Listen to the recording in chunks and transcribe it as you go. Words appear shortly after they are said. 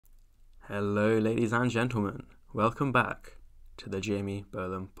Hello, ladies and gentlemen. Welcome back to the Jamie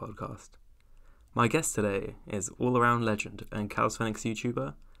Bolam Podcast. My guest today is all-around legend and Calisthenics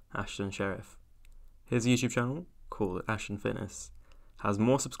YouTuber, Ashton. His YouTube channel, called Ashton Fitness, has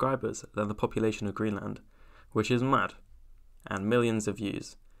more subscribers than the population of Greenland, which is mad, and millions of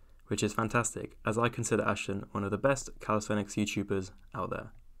views, which is fantastic, as I consider Ashton one of the best Calisthenics YouTubers out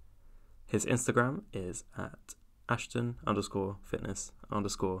there. His Instagram is at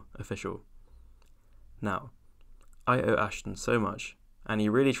Ashton_fitness_official. Now, I owe Ashton so much, and he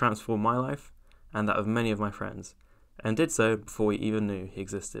really transformed my life and that of many of my friends, and did so before we even knew he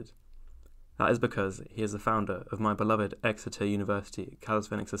existed. That is because he is the founder of my beloved Exeter University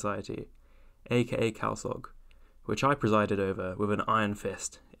Calisthenics Society, aka CalSog, which I presided over with an iron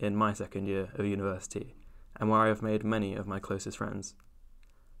fist in my second year of university, and where I have made many of my closest friends.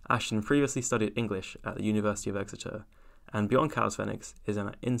 Ashton previously studied English at the University of Exeter, and beyond calisthenics is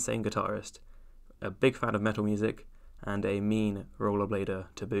an insane guitarist, a big fan of metal music, and a mean rollerblader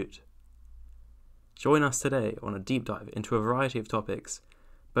to boot. Join us today on a deep dive into a variety of topics,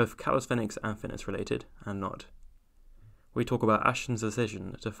 both calisthenics and fitness related, and not. We talk about Ashton's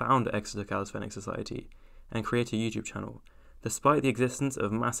decision to found Exeter Calisthenics Society and create a YouTube channel, despite the existence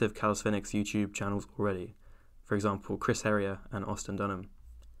of massive calisthenics YouTube channels already, for example Chris Herrier and Austin Dunham.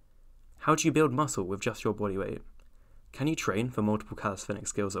 How do you build muscle with just your body weight? Can you train for multiple calisthenic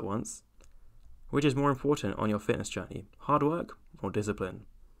skills at once? Which is more important on your fitness journey, hard work or discipline?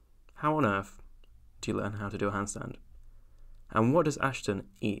 How on earth do you learn how to do a handstand? And what does Ashton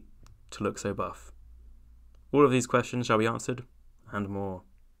eat to look so buff? All of these questions shall be answered, and more,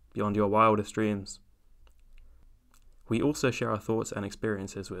 beyond your wildest dreams. We also share our thoughts and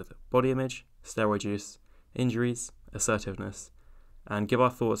experiences with body image, steroid use, injuries, assertiveness, and give our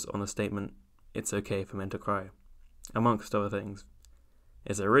thoughts on the statement, "It's okay for men to cry," amongst other things.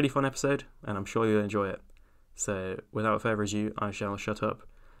 It's a really fun episode, and I'm sure you'll enjoy it. So, without further ado, I shall shut up,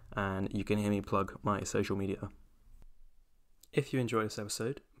 and you can hear me plug my social media. If you enjoyed this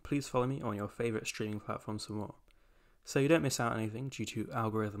episode, please follow me on your favourite streaming platforms for more. So you don't miss out on anything due to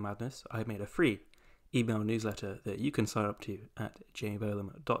algorithm madness, I have made a free email newsletter that you can sign up to at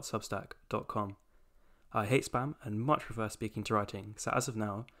jamiebolam.substack.com. I hate spam and much prefer speaking to writing, so as of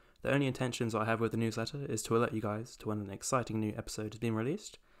now, the only intentions I have with the newsletter is to alert you guys to when an exciting new episode has been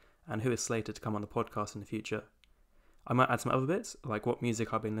released, and who is slated to come on the podcast in the future. I might add some other bits, like what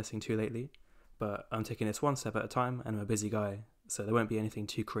music I've been listening to lately, but I'm taking this one step at a time and I'm a busy guy, so there won't be anything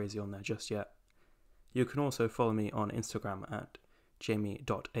too crazy on there just yet. You can also follow me on Instagram at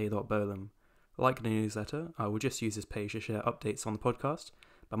jamie.a.bolam. Like the newsletter, I will just use this page to share updates on the podcast,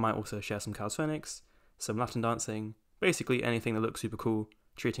 but I might also share some calisthenics, some Latin dancing, basically anything that looks super cool,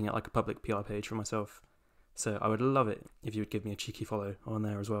 treating it like a public PR page for myself. So I would love it if you would give me a cheeky follow on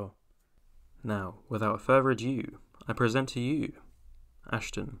there as well. Now, without further ado, I present to you,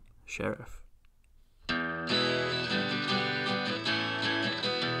 Ashton Sheriff.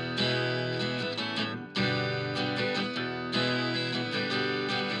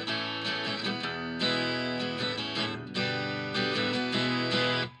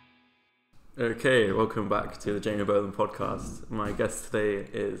 Okay, welcome back to the Jamie Bolam Podcast. My guest today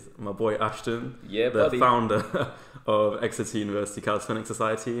is my boy Ashton, the founder of Exeter University Calisthenics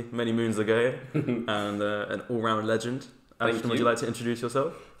Society many moons ago, and an all-round legend. Ashton, would you like to introduce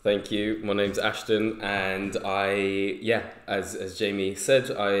yourself? Thank you. My name's Ashton, and as Jamie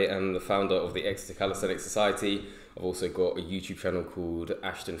said, I am the founder of the Exeter Calisthenics Society. I've also got a YouTube channel called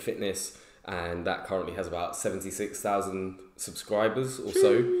Ashton Fitness, and that currently has about 76,000 subscribers or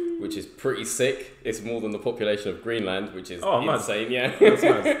so, which is pretty sick. It's more than the population of Greenland, which is insane. Yeah, that's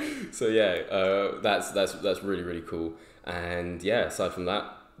nice. So that's really, really cool. And yeah, aside from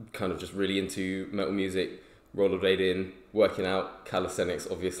that, kind of just really into metal music, rollerblading, working out, calisthenics,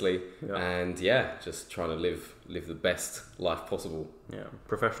 obviously, and just trying to live the best life possible. Yeah,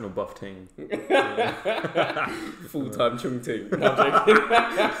 professional buff ting. Full-time chung ting.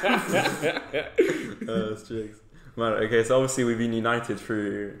 That's jokes. Man, okay, so obviously we've been united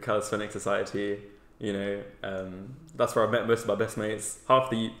through Calisthenics Society. You know, that's where I've met most of my best mates. Half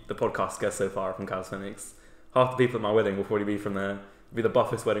the podcast guests so far are from Calisthenics. Half the people at my wedding will probably be from there. It'll be the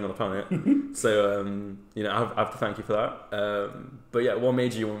buffest wedding on the planet. So, I have to thank you for that. But yeah, what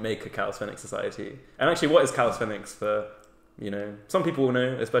made you want to make a Calisthenics Society? And actually, what is Calisthenics for, some people will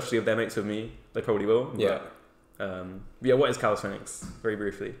know, especially if they're mates with me, they probably will. What is calisthenics, very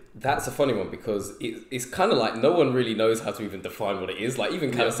briefly? That's a funny one because it's kind of like no one really knows how to even define what it is. Like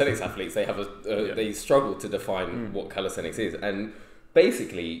even calisthenics athletes, they have they struggle to define what calisthenics is. And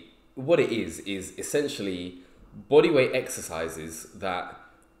basically what it is essentially bodyweight exercises that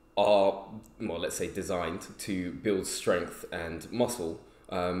are, well, let's say designed to build strength and muscle.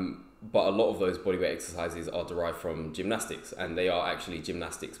 But a lot of those bodyweight exercises are derived from gymnastics, and they are actually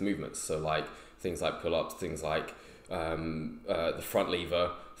gymnastics movements. So like things like pull-ups, things like the front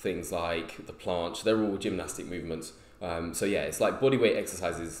lever, things like the planche, they're all gymnastic movements. So yeah, it's like bodyweight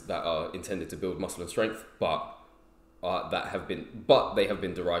exercises that are intended to build muscle and strength, but they have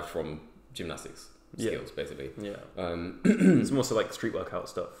been derived from gymnastics skills, basically. Yeah. It's more so like street workout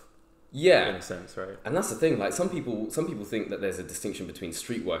stuff. Yeah, in a sense, right? And that's the thing. Like some people think that there's a distinction between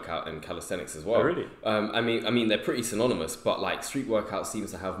street workout and calisthenics as well. Oh, really? I mean, they're pretty synonymous, but like street workout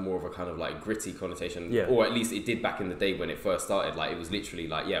seems to have more of a kind of like gritty connotation, or at least it did back in the day when it first started. Like it was literally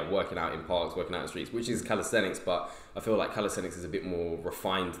like working out in parks, working out in streets, which is calisthenics. But I feel like calisthenics is a bit more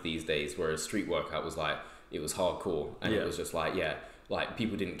refined these days, whereas street workout was like it was hardcore, and it was just like like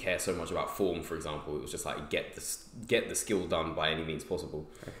people didn't care so much about form, for example. It was just like get the skill done by any means possible.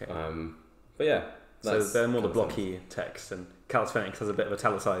 Okay. But yeah, so they're more the blocky text, and calisthenics has a bit of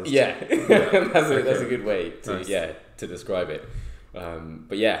italicized. Yeah, that's a good way to to describe it.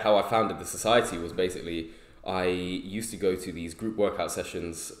 But yeah, how I founded the society was basically I used to go to these group workout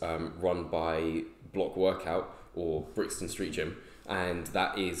sessions run by Block Workout or Brixton Street Gym. And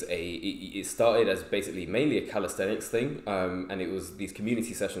that is it started as basically mainly a calisthenics thing, and it was these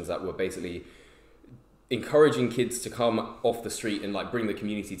community sessions that were basically encouraging kids to come off the street and like bring the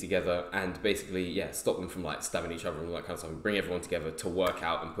community together and basically stop them from like stabbing each other and all that kind of stuff, and bring everyone together to work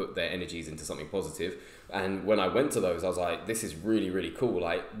out and put their energies into something positive. And when I went to those, I was like, this is really, really cool.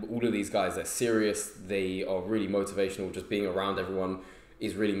 Like all of these guys, they're serious, they are really motivational. Just being around everyone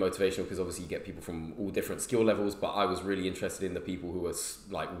is really motivational because obviously you get people from all different skill levels, but I was really interested in the people who were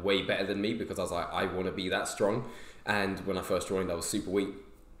like way better than me, because I was like, I want to be that strong. And when I first joined, I was super weak.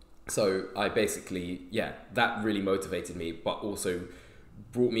 So I basically, that really motivated me, but also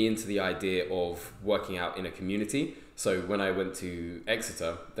brought me into the idea of working out in a community. So when I went to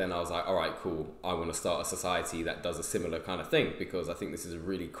Exeter, then I was like, all right, cool. I want to start a society that does a similar kind of thing, because I think this is a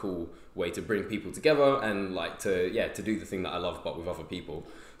really cool way to bring people together and like to do the thing that I love, but with other people.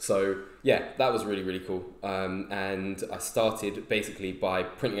 So that was really, really cool. And I started basically by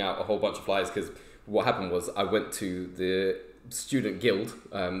printing out a whole bunch of flyers, because what happened was I went to the student guild,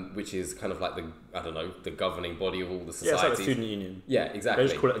 which is kind of like the governing body of all the societies. Yeah, it's like the student union. Yeah, exactly. They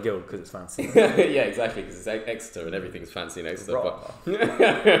just call it a guild because it's fancy. Yeah, exactly, because it's Exeter and everything's fancy in Exeter. But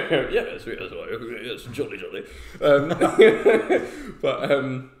yes, jolly. But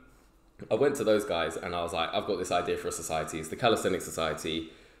I went to those guys and I was like, I've got this idea for a society. It's the Calisthenics Society.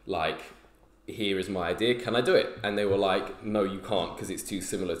 Like, here is my idea. Can I do it? And they were like, no, you can't, because it's too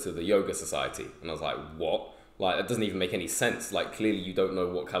similar to the Yoga Society. And I was like, what? Like, that doesn't even make any sense. Like, clearly you don't know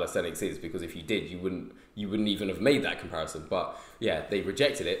what calisthenics is, because if you did, you wouldn't even have made that comparison. But yeah, they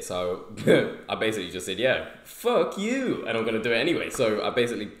rejected it. So I basically just said, fuck you. And I'm going to do it anyway. So I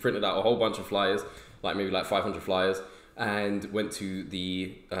basically printed out a whole bunch of flyers, like maybe like 500 flyers, and went to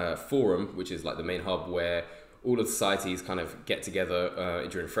the forum, which is like the main hub where all of the societies kind of get together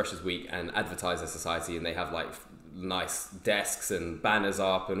during Freshers Week and advertise their society. And they have like nice desks and banners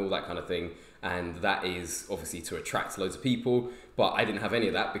up and all that kind of thing. And that is obviously to attract loads of people, but I didn't have any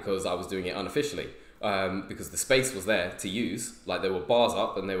of that because I was doing it unofficially, because the space was there to use. Like, there were bars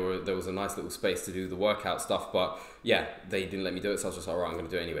up and there was a nice little space to do the workout stuff, but they didn't let me do it, so I was just like, all right, I'm going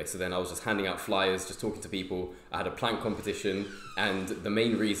to do it anyway. So then I was just handing out flyers, just talking to people. I had a plank competition, and the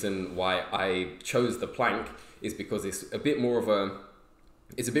main reason why I chose the plank is because it's a bit more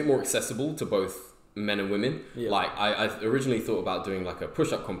accessible to both men and women. Like I originally thought about doing like a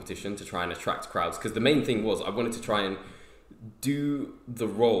push-up competition to try and attract crowds, because the main thing was I wanted to try and do the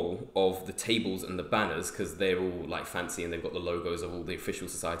role of the tables and the banners, because they're all like fancy and they've got the logos of all the official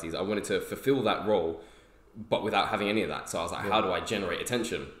societies. I wanted to fulfill that role, but without having any of that. So I was like, how do I generate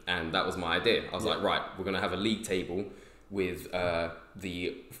attention? And that was my idea. I was like, right, we're going to have a league table with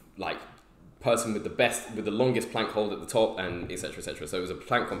the like person with the longest plank hold at the top, and etc, etc. So it was a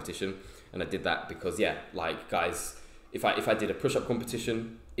plank competition. And I did that because, like, guys, if I did a push-up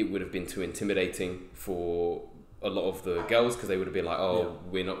competition, it would have been too intimidating for a lot of the girls, because they would have been like,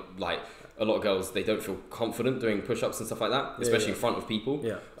 we're not, like, a lot of girls, they don't feel confident doing push-ups and stuff like that, especially in front of people.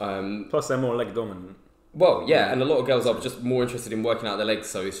 Plus, they're more leg dominant. Well, and a lot of girls are just more interested in working out their legs,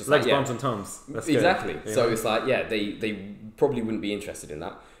 so it's just legs, bumps and tums. That's exactly. Good. So it's like, they probably wouldn't be interested in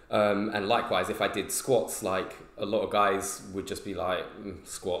that. And likewise, if I did squats, like, a lot of guys would just be like,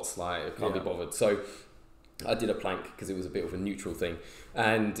 squats, like, I can't be bothered. So I did a plank because it was a bit of a neutral thing,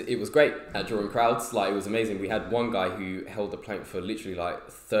 and it was great at drawing crowds. Like, it was amazing. We had one guy who held the plank for literally like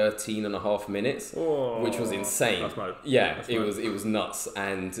 13 and a half minutes, which was insane. That's mad. Yeah, That's it mad. was nuts.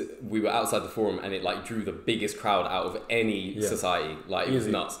 And we were outside the forum, and it like drew the biggest crowd out of any society. Like, it was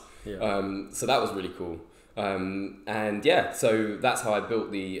nuts. Yeah. So that was really cool. And yeah, so that's how I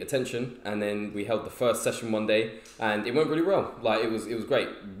built the attention. And then we held the first session one day, and it went really well. Like, it was great,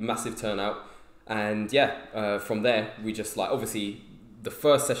 massive turnout. And yeah, from there we just like, obviously the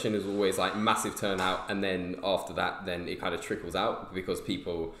first session is always like massive turnout, and then after that, then it kind of trickles out because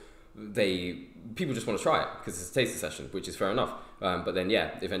people just want to try it because it's a taster session, which is fair enough. But then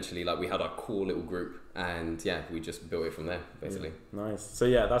yeah, eventually like we had our core little group, and yeah, we just built it from there basically. Yeah, nice. So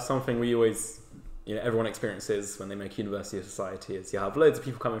yeah, that's something we always, everyone experiences when they make University of Society, is you have loads of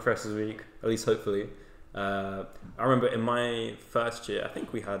people coming for us this week, at least hopefully. I remember in my first year, I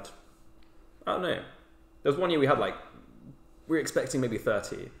think we had, I don't know, there was one year we had like, we were expecting maybe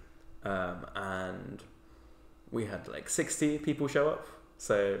 30, and we had like 60 people show up.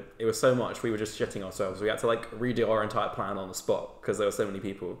 So it was so much, we were just shitting ourselves. We had to like redo our entire plan on the spot because there were so many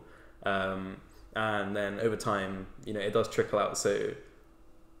people. And then over time, it does trickle out. So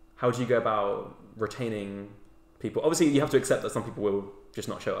how do you go about retaining people? Obviously you have to accept that some people will just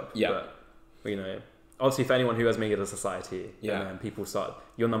not show up. Yeah. But, obviously for anyone who has made it a society, and then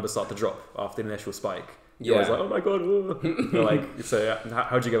your numbers start to drop after the initial spike. You're always like, oh my God. Like, so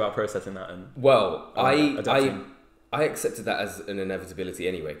how do you go about processing that? And well, I accepted that as an inevitability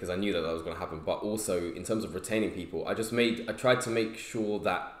anyway, because I knew that was going to happen. But also in terms of retaining people, I tried to make sure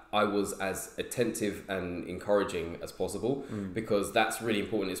that I was as attentive and encouraging as possible, because that's really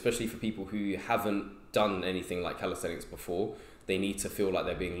important, especially for people who haven't done anything like calisthenics before. They need to feel like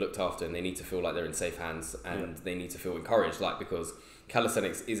they're being looked after, and they need to feel like they're in safe hands, and they need to feel encouraged, like, because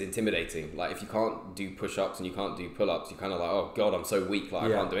calisthenics is intimidating. Like, if you can't do push-ups and you can't do pull-ups, you're kind of like, oh God, I'm so weak,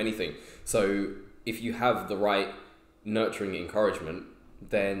 like I can't do anything. So if you have the right nurturing encouragement,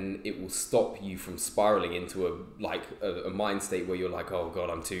 then it will stop you from spiraling into a mind state where you're like, oh God,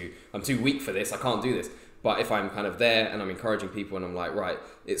 I'm too weak for this, I can't do this. But if I'm kind of there and I'm encouraging people and I'm like, right,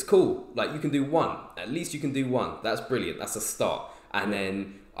 it's cool, like you can do one, at least you can do one, that's brilliant, that's a start. And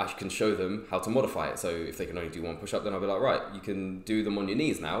then I can show them how to modify it. So if they can only do one push-up, then I'll be like, right, you can do them on your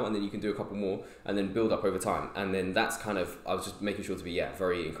knees now, and then you can do a couple more, and then build up over time. And then that's kind of, I was just making sure to be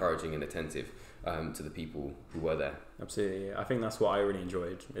very encouraging and attentive to the people who were there. Absolutely. I think that's what I really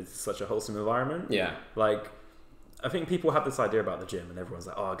enjoyed. It's such a wholesome environment. Yeah. Like, I think people have this idea about the gym, and everyone's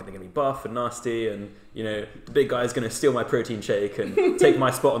like, oh, they're going to be buff and nasty, and, the big guy's going to steal my protein shake and take my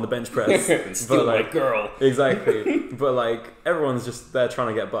spot on the bench press. And steal my girl. Exactly. But, like, everyone's just there trying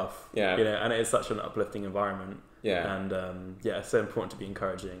to get buff. Yeah. And it's such an uplifting environment. Yeah. And, it's so important to be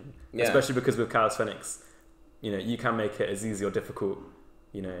encouraging. Yeah. Especially because with calisthenics, you can make it as easy or difficult,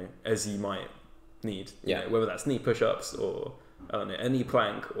 as you might need. Whether that's knee push-ups or I don't know, a knee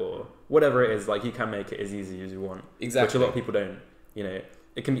plank or whatever it is, like you can make it as easy as you want. Exactly. Which a lot of people don't.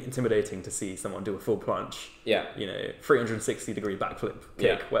 It can be intimidating to see someone do a full plunge. Yeah. 360-degree backflip,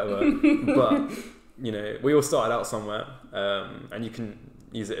 kick, whatever. But, we all started out somewhere, and you can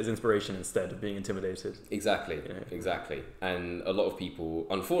use it as inspiration instead of being intimidated. Exactly. Exactly. And a lot of people,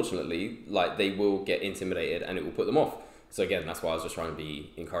 unfortunately, like they will get intimidated and it will put them off. So again, that's why I was just trying to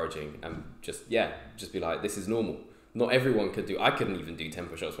be encouraging and just be like, this is normal. Not everyone could do. I couldn't even do 10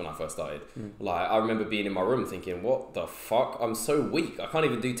 push-ups when I first started. Like, I remember being in my room thinking, what the fuck? I'm so weak. I can't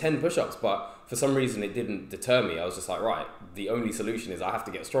even do 10 push-ups. But for some reason, it didn't deter me. I was just like, right, the only solution is I have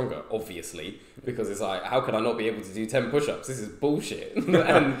to get stronger, obviously. Because it's like, how can I not be able to do 10 push-ups? This is bullshit.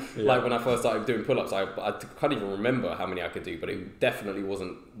 And like when I first started doing pull-ups, I can't even remember how many I could do. But it definitely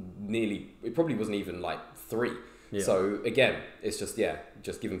wasn't it probably wasn't even like 3. Yeah. So again, it's just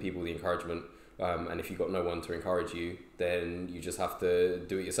giving people the encouragement. And if you've got no one to encourage you, then you just have to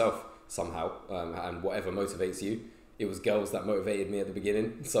do it yourself somehow. And whatever motivates you. It was girls that motivated me at the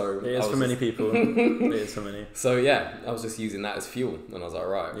beginning. So it is for many people. It is for many. So yeah, I was just using that as fuel. And I was like,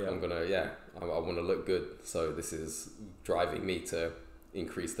 right, I want to look good. So this is driving me to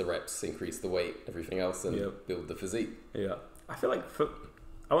increase the reps, increase the weight, everything else, and build the physique. Yeah. I feel like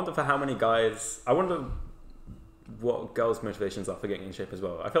I wonder for how many guys, I wonder what girls' motivations are for getting in shape as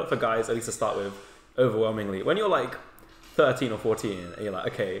well. I feel like for guys, at least to start with, overwhelmingly, when you're like 13 or 14 and you're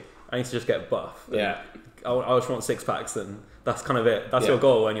like, okay, I need to just get buff. Yeah. I just want 6 packs and that's kind of it. That's your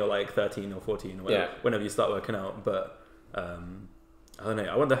goal when you're like 13 or 14 or whenever you start working out. But I don't know.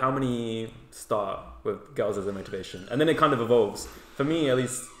 I wonder how many start with girls as a motivation. And then it kind of evolves. For me, at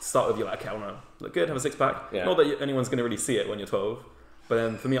least, start with you're like, okay, I want to look good, have a 6 pack. Yeah. Not that anyone's going to really see it when you're 12. But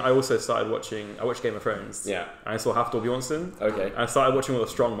then for me, I also started watching. I watched Game of Thrones. Yeah. And I saw Halfdor Bjornsson. Okay. And I started watching all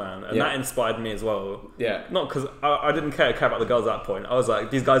the strongman, and that inspired me as well. Yeah. Not because I didn't care about the girls at that point. I was like,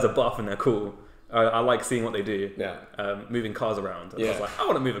 these guys are buff and they're cool. I like seeing what they do. Yeah. Moving cars around. And I was like, I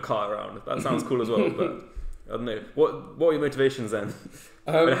want to move a car around. That sounds cool as well. But I don't know. What were your motivations then?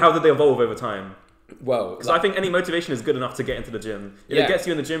 And how did they evolve over time? Well, because I think any motivation is good enough to get into the gym. If it gets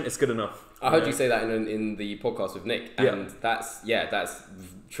you in the gym, it's good enough. I heard you say that in the podcast with Nick, and that's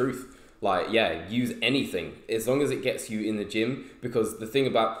truth. Like, use anything as long as it gets you in the gym. Because the thing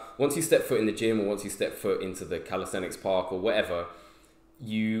about once you step foot in the gym, or once you step foot into the calisthenics park or whatever,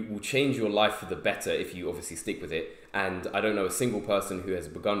 you will change your life for the better if you obviously stick with it. And I don't know a single person who has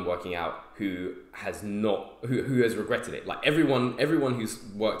begun working out who has regretted it. Like everyone who's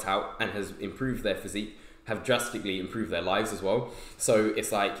worked out and has improved their physique have drastically improved their lives as well. So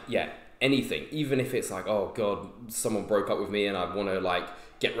it's like, anything, even if it's like, oh God, someone broke up with me and I want to like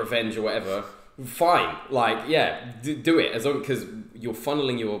get revenge or whatever, fine. Like, do it, as long, because you're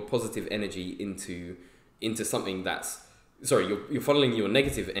funneling your positive energy into something that's, you're funneling your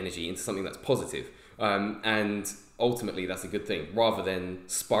negative energy into something that's positive. And ultimately that's a good thing, rather than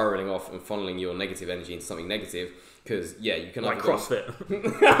spiraling off and funneling your negative energy into something negative. Because you can like CrossFit.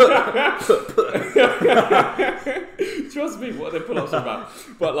 Trust me, what are they pull-ups about?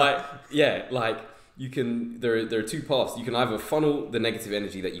 But you can. There are two paths. You can either funnel the negative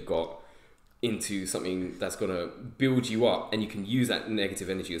energy that you've got into something that's gonna build you up, and you can use that negative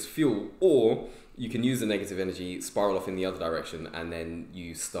energy as fuel, or you can use the negative energy, spiral off in the other direction, and then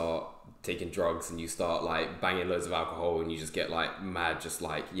you start taking drugs and you start like banging loads of alcohol and you just get like mad, just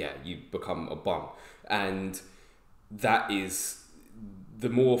like, you become a bum. And that is the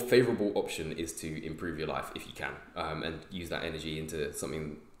more favorable option, is to improve your life if you can, and use that energy into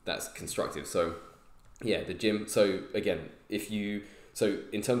something that's constructive. So the gym. So again,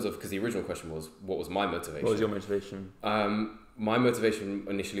 in terms of, because the original question was, what was my motivation? What was your motivation? My motivation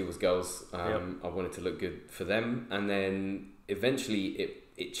initially was girls. I wanted to look good for them, and then eventually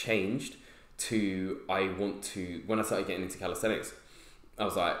it changed to, when I started getting into calisthenics, I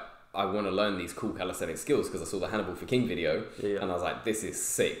was like, I want to learn these cool calisthenic skills, because I saw the Hannibal for King video, and I was like, this is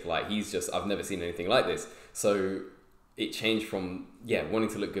sick. Like, I've never seen anything like this. So it changed from wanting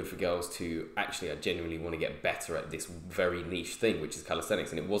to look good for girls to, actually I genuinely want to get better at this very niche thing, which is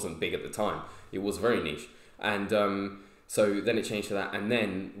calisthenics. And it wasn't big at the time. It was very niche. And so then it changed to that. And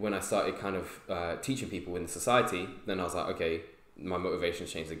then when I started kind of teaching people in the society, then I was like, okay, my motivation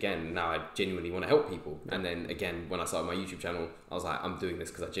changed again. Now I genuinely want to help people. And then again, when I started my YouTube channel, I was like, I'm doing this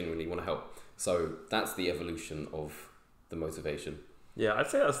because I genuinely want to help. So that's the evolution of the motivation. Yeah, I'd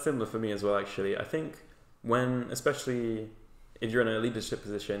say that's similar for me as well, actually. I think especially if you're in a leadership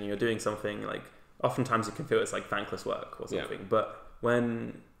position, you're doing something, like, oftentimes you can feel it's like thankless work or something. But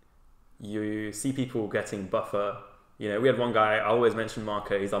when you see people getting buffer, we had one guy, I always mention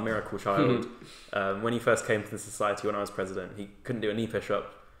Marco, he's our miracle child. When he first came to the society when I was president, he couldn't do a knee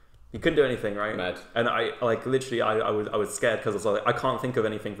push-up. He couldn't do anything, right? Mad. And I was scared, because I was like, I can't think of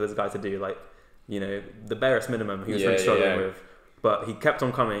anything for this guy to do, like, the barest minimum he was really struggling with. But he kept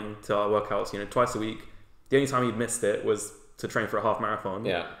on coming to our workouts, twice a week. The only time he'd missed it was to train for a half marathon.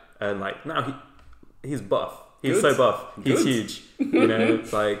 Yeah. And like, now he's buff. He's so buff. He's huge.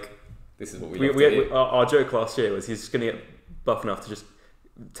 Like, this is what we our joke last year was, he's just going to get buff enough to just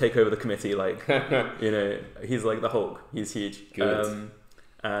take over the committee. Like, he's like the Hulk. He's huge. Good.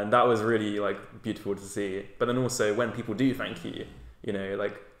 And that was really like beautiful to see. But then also when people do thank you,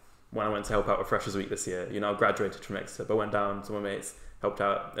 like when I went to help out with Freshers Week this year, I graduated from Exeter, but went down to my mates, helped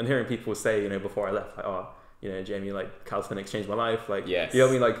out, and hearing people say, before I left, like, oh, Jamie, like, calisthenics changed my life. Like, yes. You know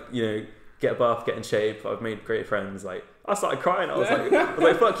what I mean? Like, get buff, get in shape. I've made great friends. Like, I started crying. I was like,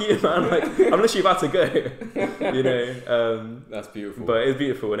 fuck you, man. Like, I'm literally about to go. That's beautiful. But it's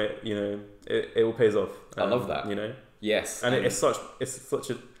beautiful, and it all pays off. I love that. Yes. And it's such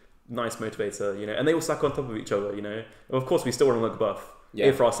a nice motivator, and they all stack on top of each other, Of course, we still want to look buff. Yeah.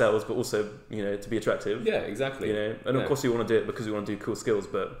 For ourselves, but also, to be attractive. Yeah, exactly. And of course we want to do it because we want to do cool skills,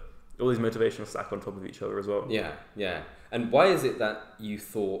 but all these motivations stack on top of each other as well. Yeah, yeah. And why is it that you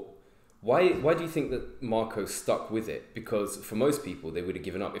thought, why do you think that Marco stuck with it? Because for most people, they would have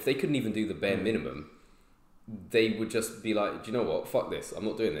given up. If they couldn't even do the bare minimum, they would just be like, do you know what? Fuck this. I'm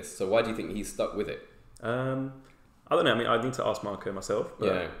not doing this. So why do you think he stuck with it? I don't know. I mean, I need to ask Marco myself,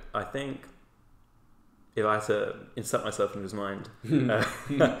 but I think if I had to insert myself into his mind,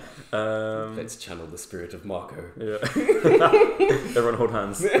 let's channel the spirit of Marco. Yeah. Everyone hold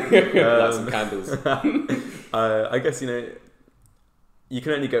hands. Light some candles. I guess you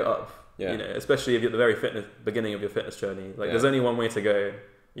can only go up. Yeah. You know, especially if you're at the very beginning of your fitness journey. Like, there's only one way to go,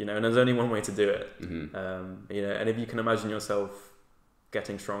 you know, and there's only one way to do it. You know, and if you can imagine yourself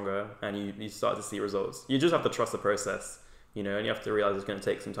getting stronger and you start to see results, you just have to trust the process, you know, and you have to realize it's going to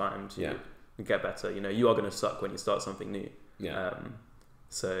take some time to get better. You know, you are going to suck when you start something new.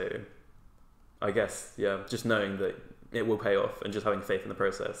 So I guess, just knowing that it will pay off and just having faith in the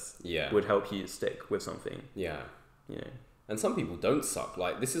process would help you stick with something. You know. And some people don't suck.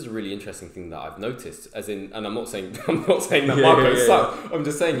 Like, this is a really interesting thing that I've noticed. As in, and I'm not saying that Marco suck. I'm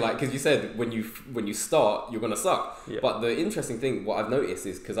just saying, like, because you said when you start, you're gonna suck. But the interesting thing, what I've noticed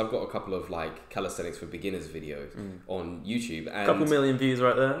is, because I've got a couple of like calisthenics for beginners videos on YouTube, and a couple million views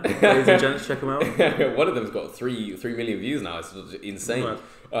right there. Ladies and gents, check them out. One of them's got 3 million views now. It's insane.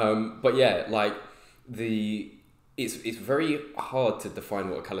 But yeah, like it's very hard to define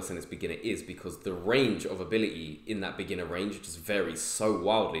what a calisthenics beginner is, because the range of ability in that beginner range just varies so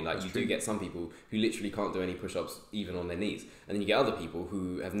wildly. Like, do get some people who literally can't do any push-ups even on their knees, and then you get other people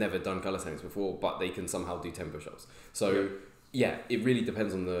who have never done calisthenics before, but they can somehow do 10 push-ups. So it really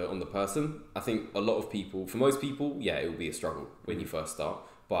depends on the person. I think a lot of people, for most people, it will be a struggle when you first start.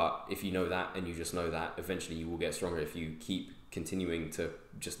 But if you know that, and you just know that eventually you will get stronger if you keep continuing to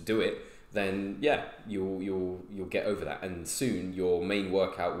just do it, then you'll get over that, and soon your main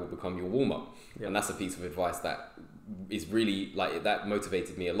workout will become your warm-up. And that's a piece of advice that is really, like, that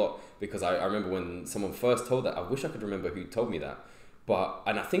motivated me a lot, because I remember when someone first told that, I wish I could remember who told me that,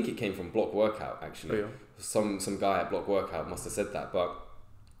 and I think it came from Block Workout, actually. Some guy at Block Workout must have said that. But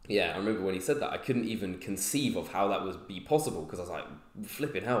I remember when he said that, I couldn't even conceive of how that would be possible, because I was like,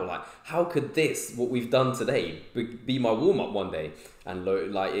 flipping hell, like, how could this, what we've done today, be my warm-up one day? And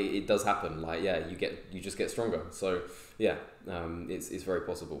like, it does happen. Like, you just get stronger. So it's very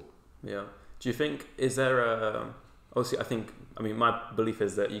possible. Do you think, is there obviously, I mean my belief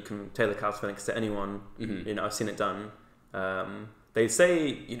is that you can tailor calisthenics to anyone. You know, I've seen it done. They say,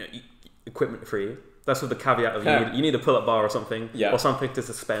 you know, equipment free. That's with the caveat of you need a pull-up bar or something, or something to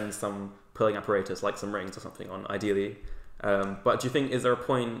suspend some pulling apparatus, like some rings or something on, ideally. But do you think, is there a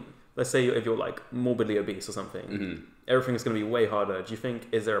point, let's say if you're like morbidly obese or something, everything's going to be way harder. Do you think,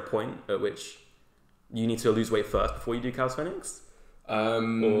 is there a point at which you need to lose weight first before you do calisthenics? Or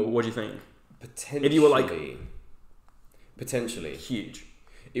what do you think? Potentially. If you were like... Potentially. Huge.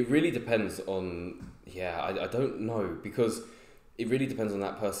 It really depends on... I don't know, because... It really depends on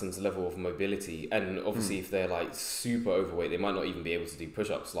that person's level of mobility, and obviously if they're like super overweight, they might not even be able to do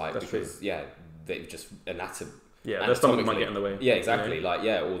push-ups, like, that's because true. They've just their stomach might get in the way. Exactly. You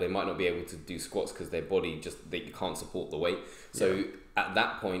know? Or they might not be able to do squats because their body they can't support the weight. So at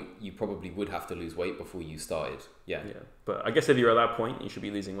that point, you probably would have to lose weight before you started. But I guess if you're at that point, you should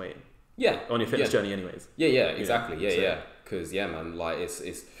be losing weight. On your fitness journey, anyways. Exactly. Because man, like,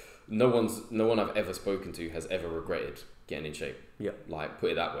 it's no one I've ever spoken to has ever regretted getting in shape. Like,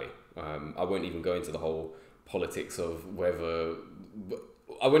 put it that way. I won't even go into the whole politics of whether...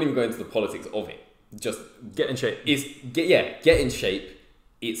 I won't even go into the politics of it. Just get in shape. Get in shape.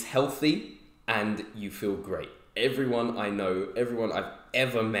 It's healthy and you feel great. Everyone I know, everyone I've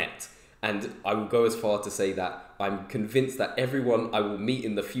ever met, and I will go as far to say that I'm convinced that everyone I will meet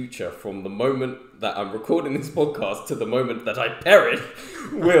in the future, from the moment that I'm recording this podcast to the moment that I perish,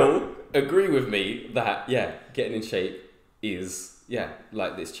 will agree with me that, getting in shape is,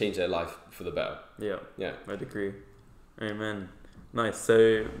 like, it's changed their life for the better. I'd agree. Amen. Nice.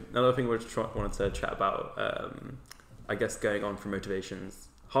 So another thing we wanted to chat about, I guess, going on from motivations,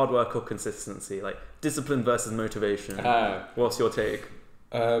 hard work or consistency, like discipline versus motivation. What's your take?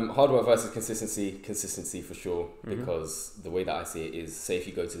 Hard work versus consistency for sure, because the way that I see it is, say if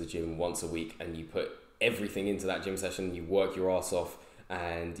you go to the gym once a week and you put everything into that gym session, you work your ass off,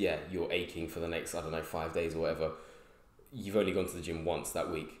 and you're aching for the next, 5 days or whatever, you've only gone to the gym once that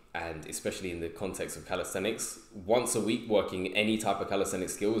week. And especially in the context of calisthenics, once a week working any type of calisthenic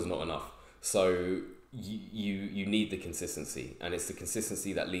skill is not enough. So you need the consistency, and it's the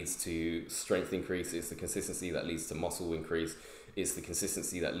consistency that leads to strength increase. It's the consistency that leads to muscle increase. It's the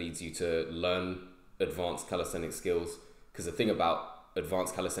consistency that leads you to learn advanced calisthenic skills. Because the thing about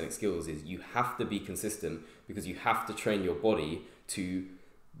advanced calisthenic skills is you have to be consistent, because you have to train your body to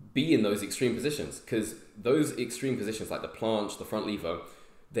be in those extreme positions. Because those extreme positions, like the planche, the front lever,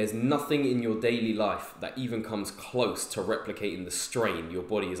 there's nothing in your daily life that even comes close to replicating the strain your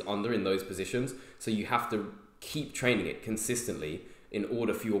body is under in those positions. So you have to keep training it consistently in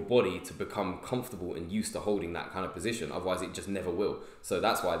order for your body to become comfortable and used to holding that kind of position. Otherwise, it just never will. So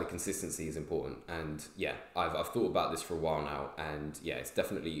that's why the consistency is important. And I've thought about this for a while now. And it's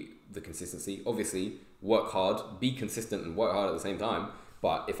definitely the consistency. Obviously, work hard, be consistent and work hard at the same time.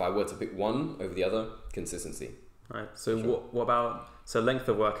 But if I were to pick one over the other, consistency. Right. So Sure. what about length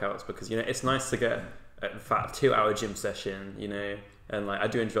of workouts? Because it's nice to get in fact 2-hour gym session, and like I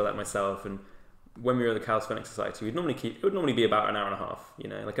do enjoy that myself. And when we were at the Calisthenics Society, it would normally be about an hour and a half,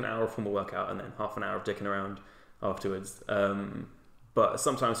 like an hour of formal workout and then half an hour of dicking around afterwards. But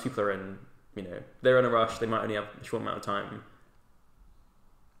sometimes people are they're in a rush. They might only have a short amount of time.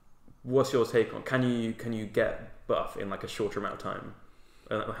 What's your take on can you get buff in like a shorter amount of time?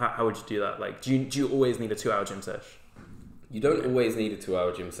 How would you do that? Like, do you always need a 2-hour gym sesh? You don't always need a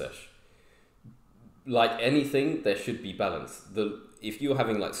 2-hour gym sesh. Like anything, there should be balance. If you're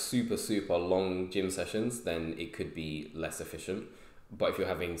having like super, super long gym sessions, then it could be less efficient. But if you're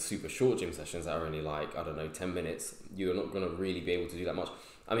having super short gym sessions that are only like, 10 minutes, you're not going to really be able to do that much.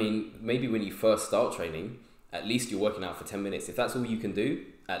 I mean, maybe when you first start training, at least you're working out for 10 minutes. If that's all you can do,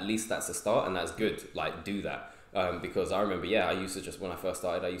 at least that's a start and that's good. Like, do that. Because I remember, I used to when I first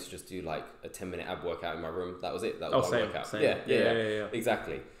started, I used to just do like a 10minute ab workout in my room. That was it. That was my workout. Same. Yeah.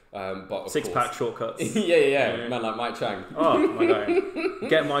 Exactly. But of 6-pack shortcuts. yeah. Man like Mike Chang. Oh my god.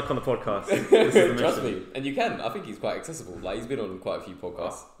 Get Mike on the podcast. This is the Trust me. And you can. I think he's quite accessible. Like, he's been on quite a few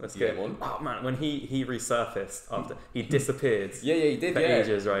podcasts. Let's get him on. Oh man, when he resurfaced after he disappeared. He did. For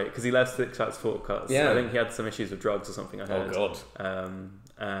ages, right? Because he left 6-pack shortcuts. Yeah. I think he had some issues with drugs or something. I heard. Oh god.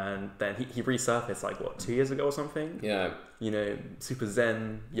 And then he resurfaced like 2 years ago or something. Yeah. Super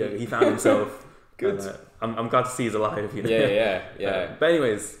zen. He found himself. Good. And, I'm glad to see he's alive. Yeah. But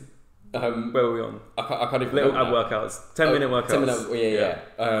anyways, where were we on? I can't even little ab workouts, 10-minute workouts. 10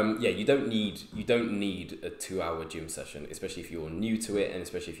 minute, you don't need a 2-hour gym session, especially if you're new to it and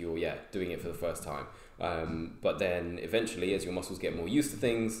especially if you're doing it for the first time. But then eventually, as your muscles get more used to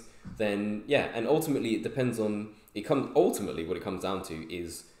things, then and ultimately it depends on ultimately what it comes down to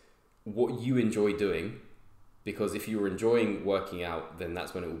is what you enjoy doing, because if you're enjoying working out, then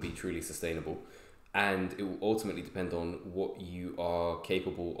that's when it will be truly sustainable. And it will ultimately depend on what you are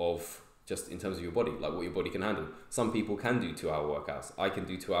capable of just in terms of your body, like what your body can handle. Some people can do 2-hour workouts. I can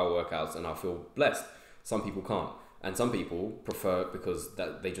do 2-hour workouts and I feel blessed. Some people can't. And some people prefer because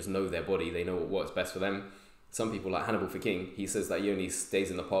that they just know their body, they know what works best for them. Some people like Hannibal for King, he says that he only stays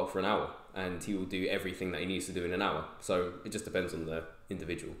in the park for an hour and he will do everything that he needs to do in an hour. So it just depends on the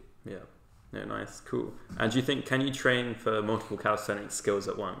individual. Yeah. Nice. Cool. And do you think, can you train for multiple calisthenics skills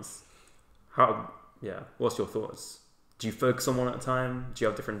at once? What's your thoughts? Do you focus on one at a time? Do you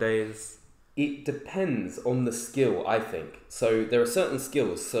have different days? It depends on the skill, I think. So there are certain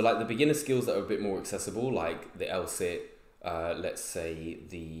skills. So like the beginner skills that are a bit more accessible, like the L-sit, let's say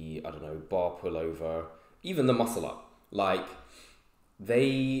the, bar pullover, even the muscle up. Like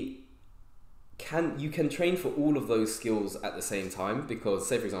you can train for all of those skills at the same time, because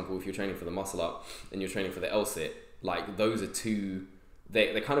say for example, if you're training for the muscle up and you're training for the L-sit, like those are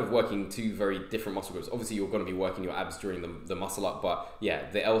they're kind of working two very different muscle groups. Obviously, you're going to be working your abs during the muscle up, but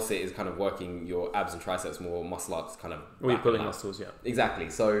the L-sit is kind of working your abs and triceps more. Muscle ups kind of. Or your pulling muscles, Exactly.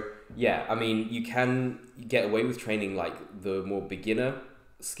 So I mean, you can get away with training like the more beginner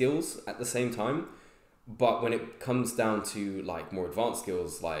skills at the same time, but when it comes down to like more advanced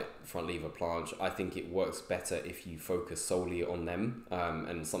skills like front lever planche, I think it works better if you focus solely on them,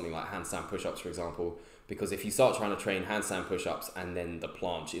 and something like handstand push-ups, for example. Because if you start trying to train handstand push-ups and then the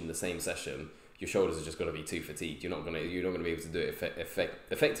planche in the same session, your shoulders are just going to be too fatigued. You're not going to be able to do it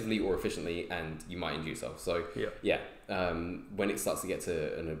effectively or efficiently, and you might injure yourself. So when it starts to get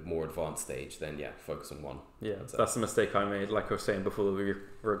to a more advanced stage, then focus on one. That's the mistake I made. Like I was saying before we were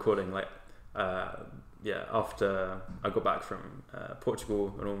recording, like after I got back from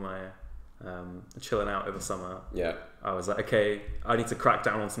Portugal and all my chilling out over summer, I was like, okay, I need to crack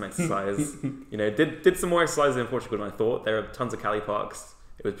down on some exercise. Did some more exercises in Portugal than I thought. There are tons of Cali parks.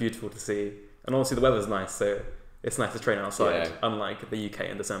 It was beautiful to see, and obviously the weather's nice, so it's nice to train outside, unlike the UK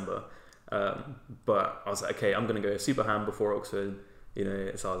in December. But I was like, okay, I'm gonna go super ham before Oxford.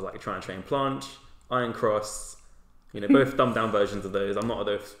 So I was like trying to train planche, iron cross, both dumbed down versions of those. I'm not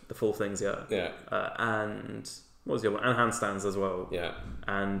at the full things yet. And what was the other one? And handstands as well.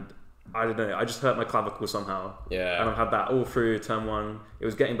 And I don't know, I just hurt my clavicle somehow. And I've had that all through term one. It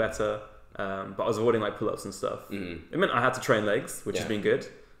was getting better, but I was avoiding like pull-ups and stuff. It meant I had to train legs, which has been good.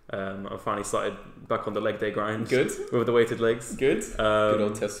 I finally started back on the leg day grind. Good. With the weighted legs. Good. Good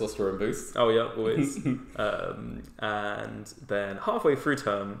old testosterone boost. Oh yeah, always. And then halfway through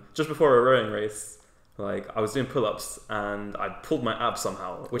term, just before a rowing race, like I was doing pull-ups and I pulled my abs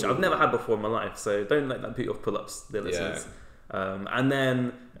somehow, which I've never had before in my life. So don't let that put you off pull-ups, dear listeners. And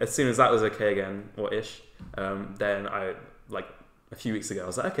then as soon as that was okay again, or ish, then I, like a few weeks ago, I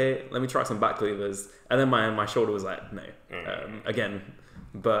was like, okay, let me try some back levers. And then my shoulder was like, no. Again,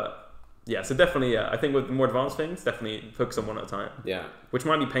 But yeah, so definitely, I think with more advanced things, definitely focus on one at a time. Yeah. Which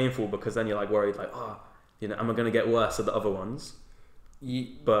might be painful because then you're like worried, like, am I going to get worse at the other ones?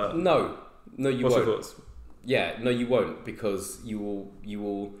 But no, you what's won't. your thoughts? Yeah, no, you won't, because you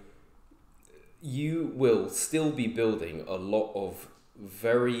will still be building a lot of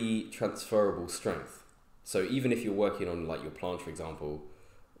very transferable strength. So even if you're working on like your planche, for example,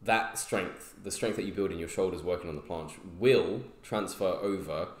 that strength, the strength that you build in your shoulders working on the planche, will transfer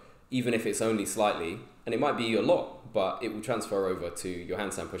over, even if it's only slightly, and it might be a lot, but it will transfer over to your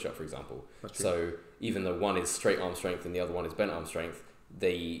handstand push-up, for example. So even though one is straight arm strength and the other one is bent arm strength,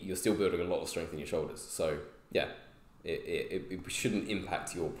 you're still building a lot of strength in your shoulders. So yeah, it shouldn't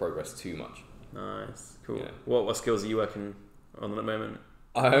impact your progress too much. Nice, cool. Yeah. What skills are you working on at the moment?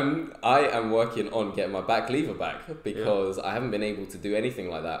 I am working on getting my back lever back, because I haven't been able to do anything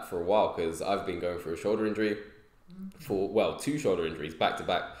like that for a while, because I've been going through a shoulder injury two shoulder injuries back to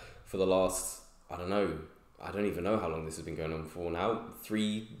back for the last, I don't even know how long this has been going on for now,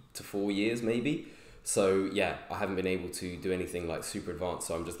 3 to 4 years maybe. So yeah, I haven't been able to do anything like super advanced,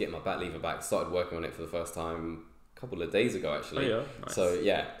 so I'm just getting my back lever back. Started working on it for the first time a couple of days ago actually. Nice. So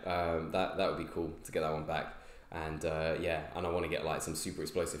yeah, that would be cool to get that one back. And and I want to get like some super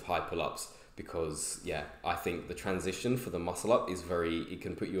explosive high pull-ups, because I think the transition for the muscle up is it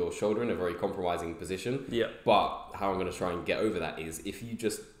can put your shoulder in a very compromising position. Yeah. But how I'm going to try and get over that is if you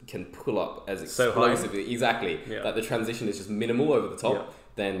just can pull up as explosively. explosively, exactly, that the transition is just minimal over the top,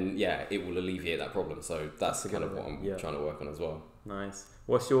 then it will alleviate that problem. So that's kind of what I'm trying to work on as well. Nice.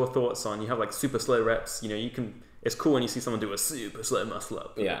 What's your thoughts on, you have like super slow reps, it's cool when you see someone do a super slow muscle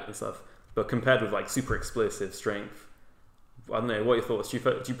up and stuff, but compared with like super explosive strength, I don't know, what are your thoughts? Do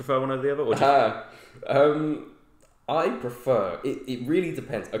you prefer one over the other? Or I prefer, it really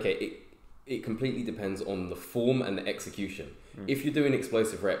depends. Okay, it completely depends on the form and the execution. If you're doing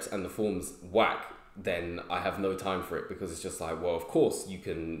explosive reps and the form's whack, then I have no time for it, because it's just like, well, of course you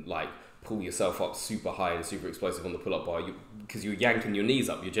can like pull yourself up super high and super explosive on the pull-up bar, because you're yanking your knees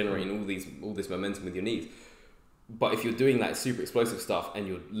up, you're generating all this momentum with your knees. But if you're doing that super explosive stuff and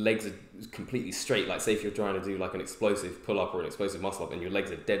your legs are completely straight, like say if you're trying to do like an explosive pull-up or an explosive muscle-up and your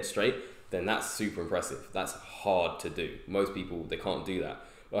legs are dead straight, then that's super impressive. That's hard to do. Most people, they can't do that.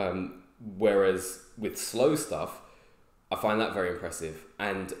 Whereas with slow stuff, I find that very impressive.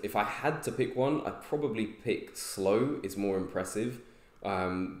 And if I had to pick one, I'd probably pick slow is more impressive,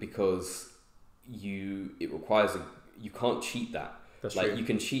 because it requires you can't cheat that. That's like true. You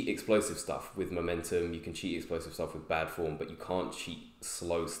can cheat explosive stuff with momentum, you can cheat explosive stuff with bad form, but you can't cheat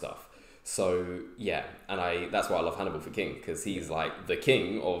slow stuff. So yeah, and that's why I love Hannibal for King, because he's like the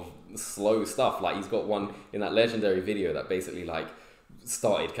king of slow stuff. Like he's got one in that legendary video that basically like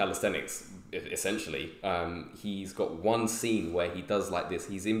started calisthenics essentially. He's got one scene where he does like this,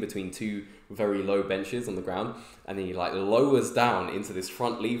 he's in between two very low benches on the ground, and then he like lowers down into this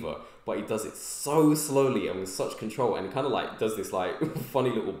front lever, but he does it so slowly and with such control, and kind of like does this like funny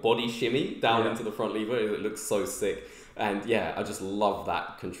little body shimmy down into the front lever. It looks so sick, and I just love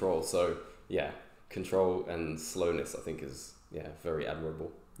that control. So control and slowness I think is very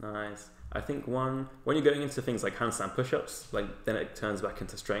admirable. Nice. I think when you're going into things like handstand push-ups, like then it turns back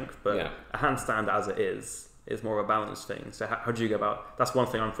into strength, but a handstand as it is more of a balanced thing. So how do you go about, that's one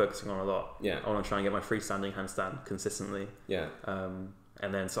thing I'm focusing on a lot. I want to try and get my freestanding handstand consistently.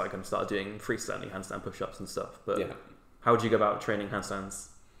 And then so I can start doing freestanding handstand push-ups and stuff. But how would you go about training handstands?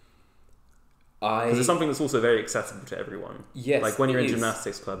 Because it's something that's also very accessible to everyone. Yes, like when you're in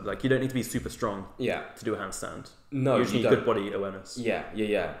gymnastics club, like you don't need to be super strong to do a handstand. No, you just need good body awareness.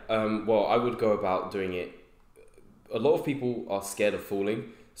 Well, I would go about doing it. A lot of people are scared of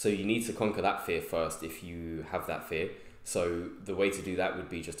falling, so you need to conquer that fear first if you have that fear. So the way to do that would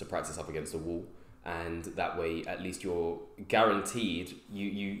be just to practice up against a wall, and that way at least you're guaranteed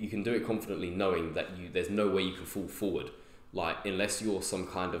you can do it confidently, knowing that there's no way you can fall forward. Like unless you're some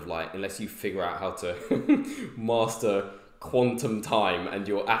kind of unless you figure out how to master quantum time and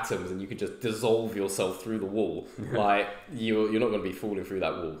your atoms, and you can just dissolve yourself through the wall, like you're not going to be falling through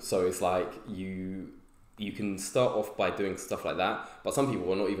that wall. So it's like you can start off by doing stuff like that, but some people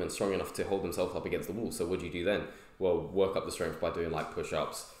are not even strong enough to hold themselves up against the wall. So what do you do then? Well, work up the strength by doing like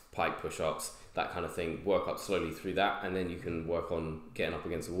push-ups, pike push-ups, that kind of thing. Work up slowly through that, and then you can work on getting up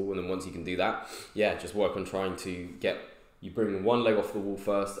against the wall. And then once you can do that, just work on trying to you bring one leg off the wall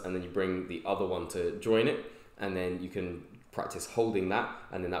first, and then you bring the other one to join it, and then you can practice holding that,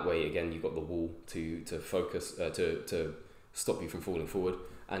 and then that way again you've got the wall to focus to stop you from falling forward,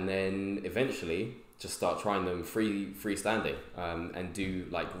 and then eventually just start trying them freestanding, and do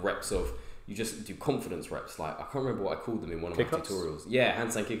like reps of you just do confidence reps. Like, I can't remember what I called them in one of my Kick-ups? tutorials. Yeah,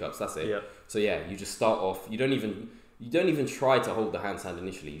 handstand kick-ups, that's it. Yeah. So yeah, you just start off, you don't even try to hold the handstand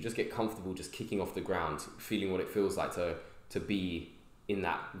initially. You just get comfortable just kicking off the ground, feeling what it feels like to be in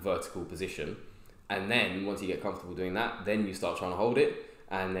that vertical position. And then once you get comfortable doing that, then you start trying to hold it.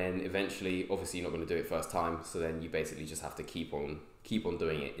 And then eventually, obviously you're not going to do it first time. So then you basically just have to keep on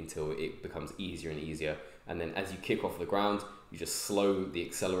doing it until it becomes easier and easier. And then as you kick off the ground, you just slow the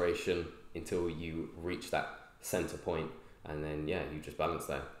acceleration until you reach that center point. And then, yeah, you just balance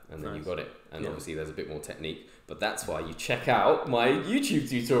there and then you got it. And obviously there's a bit more technique, but that's why you check out my YouTube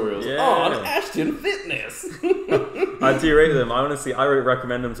tutorials on Ashton Fitness. I do rate them. I really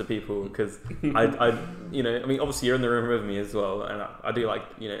recommend them to people because I mean, obviously you're in the room with me as well. And I do like,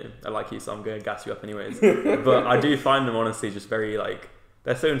 I like you, so I'm going to gas you up anyways. But I do find them honestly just very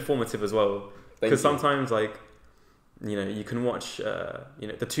they're so informative as well. Because sometimes you can watch,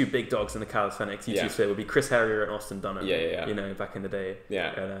 the two big dogs in the calisthenics YouTube sphere would be Chris Harrier and Austin Dunham. Yeah. Back in the day.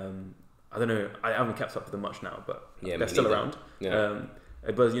 Yeah. And I don't know, I haven't kept up with them much now, but they're still around. Yeah.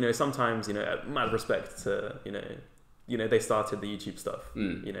 But sometimes mad respect to they started the YouTube stuff.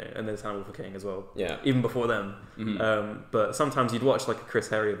 And there's Hannibal for King as well. Yeah. Even before them. Mm-hmm. But sometimes you'd watch a Chris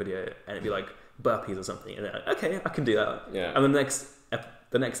Harrier video and it'd be burpees or something, and okay, I can do that. Yeah. And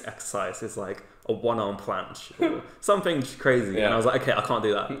the next exercise is a one-arm planche or something crazy, and I was okay, I can't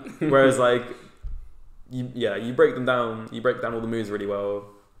do that. Whereas you break them down, all the moves really well.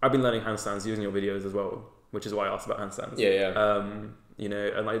 I've been learning handstands using your videos as well, which is why I asked about handstands. And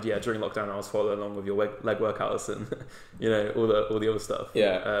during lockdown I was following along with your leg workouts and all the other stuff.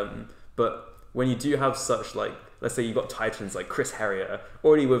 But when you do have such let's say you've got titans like Chris Harrier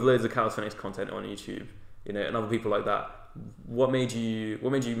already with loads of calisthenics content on YouTube, and other people like that, what made you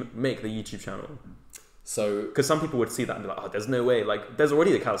make the YouTube channel? So, because some people would see that and be like, oh, there's no way, there's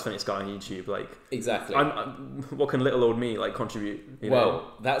already the calisthenics guy on YouTube, exactly. What can little old me contribute?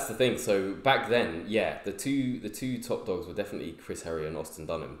 Well, that's the thing. So back then, the two top dogs were definitely Chris Harrier and Austin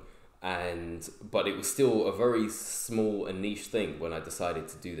Dunham, but it was still a very small and niche thing when I decided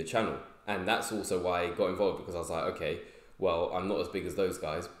to do the channel, and that's also why I got involved, because I was like, okay, well, I'm not as big as those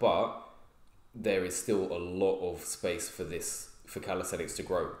guys, but there is still a lot of space for calisthenics to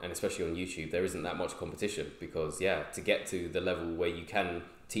grow, and especially on YouTube there isn't that much competition, because to get to the level where you can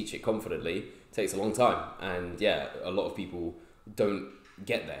teach it confidently takes a long time, and a lot of people don't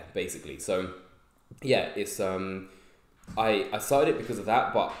get there basically. So it's I started it because of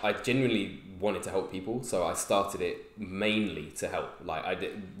that, but I genuinely wanted to help people, so I started it mainly to help. I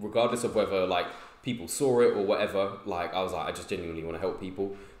did, regardless of whether people saw it or whatever, I was I just genuinely want to help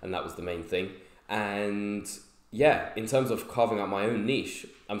people, and that was the main thing. And in terms of carving out my own niche,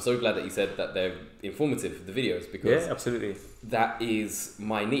 I'm so glad that you said that they're informative, the videos, because absolutely, that is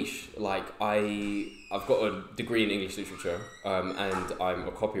my niche. I've got a degree in English literature, and I'm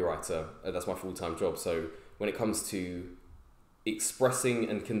a copywriter. That's my full-time job. So when it comes to expressing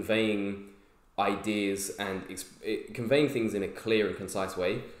and conveying ideas and conveying things in a clear and concise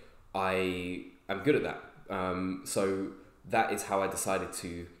way, I'm good at that. So that is how I decided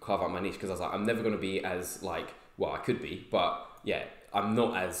to carve out my niche, because I was I'm never going to be as I could be, but I'm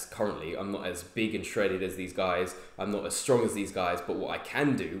not as big and shredded as these guys. I'm not as strong as these guys, but what I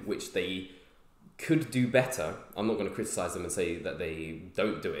can do, which they could do better, I'm not going to criticize them and say that they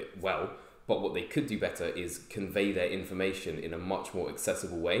don't do it well, but what they could do better is convey their information in a much more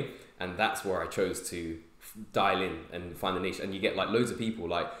accessible way. And that's where I chose to dial in and find the niche. And you get loads of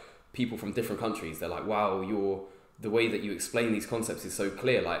people from different countries. They're wow, the way that you explain these concepts is so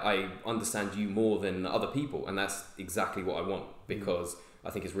clear. I understand you more than other people. And that's exactly what I want, because I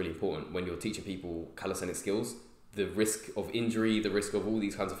think it's really important when you're teaching people calisthenics skills. The risk of injury, the risk of all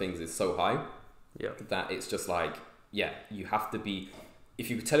these kinds of things is so high that it's just you have to be, if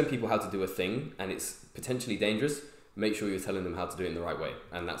you're telling people how to do a thing and it's potentially dangerous, make sure you're telling them how to do it in the right way.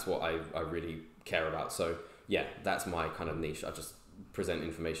 And that's what I really care about. So that's my kind of niche. I just present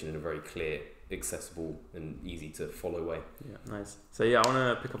information in a very clear, accessible and easy to follow way. Nice. So I want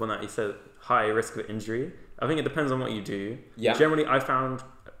to pick up on that. You said high risk of injury. I think it depends on what you do. Generally I found,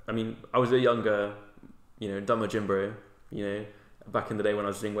 I was a younger, dumber gym bro, back in the day when I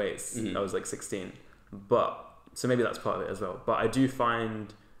was doing weights. I was 16, but so maybe that's part of it as well. But I do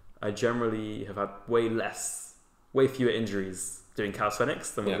find I generally have had way fewer injuries doing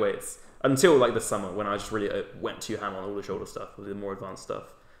calisthenics than with weights, until the summer when I just really went too ham on all the shoulder stuff, with the more advanced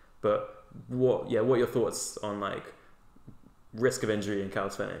stuff. But what are your thoughts on risk of injury in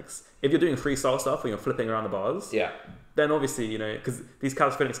calisthenics? If you're doing freestyle stuff and you're flipping around the bars, then obviously, because these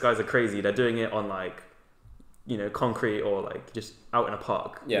calisthenics guys are crazy. They're doing it on concrete or like just out in a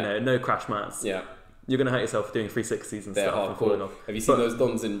park, Yeah. no crash mats. Yeah. You're going to hurt yourself doing 360s and They're stuff and hardcore. falling off. Have you seen those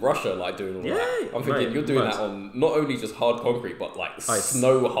dons in Russia like doing all that? I'm thinking mate, you're doing mad. that on not only just hard concrete but like Ice.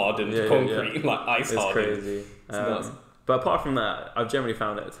 snow hardened Yeah, concrete, like ice It's hardened. crazy. It's nuts. But apart from that, I've generally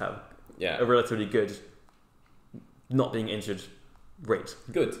found it to have a relatively good not being injured rate.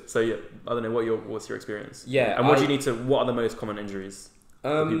 Good. So yeah, I don't know what's your experience. Yeah. And what are the most common injuries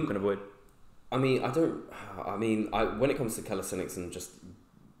that people can avoid? when it comes to calisthenics and just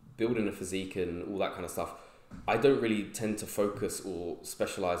building a physique and all that kind of stuff, I don't really tend to focus or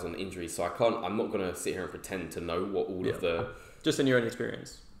specialize on injuries. So I'm not going to sit here and pretend to know what all of the... Just in your own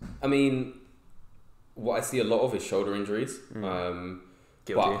experience. I mean, what I see a lot of is shoulder injuries.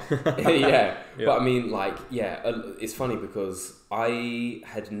 Guilty. But, yeah. But I mean, it's funny because I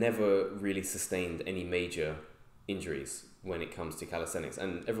had never really sustained any major injuries when it comes to calisthenics,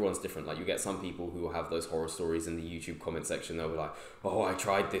 and everyone's different. Like, you get some people who have those horror stories in the YouTube comment section. They'll be like, "Oh, I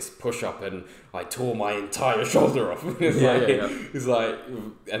tried this push-up and I tore my entire shoulder off." It's like,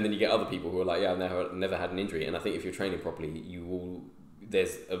 and then you get other people who are like, "Yeah, I've never had an injury." And I think if you're training properly,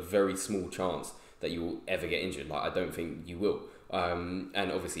 there's a very small chance that you will ever get injured. Like, I don't think you will.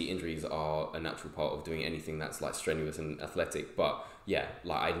 And obviously injuries are a natural part of doing anything that's like strenuous and athletic, but yeah,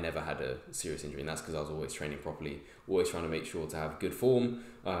 like I never had a serious injury, and that's because I was always training properly, always trying to make sure to have good form,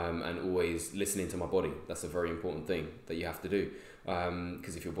 and always listening to my body. That's a very important thing that you have to do,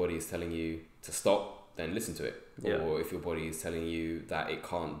 because if your body is telling you to stop, then listen to it. Or if your body is telling you that it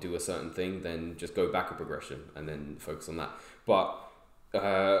can't do a certain thing, then just go back a progression and then focus on that. But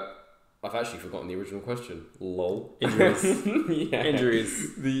I've actually forgotten the original question. Lol. Injuries.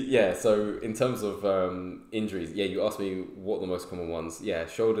 Injuries. So in terms of injuries, you asked me what are the most common ones. Yeah,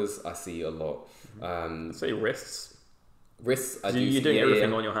 shoulders I see a lot. I'd say wrists. Wrists, You're doing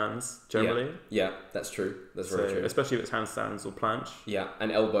everything on your hands, generally. Yeah, that's true. That's very true. Especially if it's handstands or planche. Yeah,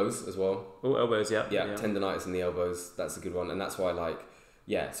 and elbows as well. Oh, elbows, yeah. Tendonitis in the elbows, that's a good one. And that's why,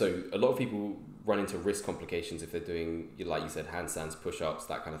 so a lot of people run into wrist complications if they're doing, like you said, handstands, push-ups,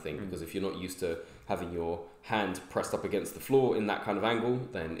 that kind of thing. Because if you're not used to having your hand pressed up against the floor in that kind of angle,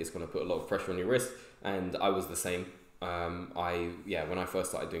 then it's going to put a lot of pressure on your wrist. And I was the same. When I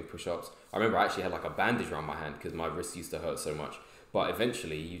first started doing push-ups, I remember I actually had like a bandage around my hand because my wrist used to hurt so much. But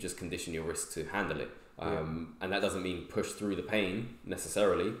eventually you just condition your wrist to handle it. And that doesn't mean push through the pain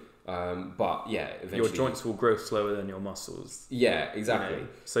necessarily. But yeah, eventually your joints will grow slower than your muscles. Yeah, exactly.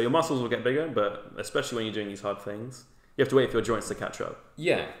 So your muscles will get bigger, but especially when you're doing these hard things, you have to wait for your joints to catch up.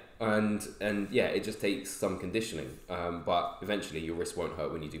 Yeah, and it just takes some conditioning. But eventually your wrist won't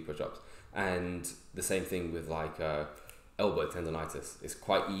hurt when you do push-ups. And the same thing with elbow tendonitis. It's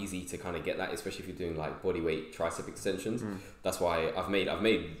quite easy to kind of get that, especially if you're doing like bodyweight tricep extensions. That's why I've made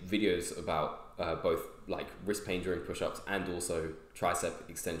videos about both like wrist pain during push-ups and also tricep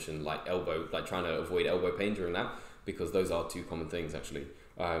extension, like elbow, like trying to avoid elbow pain during that, because those are two common things actually.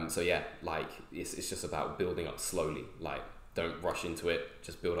 It's just about building up slowly. Like, don't rush into it,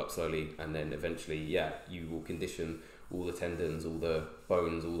 just build up slowly, and then eventually you will condition all the tendons, all the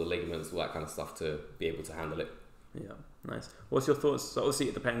bones, all the ligaments, all that kind of stuff to be able to handle it. Yeah, nice. What's your thoughts? So obviously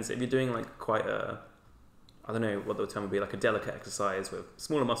it depends. If you're doing like quite I don't know what the term would be, like a delicate exercise with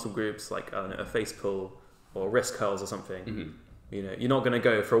smaller muscle groups, like a face pull or wrist curls or something. You're not going to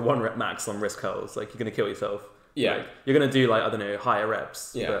go for a 1 rep max on wrist curls. Like, you're going to kill yourself. Yeah. Like, you're going to do higher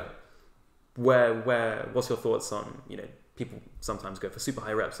reps. Yeah. But what's your thoughts on, people sometimes go for super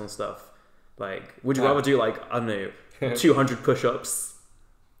high reps on stuff. Like, would you rather do 200 push-ups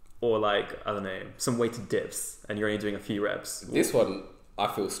or some weighted dips and you're only doing a few reps? This one I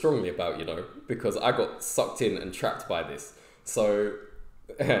feel strongly about, because I got sucked in and trapped by this. So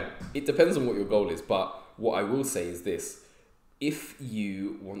it depends on what your goal is, but what I will say is this: if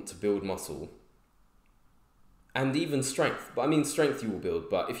you want to build muscle and even strength, but I mean strength you will build,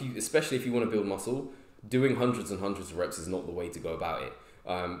 but especially if you want to build muscle, doing hundreds and hundreds of reps is not the way to go about it.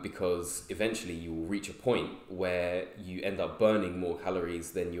 Because eventually you will reach a point where you end up burning more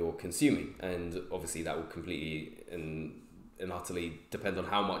calories than you're consuming, and obviously that will completely and utterly depend on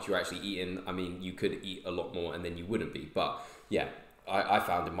how much you're actually eating. I mean, you could eat a lot more and then you wouldn't be, but yeah, I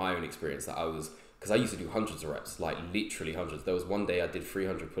found in my own experience that because I used to do hundreds of reps, like literally hundreds. There was one day I did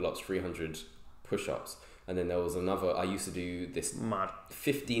 300 pull-ups, 300 push-ups, and then there was another, I used to do this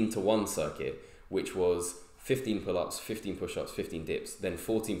 15-to-1 circuit, which was 15 pull-ups, 15 push-ups, 15 dips, then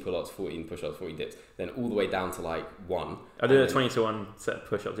 14 pull-ups, 14 push-ups, 14 dips, then all the way down to 1. I did a 20-to-1 set of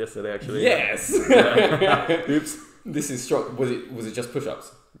push-ups yesterday, actually. Yes! Oops. This is strong. Was it just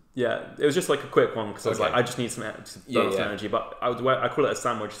push-ups? Yeah, it was just like a quick one because I was I just need some energy. But I call it a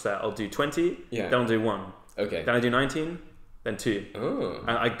sandwich set. I'll do 20, then I'll do 1. Okay. Then I do 19, then 2. Oh.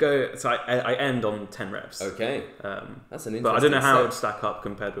 And I go, so I end on 10 reps. Okay. That's an interesting But I don't know how set. it would stack up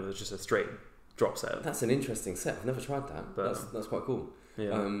compared with just a straight drop set. That's an interesting set. I've never tried that. But that's quite cool.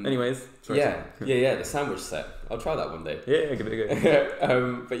 Yeah. Anyways. Yeah, the sandwich set. I'll try that one day. Yeah, give it a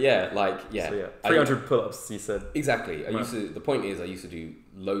go. But yeah, So 300 pull-ups, you said. Exactly. The point is I used to do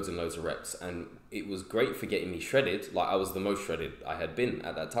loads and loads of reps, and it was great for getting me shredded. Like, I was the most shredded I had been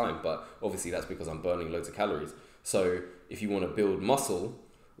at that time, but obviously that's because I'm burning loads of calories. So if you want to build muscle,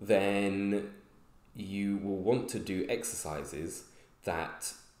 then you will want to do exercises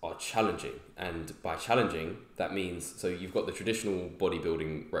that are challenging. And by challenging, that means, so you've got the traditional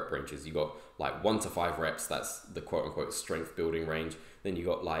bodybuilding rep ranges. You got like 1 to 5 reps, that's the quote unquote strength building range. Then you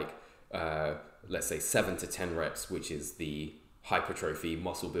got like let's say 7 to 10 reps, which is the hypertrophy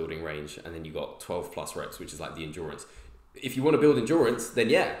muscle building range. And then you got 12 plus reps, which is like the endurance. If you want to build endurance, then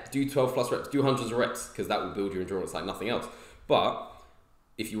yeah, do 12 plus reps, do hundreds of reps, because that will build your endurance like nothing else. But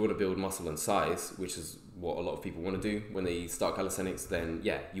if you want to build muscle and size, which is what a lot of people want to do when they start calisthenics, then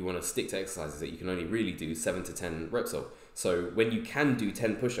yeah, you want to stick to exercises that you can only really do 7 to 10 reps of. So when you can do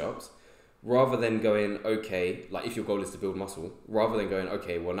 10 push-ups, rather than going, okay, like if your goal is to build muscle, rather than going,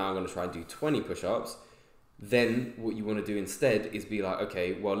 okay, well now I'm going to try and do 20 push-ups, then what you want to do instead is be like,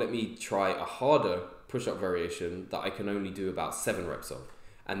 okay, well let me try a harder push-up variation that I can only do about 7 reps of.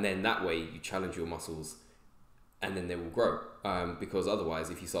 And then that way you challenge your muscles and then they will grow. Because otherwise,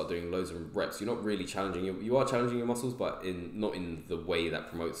 if you start doing loads of reps, you're not really challenging you are challenging your muscles, but not in the way that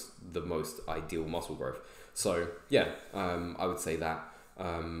promotes the most ideal muscle growth. So yeah, I would say that.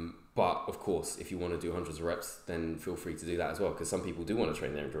 But of course, if you want to do hundreds of reps, then feel free to do that as well, because some people do want to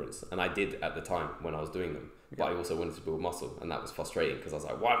train their endurance, and I did at the time when I was doing them. But I also wanted to build muscle, and that was frustrating because I was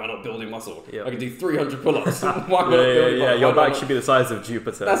like, why am I not building muscle? I can do 300 pull-ups. Why am I not building muscle? Your back should be the size of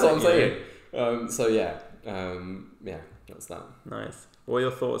Jupiter. That's what I'm saying. So yeah, that's that. Nice. What are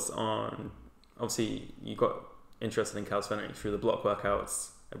your thoughts on, obviously you got interested in calisthenics through the block workouts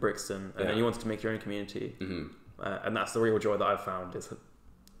at Brixton, and then you wanted to make your own community. And that's the real joy that I've found, is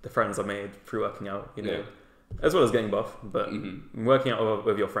the friends I made through working out, as well as getting buff, but working out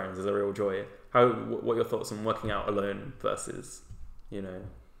with your friends is a real joy. What are your thoughts on working out alone versus,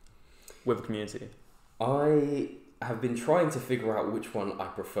 with a community? I have been trying to figure out which one I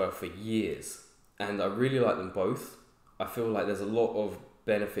prefer for years, and I really like them both. I feel like there's a lot of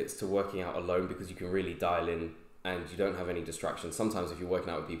benefits to working out alone because you can really dial in and you don't have any distractions. Sometimes if you're working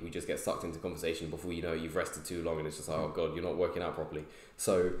out with people, you just get sucked into conversation before you know you've rested too long and it's just like, oh God, you're not working out properly.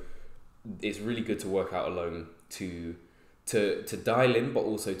 So it's really good to work out alone to dial in, but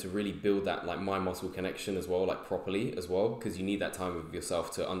also to really build that like mind muscle connection as well, like properly as well, because you need that time with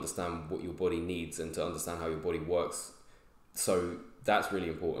yourself to understand what your body needs and to understand how your body works. So that's really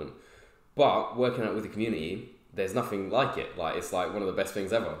important. But working out with the community, there's nothing like it. Like, it's like one of the best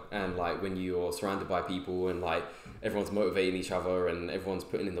things ever. And like when you're surrounded by people and like everyone's motivating each other and everyone's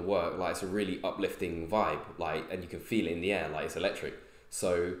putting in the work, like it's a really uplifting vibe, like, and you can feel it in the air, like it's electric.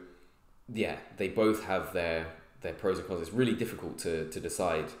 So yeah, they both have their pros and cons. It's really difficult to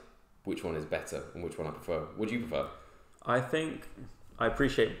decide which one is better and which one I prefer. What do you prefer? I think I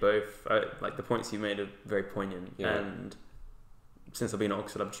appreciate both. Like the points you made are very poignant. And since I've been at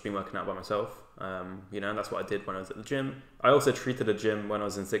Oxford, I've just been working out by myself. And that's what I did when I was at the gym. I also treated a gym when I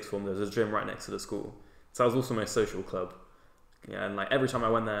was in sixth form. There was a gym right next to the school. So I was also my social club. And like every time I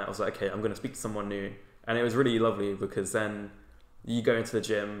went there, I was like, okay, I'm going to speak to someone new. And it was really lovely because then you go into the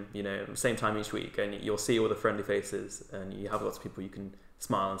gym, same time each week, and you'll see all the friendly faces and you have lots of people you can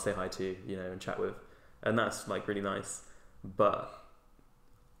smile and say hi to, and chat with. And that's like really nice. But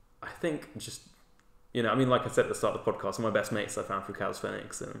I think just, like I said at the start of the podcast, my best mates I found through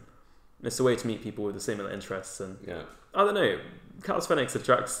calisthenics, and it's a way to meet people with the similar interests. And I don't know, calisthenics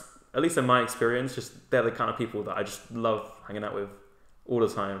attracts, at least in my experience, just they're the kind of people that I just love hanging out with all the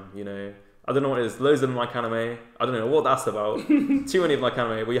time, I don't know what it is. Loads of them like anime. I don't know what that's about. Too many of them like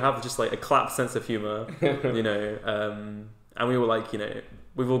anime. We have just like a clap sense of humor, and we were like,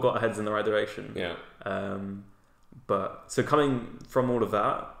 we've all got our heads in the right direction. But so coming from all of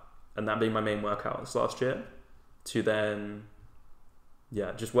that, and that being my main workouts last year, to then,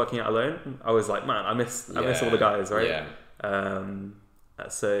 just working out alone, I was like, man, I miss all the guys, right?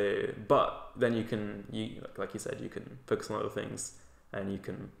 So, but then you like you said, you can focus on other things. And you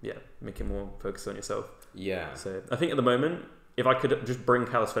can, make it more focused on yourself. So I think at the moment, if I could just bring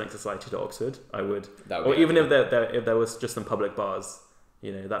Calisthenics Society to Oxford, I would. Or even if there was just some public bars,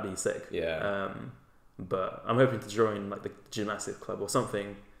 that'd be sick. But I'm hoping to join like the gymnastics club or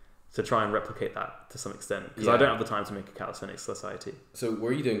something to try and replicate that to some extent, because Yeah. I don't have the time to make a calisthenics society. So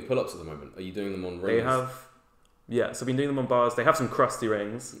where are you doing pull-ups at the moment? Are you doing them on rings? They have, yeah. So I've been doing them on bars. They have some crusty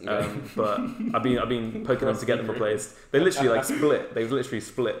rings, but I've been poking them to get them replaced. They literally like split. They've literally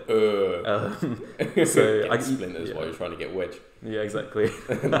split. So I splinters while you're trying to get wedge. Yeah, exactly.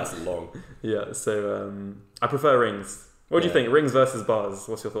 That's long. Yeah. So I prefer rings. What do you think? Rings versus bars?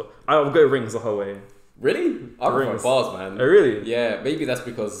 What's your thought? I'll go rings the whole way. Really? I prefer bars, man. Oh, really? Yeah, maybe that's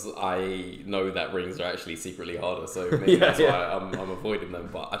because I know that rings are actually secretly harder, so maybe that's why I'm avoiding them.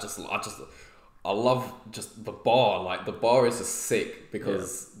 But I love just the bar. Like, the bar is just sick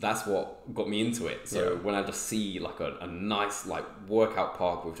because that's what got me into it. So when I just see like a nice like workout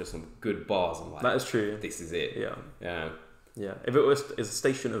park with just some good bars, I'm like, that is true. This is it. Yeah. If it was a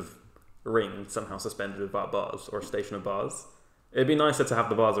station of rings somehow suspended without bars, or a station of bars, it'd be nicer to have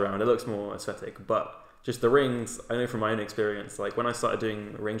the bars around. It looks more aesthetic, but just the rings, I know from my own experience, like when I started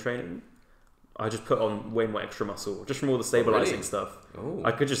doing ring training, I just put on way more extra muscle, just from all the stabilizing stuff. Oh.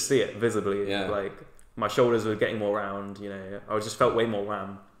 I could just see it visibly. Yeah. Like my shoulders were getting more round, I just felt way more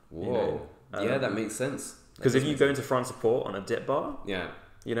wham. Whoa. Yeah, that makes sense. Because if you go into front support on a dip bar, and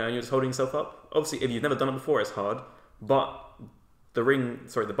you're just holding yourself up, obviously if you've never done it before, it's hard, but the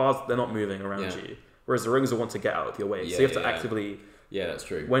bars, they're not moving around you. Whereas the rings will want to get out of your way. So you have to actively... Yeah, that's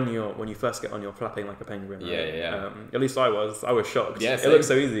true. When you first get on, you're flapping like a penguin. Right? Yeah. At least I was shocked. Yeah, it looks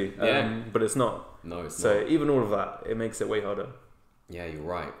so easy. Yeah. But it's not. No, it's not. So even all of that, it makes it way harder. Yeah, you're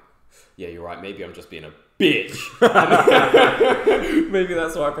right. Maybe I'm just being a bitch. Maybe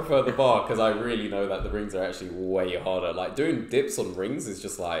that's why I prefer the bar, because I really know that the rings are actually way harder. Like, doing dips on rings is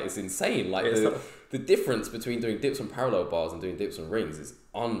just like, it's insane. Like, the difference between doing dips on parallel bars and doing dips on rings is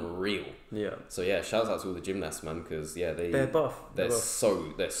unreal. Yeah. So yeah, shouts out to all the gymnasts, man, because they're buff. They're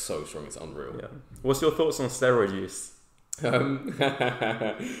so strong. It's unreal. Yeah. What's your thoughts on steroid use?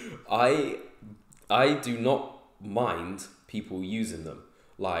 I do not mind people using them.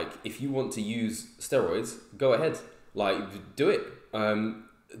 Like, if you want to use steroids, go ahead. Like, do it.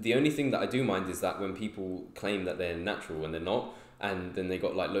 The only thing that I do mind is that when people claim that they're natural when they're not, and then they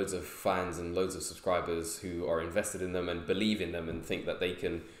got like loads of fans and loads of subscribers who are invested in them and believe in them and think that they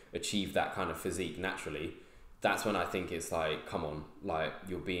can achieve that kind of physique naturally. That's when I think it's like, come on, like,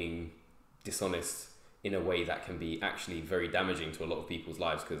 you're being dishonest in a way that can be actually very damaging to a lot of people's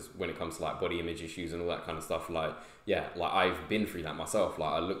lives. Because when it comes to like body image issues and all that kind of stuff, like I've been through that myself.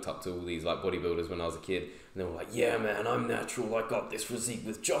 Like, I looked up to all these like bodybuilders when I was a kid, and they were like, yeah man, I'm natural, I got this physique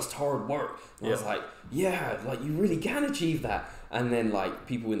with just hard work. And I was like, yeah, like, you really can achieve that. And then like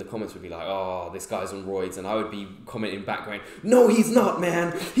people in the comments would be like, oh, this guy's on roids, and I would be commenting back going, no, he's not,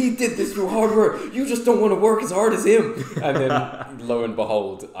 man, he did this through hard work, you just don't want to work as hard as him. And then lo and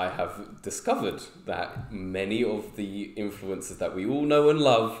behold, I have discovered that many of the influencers that we all know and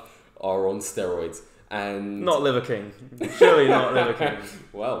love are on steroids. And not Liver King. Surely not Liver King.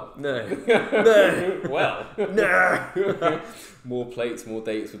 Well. No. No. Well. No. More plates, more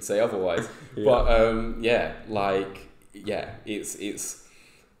dates would say otherwise. Yeah. But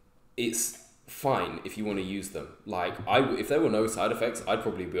it's fine if you want to use them. Like, if there were no side effects, I'd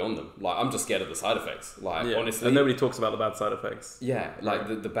probably be on them. Like, I'm just scared of the side effects. Like, honestly. And nobody talks about the bad side effects. Yeah, like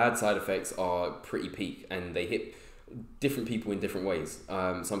the bad side effects are pretty peak, and they hit different people in different ways.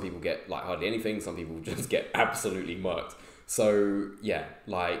 Some people get like hardly anything, some people just get absolutely murked. So yeah,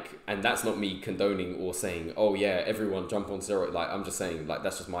 like, and that's not me condoning or saying, oh yeah, everyone jump on steroid. Like, I'm just saying, like,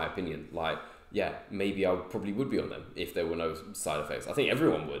 that's just my opinion. Like, yeah, maybe I probably would be on them if there were no side effects. I think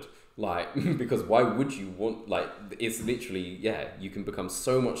everyone would. Like, because why would you want, like, it's literally, you can become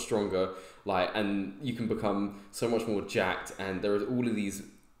so much stronger, like, and you can become so much more jacked, and there are all of these,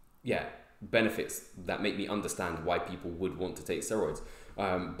 benefits that make me understand why people would want to take steroids.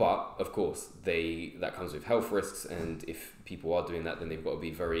 But of course, that comes with health risks, and if people are doing that, then they've got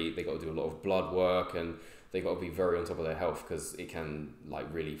to do a lot of blood work, and they've got to be very on top of their health, because it can like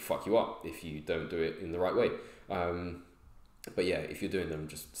really fuck you up if you don't do it in the right way. But yeah, if you're doing them,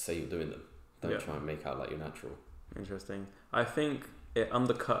 just say you're doing them. Don't try and make out like you're natural. Interesting. I think it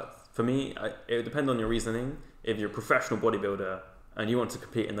undercuts, for me, it would depend on your reasoning. If you're a professional bodybuilder and you want to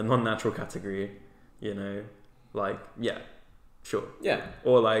compete in the non-natural category, sure. Yeah.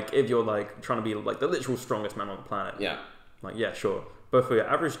 Or like, if you're like trying to be like the literal strongest man on the planet. Yeah. Like, yeah, sure. But for your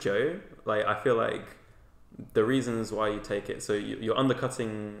average Joe, like, I feel like the reasons why you take it, so you're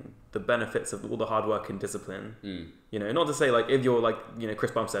undercutting the benefits of all the hard work and discipline. Not to say like, if you're like,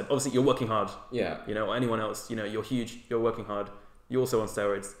 Chris Bump said, obviously you're working hard. Yeah. Or anyone else, you're huge, you're working hard, you're also on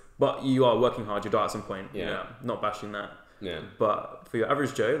steroids, but you are working hard, you die at some point. Yeah. Not bashing that. Yeah. But for your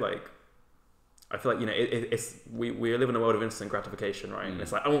average Joe, like, I feel like, we live in a world of instant gratification, right? And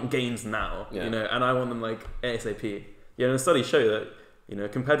it's like, I want gains now, and I want them like ASAP. And studies show that,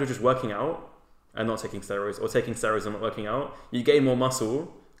 compared to just working out and not taking steroids, or taking steroids and not working out, you gain more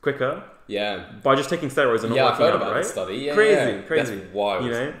muscle quicker. Yeah. By just taking steroids and not working out, right? Yeah, I've heard about that study. Yeah, crazy. That's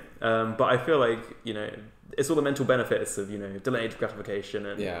wild. But I feel like, it's all the mental benefits of, delayed gratification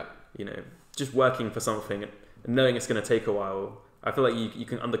and, just working for something and knowing it's going to take a while. I feel like you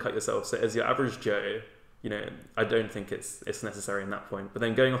can undercut yourself. So as your average Joe, I don't think it's necessary in that point. But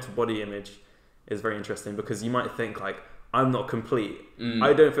then going on to body image is very interesting, because you might think like, I'm not complete.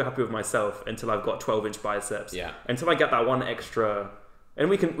 I don't feel happy with myself until I've got 12-inch biceps. Yeah. Until I get that one extra, and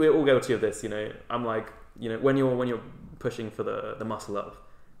we're all guilty of this. I'm like, when you're pushing for the muscle up,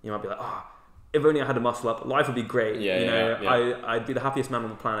 you might be like, if only I had a muscle up, life would be great. I'd be the happiest man on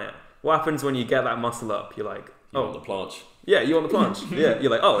the planet. What happens when you get that muscle up? You're like, you want the planche. Yeah, you want the planche. Yeah,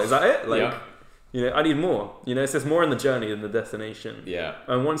 you're like, is that it? Like, I need more. It's just more in the journey than the destination. Yeah.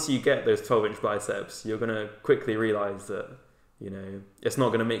 And once you get those 12-inch biceps, you're gonna quickly realize that, it's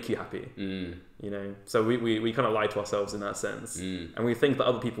not gonna make you happy. So we kind of lie to ourselves in that sense, and we think that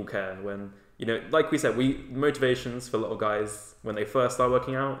other people care when, like we said, motivations for a lot of guys when they first start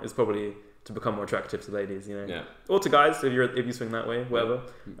working out is probably to become more attractive to ladies, or to guys if you swing that way, whatever.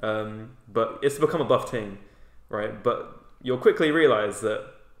 But it's to become a buff thing, right? But you'll quickly realize that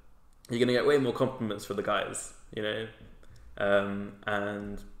you're gonna get way more compliments for the guys, and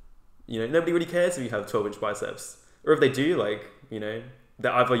nobody really cares if you have 12-inch biceps, or if they do, like,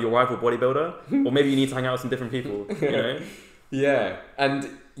 they're either your rival bodybuilder or maybe you need to hang out with some different people. Yeah, and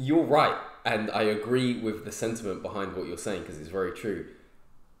you're right, and I agree with the sentiment behind what you're saying, because it's very true.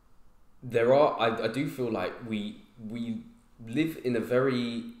 I do feel like we live in a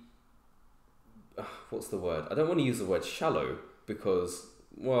very, what's the word? I don't want to use the word shallow, because,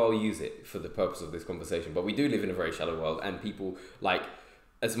 well, I'll use it for the purpose of this conversation, but we do live in a very shallow world, and people, like,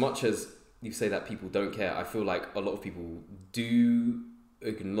 as much as you say that people don't care, I feel like a lot of people do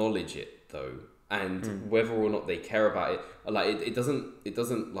acknowledge it though, and whether or not they care about it, like, it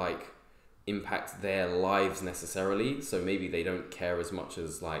doesn't like impact their lives necessarily, so maybe they don't care as much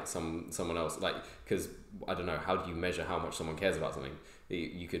as like someone else, like, because I don't know, how do you measure how much someone cares about something?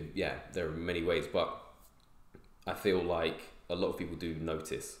 You could, there are many ways, but I feel like a lot of people do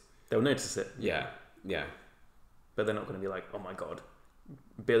notice. They'll notice it. Yeah. But they're not going to be like, oh my god,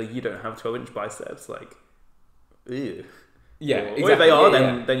 Billy, you don't have 12-inch biceps, like, ew. Yeah, or exactly. if they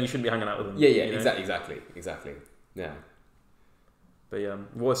are, then you shouldn't be hanging out with them. Yeah, exactly. Yeah. But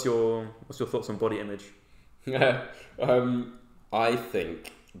what's your thoughts on body image? I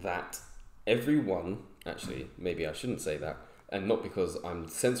think that everyone, actually, maybe I shouldn't say that, and not because I'm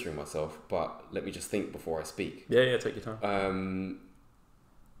censoring myself, but let me just think before I speak. Yeah, take your time.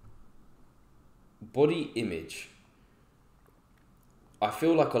 Body image. I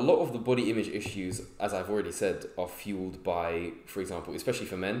feel like a lot of the body image issues, as I've already said, are fueled by, for example, especially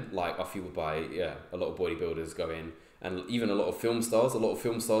for men, are fueled by, a lot of bodybuilders go in, and even a lot of film stars.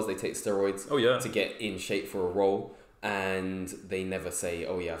 They take steroids to get in shape for a role, and they never say,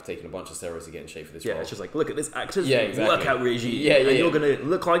 I've taken a bunch of steroids to get in shape for this role. Yeah, it's just like, look at this actor's workout regime, and you're going to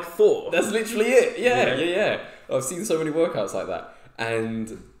look like Thor. That's literally it. Yeah. I've seen so many workouts like that.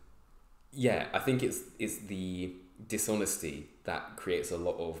 And I think it's the dishonesty that creates a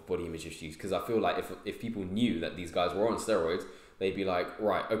lot of body image issues, because I feel like if people knew that these guys were on steroids, they'd be like,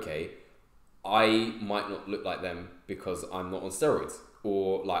 right, okay, I might not look like them because I'm not on steroids,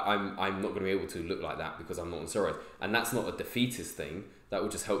 or like I'm not going to be able to look like that because I'm not on steroids. And that's not a defeatist thing. That will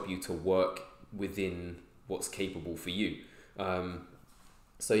just help you to work within what's capable for you.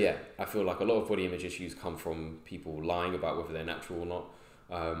 So I feel like a lot of body image issues come from people lying about whether they're natural or not.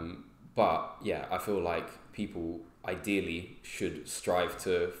 But I feel like people ideally should strive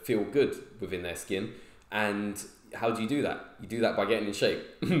to feel good within their skin. And how do you do that? You do that by getting in shape,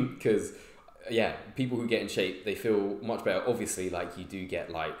 because people who get in shape, they feel much better. Obviously, like, you do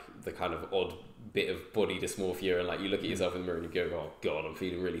get like the kind of odd bit of body dysmorphia, and like you look at yourself in the mirror and you go, oh god, I'm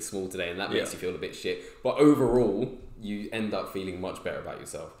feeling really small today, and that makes you feel a bit shit. But overall, you end up feeling much better about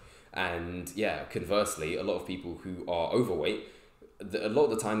yourself. And conversely, a lot of people who are overweight, a lot of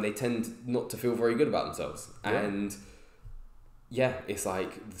the time they tend not to feel very good about themselves. And it's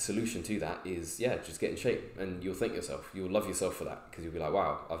like the solution to that is just get in shape, and you'll thank yourself. You'll love yourself for that, because you'll be like,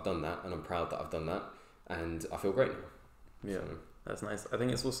 wow, I've done that, and I'm proud that I've done that, and I feel great now. That's nice. I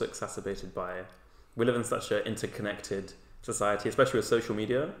think it's also exacerbated by, we live in such an interconnected society, especially with social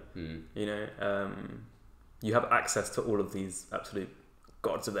media. You have access to all of these absolute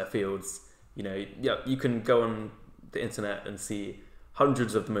gods of their fields. You can go on the internet and see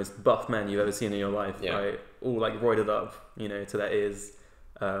hundreds of the most buff men you've ever seen in your life, Yeah. right? All like roided up, you know, to their ears.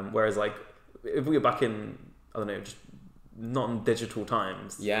 Whereas like if we were back in, I don't know, just non-digital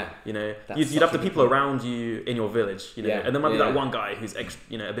times, Yeah. you know, That's you'd such have a the good people point. around you in your village, you know, Yeah. and there might be Yeah, that yeah. one guy who's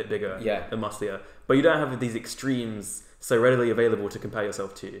you know, a bit bigger Yeah. and musclier, but you don't have these extremes so readily available to compare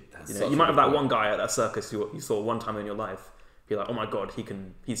yourself to. That's You know, such you a might have good that point. one guy at that circus you saw one time in your life. You're like, oh my god,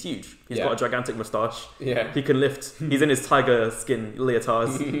 he's huge. He's Yeah. got a gigantic moustache. Yeah. He can lift. He's in his tiger skin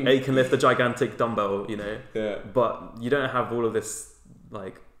leotards. And he can lift a gigantic dumbbell. You know, Yeah. but you don't have all of this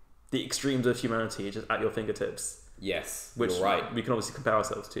like the extremes of humanity just at your fingertips, Yes. which You're right. we can obviously compare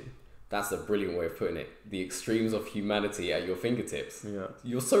ourselves to. That's a brilliant way of putting it. The extremes of humanity at your fingertips. Yeah.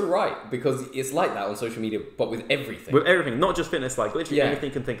 You're so right, because it's like that on social media, but with everything. With everything, not just fitness, like literally Yeah. anything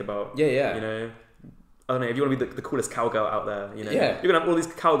you can think about. Yeah, yeah. You know, I don't know, if you want to be the coolest cowgirl out there, you know, Yeah. you're gonna have all these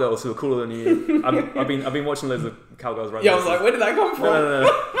cowgirls who are cooler than you. I've been watching loads of cowgirls right Yeah, now. I was like, where did that come from?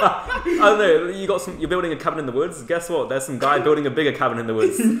 No. I don't know. You're building a cabin in the woods. Guess what? There's some guy building a bigger cabin in the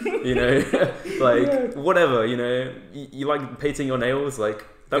woods. You know, like whatever. You know, you like painting your nails. Like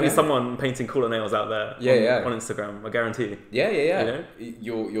there'll be someone painting cooler nails out there. On Instagram, I guarantee. Yeah. You know?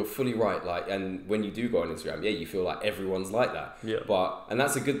 You're fully right. Like, and when you do go on Instagram, you feel like everyone's like that. Yeah. And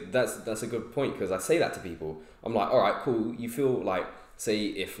that's a good point, because I say that to people. I'm like, all right, cool. You feel like, say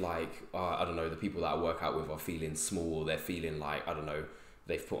if like I don't know, the people that I work out with are feeling small, or they're feeling like, I don't know,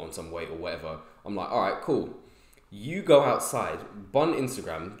 they've put on some weight or whatever. I'm like, all right, cool. You go outside, bun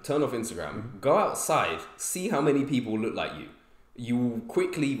Instagram, turn off Instagram, go outside, see how many people look like you. You will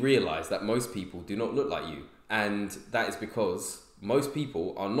quickly realize that most people do not look like you. And that is because most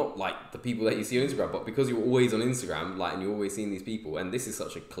people are not like the people that you see on Instagram, but because you're always on Instagram, like, and you're always seeing these people, and this is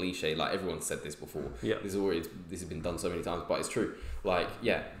such a cliche, like everyone's said this before. Yeah. This has been done so many times, but it's true. Like,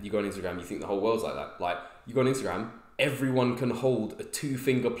 yeah, you go on Instagram, you think the whole world's like that. Like, you go on Instagram, everyone can hold a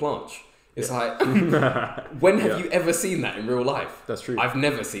 2-finger planche. It's like, when have you ever seen that in real life? That's true. I've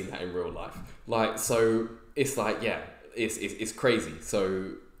never seen that in real life. Like, so it's like, yeah, it's crazy.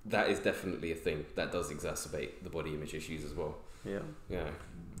 So that is definitely a thing that does exacerbate the body image issues as well. Yeah. Yeah.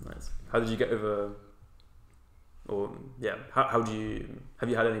 Nice. How did you get over? Or yeah, how do you have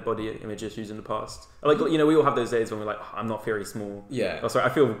you had any body image issues in the past? Like, you know, we all have those days when we're like, oh, I'm not very small. Yeah. Oh, sorry, I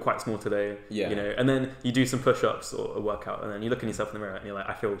feel quite small today. Yeah. You know, and then you do some push-ups or a workout, and then you look at yourself in the mirror and you're like,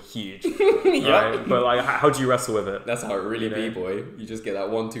 I feel huge. Yeah. Right? But like, how do you wrestle with it? That's how it really You be, know? boy. You just get that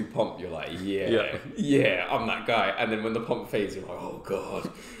 1-2 pump. You're like, yeah, I'm that guy. And then when the pump fades, you're like, oh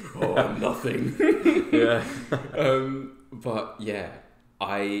god, I'm nothing. Yeah. But yeah,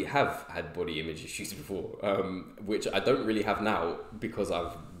 I have had body image issues before, which I don't really have now because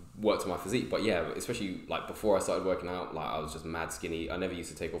I've worked on my physique. But yeah, especially like before I started working out, like I was just mad skinny. I never used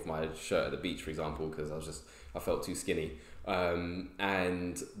to take off my shirt at the beach, for example, because I felt too skinny.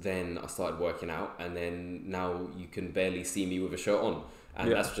 And then I started working out, and then now you can barely see me with a shirt on. And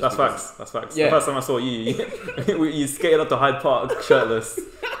Yeah, that's just that's because- facts. That's facts. Yeah. The first time I saw you skated up to Hyde Park shirtless,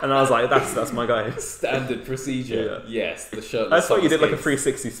 and I was like, "That's my guy." Standard procedure. Yeah. Yes, the shirtless. I thought you did like a skates.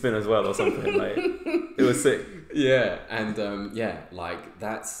 360 spin as well or something. Like, it was sick. Yeah, and like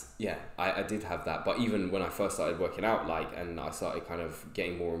that's I did have that. But even when I first started working out, like, and I started kind of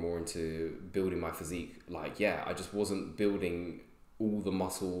getting more and more into building my physique, like, yeah, I just wasn't building all the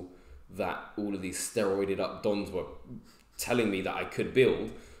muscle that all of these steroided up dons were telling me that I could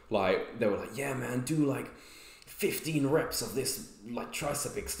build. Like, they were like, yeah man, do like 15 reps of this like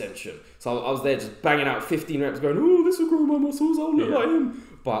tricep extension. So I was there just banging out 15 reps going, oh, this will grow my muscles, I'll look like him.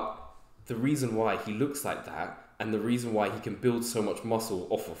 But the reason why he looks like that, and the reason why he can build so much muscle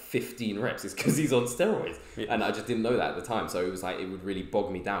off of 15 reps is because he's on steroids. Yeah. And I just didn't know that at the time. So it was like, it would really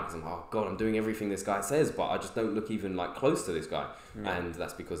bog me down because I'm like, oh God, I'm doing everything this guy says, but I just don't look even like close to this guy. Yeah. And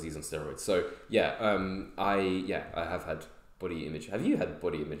that's because he's on steroids. So yeah, I have had body image. Have you had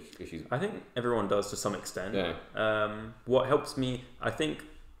body image issues? I think everyone does to some extent. Yeah. What helps me, I think,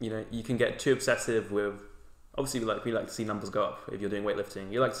 you know, you can get too obsessive with, obviously, like, we like to see numbers go up if you're doing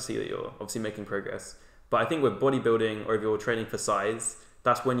weightlifting. You like to see that you're obviously making progress. But I think with bodybuilding, or if you're training for size,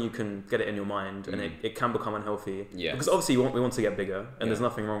 that's when you can get it in your mind, and it can become unhealthy. Yeah. Because obviously we want to get bigger, and there's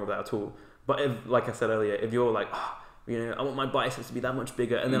nothing wrong with that at all. But if, like I said earlier, if you're like, you know, I want my biceps to be that much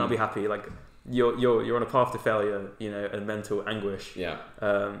bigger, and then I'll be happy. Like, you're on a path to failure, you know, and mental anguish. Yeah.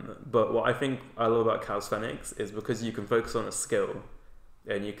 But what I think I love about Calisthenics is because you can focus on a skill,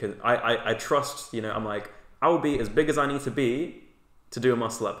 and you can. I trust. You know, I'm like, I will be as big as I need to be to do a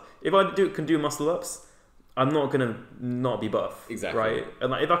muscle up. If I can do muscle ups, I'm not gonna not be buff. Exactly. Right. And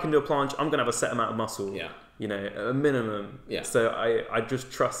like, if I can do a planche, I'm gonna have a set amount of muscle. Yeah. You know, a minimum. Yeah. So I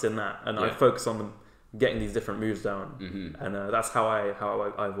just trust in that, and I Yeah. focus on getting these different moves down, and that's how I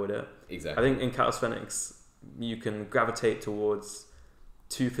avoid it. Exactly. I think in calisthenics you can gravitate towards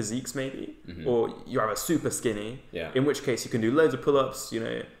two physiques maybe, or you're either super skinny, in which case you can do loads of pull-ups. You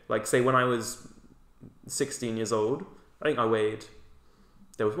know, like say when I was 16 years old, I think I weighed.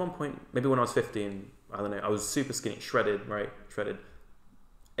 There was one point, maybe when I was 15, I don't know, I was super skinny, shredded,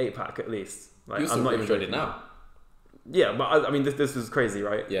 8-pack at least. Like, You're still pretty shredded now. Yeah, but I mean, this is crazy,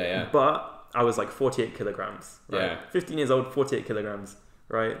 right? Yeah. But I was like 48 kilograms, right? Yeah. 15 years old, 48 kilograms,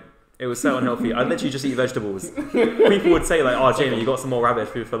 right? It was so unhealthy. I'd literally just eat vegetables. People would say like, "Oh, Jamie, you got some more rabbit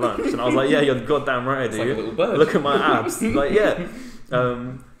food for lunch," and I was like, "Yeah, you're goddamn right, dude. Like a little bird. Look at my abs." Like, yeah.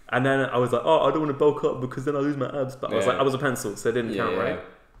 And then I was like, "Oh, I don't want to bulk up because then I lose my abs." But I was like, I was a pencil, so it didn't count, right?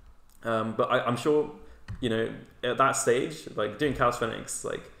 But I'm sure, you know, at that stage, like doing calisthenics,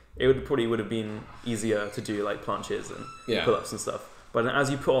 like it would have been easier to do like planches and pull-ups and stuff. But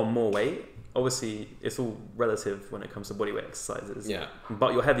as you put on more weight, obviously it's all relative when it comes to bodyweight exercises. Yeah.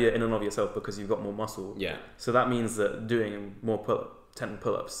 But you're heavier in and of yourself because you've got more muscle. Yeah. So that means that doing more 10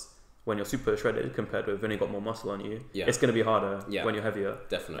 pull-ups when you're super shredded compared with when you've got more muscle on you, it's going to be harder when you're heavier.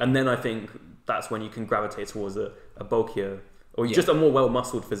 Definitely. And then I think that's when you can gravitate towards a bulkier or just a more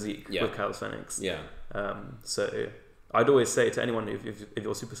well-muscled physique with calisthenics. Yeah. So I'd always say to anyone, if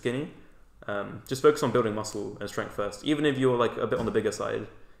you're super skinny, just focus on building muscle and strength first. Even if you're like a bit on the bigger side.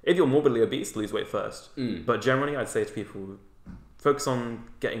 If you're morbidly obese, lose weight first. But generally, I'd say to people, focus on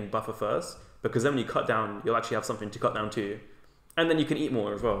getting buffer first, because then when you cut down, you'll actually have something to cut down to. And then you can eat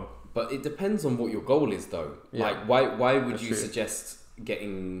more as well. But it depends on what your goal is, though. Yeah. Like, why would you suggest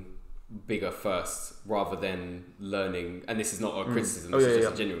getting bigger first rather than learning? And this is not a criticism, this is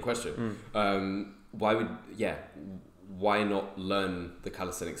just a genuine question. Why not learn the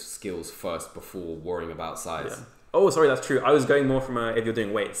calisthenics skills first before worrying about size? Yeah. Oh, sorry, that's true. I was going more from if you're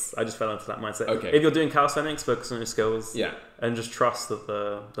doing weights. I just fell into that mindset. Okay. If you're doing calisthenics, focus on your skills. Yeah. And just trust that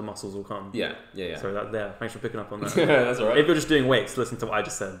the muscles will come. Yeah. Sorry, thanks for picking up on that. That's all right. If you're just doing weights, listen to what I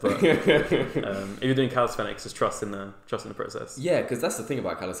just said. But if you're doing calisthenics, just trust in the process. Yeah, because that's the thing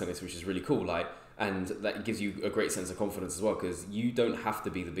about calisthenics, which is really cool. Like, and that gives you a great sense of confidence as well, because you don't have to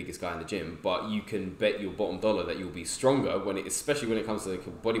be the biggest guy in the gym, but you can bet your bottom dollar that you'll be stronger especially when it comes to the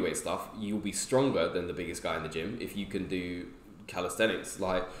bodyweight stuff. You'll be stronger than the biggest guy in the gym if you can do calisthenics,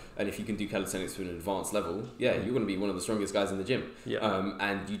 and if you can do calisthenics to an advanced level, you're going to be one of the strongest guys in the gym. Yeah.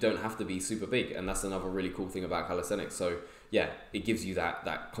 And you don't have to be super big, and that's another really cool thing about calisthenics. So yeah, it gives you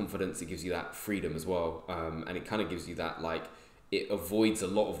that confidence, it gives you that freedom as well, and it kind of gives you that it avoids a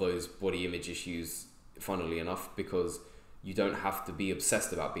lot of those body image issues, funnily enough, because you don't have to be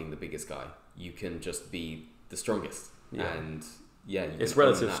obsessed about being the biggest guy. You can just be the strongest. Yeah. And it's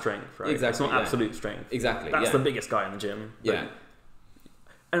relative strength, right? Exactly. It's not absolute strength. Exactly. That's the biggest guy in the gym. Yeah.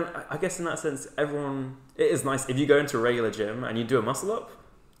 And I guess in that sense, it is nice if you go into a regular gym and you do a muscle up,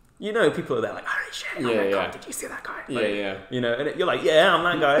 you know, people are there like, holy shit, oh my God, did you see that guy? You know, and you're like, yeah,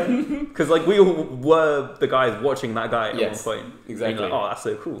 I'm that guy. Because like we all were the guys watching that guy at one point. Exactly. And you're like, oh, that's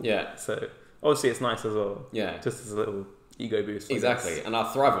so cool. Yeah. So obviously it's nice as well. Yeah. Just as a little ego boost. Exactly. And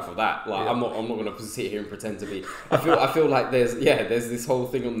I thrive off of that. Like I'm not going to sit here and pretend to be. I feel like there's this whole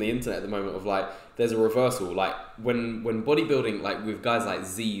thing on the internet at the moment of like, there's a reversal. Like when bodybuilding, like with guys like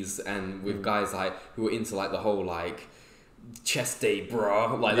Z's and with guys like who are into like the whole like chest day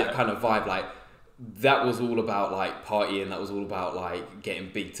bra, like that kind of vibe, like that was all about like partying, that was all about like getting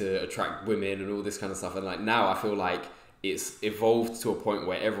big to attract women and all this kind of stuff. And like now I feel like it's evolved to a point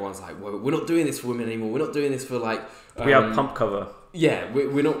where everyone's like, well, we're not doing this for women anymore, we're not doing this for like we have pump cover,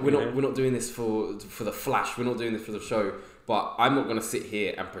 we're not doing this for the flash, we're not doing this for the show. But I'm not going to sit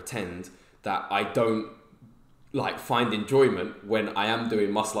here and pretend that I don't like find enjoyment when I am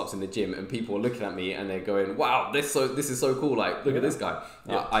doing muscle ups in the gym and people are looking at me and they're going, wow, this is so cool, like look at this guy.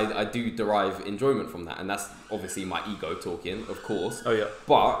 I do derive enjoyment from that, and that's obviously my ego talking, of course.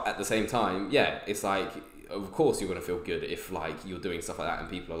 But at the same time, it's like, of course you're going to feel good if like you're doing stuff like that and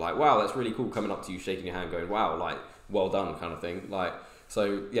people are like, wow, that's really cool, coming up to you, shaking your hand, going, wow, like well done, kind of thing. Like,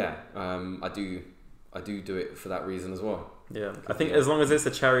 so I do it for that reason as well. I think as long as it's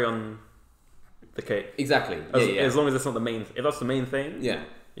a cherry on the cake. Exactly. As long as it's not the main. If that's the main thing,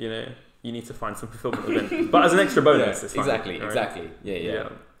 you know, you need to find some fulfillment within. But as an extra bonus, it's fine. Exactly. Right? Exactly. Yeah.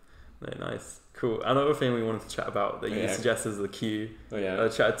 No, nice, cool. Another thing we wanted to chat about that you suggested as the cue. I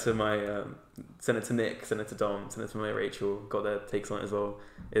chatted to my, sent it to Nick, sent it to Dom, sent it to my Rachel. Got their takes on it as well.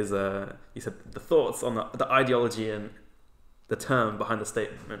 Is you said the thoughts on the ideology and the term behind the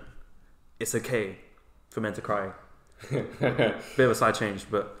statement. It's okay for men to cry. Bit of a side change,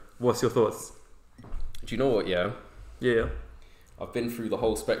 but what's your thoughts? Do you know what, Yeah. I've been through the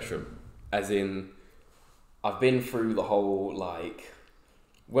whole spectrum, as in I've been through the whole, like,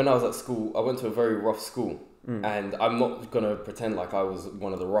 when I was at school, I went to a very rough school. And I'm not going to pretend like I was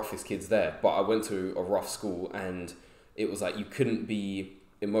one of the roughest kids there, but I went to a rough school, and it was like you couldn't be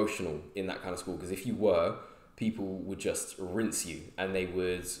emotional in that kind of school, because if you were, people would just rinse you, and they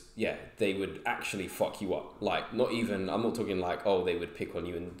would actually fuck you up. Like, not even, I'm not talking like, oh, they would pick on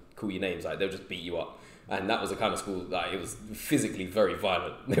you and call you names, like they'll just beat you up. And that was the kind of school that it was physically very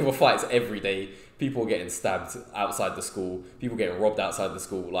violent. There were fights every day. People were getting stabbed outside the school. People getting robbed outside the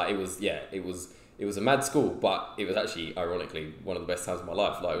school. Like, it was a mad school, but it was actually, ironically, one of the best times of my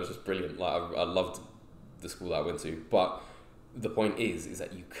life. Like, it was just brilliant. Like, I loved the school that I went to. But the point is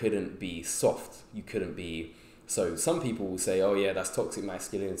that you couldn't be soft. You couldn't be... So some people will say, oh yeah, that's toxic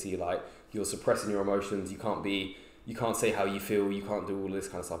masculinity. Like, you're suppressing your emotions. You can't say how you feel. You can't do all this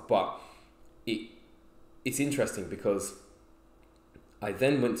kind of stuff. But it's interesting because I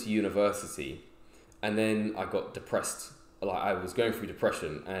then went to university, and then I got depressed. Like, I was going through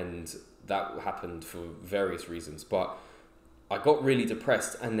depression, and that happened for various reasons. But I got really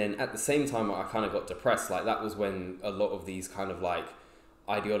depressed, and then at the same time I kind of got depressed. Like, that was when a lot of these kind of like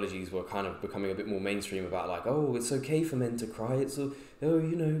ideologies were kind of becoming a bit more mainstream about like, oh, it's okay for men to cry. It's, oh,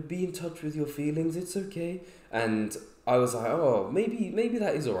 you know, be in touch with your feelings. It's okay. And I was like, oh, maybe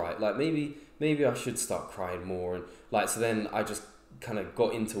that is all right. Like, maybe I should start crying more. And like, so then I just kind of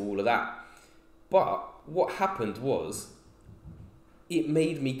got into all of that. But what happened was, it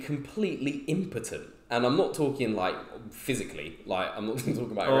made me completely impotent. And I'm not talking like physically, like I'm not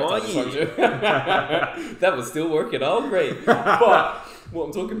talking about erectile dysfunction. That was still working. Oh, great. But what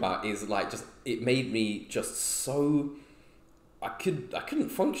I'm talking about is like, just, it made me just so, I couldn't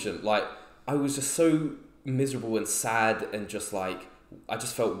function. Like, I was just so miserable and sad, and just like, I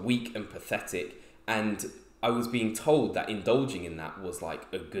just felt weak and pathetic. And I was being told that indulging in that was like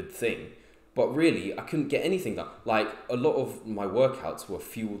a good thing. But really, I couldn't get anything done. Like, a lot of my workouts were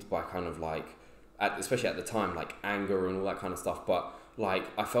fueled by kind of like, especially at the time, like anger and all that kind of stuff. But like,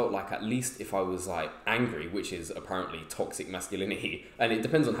 I felt like at least if I was like angry, which is apparently toxic masculinity, and it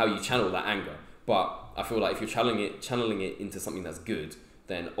depends on how you channel that anger. But I feel like if you're channeling it into something that's good,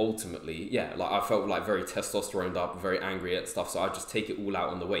 then ultimately, yeah, like I felt like very testosteroned up, very angry at stuff. So I just take it all out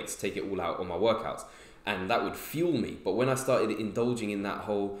on the weights, take it all out on my workouts. And that would fuel me. But when I started indulging in that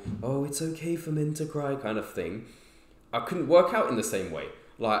whole, oh, it's okay for men to cry kind of thing, I couldn't work out in the same way.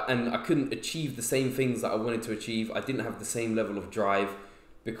 Like, and I couldn't achieve the same things that I wanted to achieve. I didn't have the same level of drive,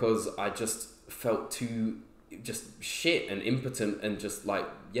 because I just felt too just shit and impotent and just like,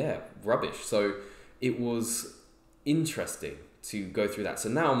 yeah, rubbish. So it was interesting to go through that. So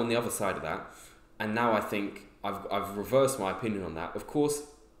now I'm on the other side of that. And now I think I've reversed my opinion on that. Of course,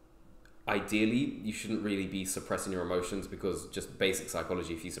 ideally, you shouldn't really be suppressing your emotions, because just basic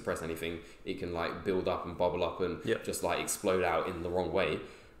psychology, if you suppress anything, it can like build up and bubble up and just like explode out in the wrong way.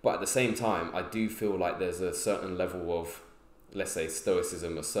 But at the same time, I do feel like there's a certain level of, let's say,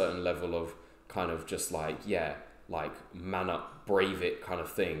 stoicism, a certain level of kind of just like, yeah, like man up, brave it kind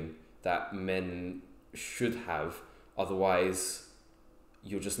of thing that men should have. Otherwise,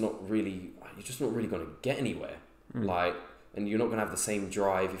 you're just not really going to get anywhere. Like, and you're not going to have the same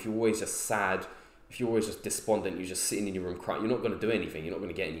drive. If you're always just sad, if you're always just despondent, you're just sitting in your room crying, you're not going to do anything. You're not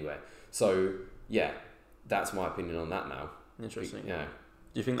going to get anywhere. So, yeah, that's my opinion on that now. Interesting. Yeah.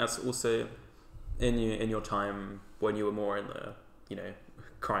 Do you think that's also in your time when you were more in the, you know,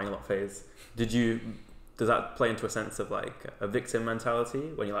 crying a lot phase? Does that play into a sense of like a victim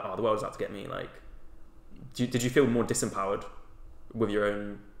mentality when you're like, oh, the world's out to get me? Like, did you feel more disempowered with your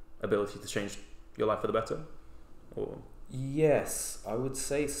own ability to change your life for the better? Or... Yes, I would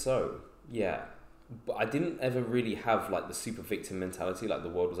say so. Yeah. But I didn't ever really have like the super victim mentality, like the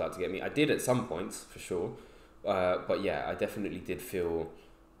world was out to get me. I did at some points, for sure. But yeah, I definitely did feel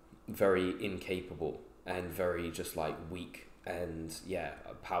very incapable and very just like weak and yeah,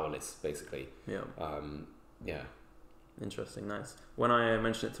 powerless basically. Yeah. Yeah. Interesting, nice. When I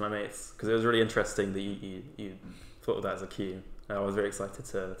mentioned it to my mates, because it was really interesting that you thought of that as a cue, I was very excited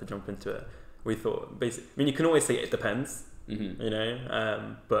to jump into it. We thought basically, I mean, you can always say it depends, you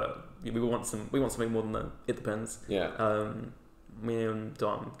know, but we want something more than that. It depends. Yeah. Me and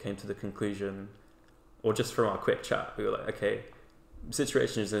Dom came to the conclusion, or just from our quick chat, we were like, okay,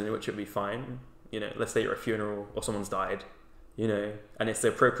 situations in which it would be fine. You know, let's say you're at a funeral or someone's died, you know, and it's the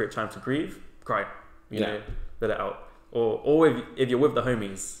appropriate time to grieve, cry, you know, let it out. Or if you're with the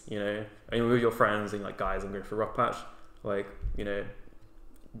homies, you know, and you're with your friends and like, guys, I'm going for a rough patch, like, you know,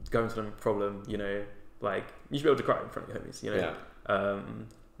 going to the problem, you know, like you should be able to cry in front of your homies, you know. Yeah.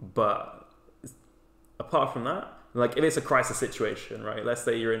 But apart from that, like if it's a crisis situation, right? Let's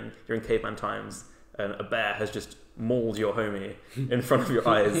say you're in caveman times and a bear has just mauled your homie in front of your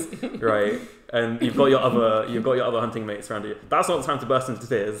eyes, right? And you've got your other hunting mates around you. That's not the time to burst into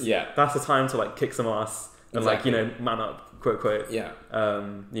tears. Yeah. That's the time to like kick some ass and Exactly. like, man up, quote. Yeah.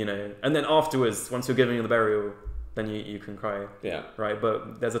 And then afterwards, once you're giving the burial, then you can cry. Yeah. Right.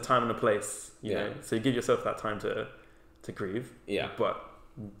 But there's a time and a place, you Yeah. know. So you give yourself that time to grieve. Yeah. But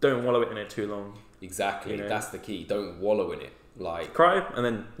don't wallow in it too long. Exactly. You know? That's the key. Don't wallow in it. Like, Cry and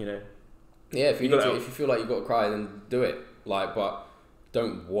then, yeah, if you You need gotta- to, if you feel like you've got to cry, then do it. Like, but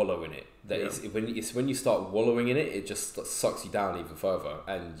don't wallow in it. That Yeah. it's when you start wallowing in it, it just sucks you down even further,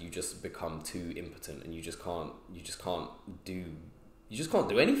 and you just become too impotent, and you just can't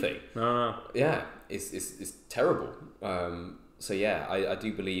do anything. no. Yeah, it's terrible. So yeah, I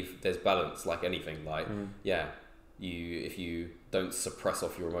do believe there's balance, like anything. Like if you don't suppress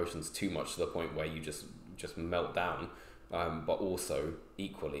off your emotions too much to the point where you just melt down, but also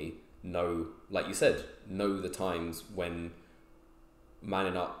equally know, like you said, know the times when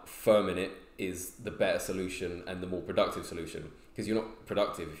manning up, firm in it is the better solution and the more productive solution. Because you're not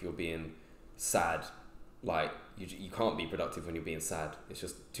productive if you're being sad. Like you can't be productive when you're being sad. It's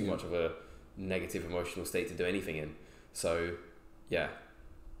just too much of a negative emotional state to do anything in. So yeah.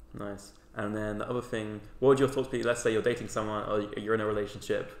 Nice. And then the other thing, what would your thoughts be? Let's say you're dating someone or you're in a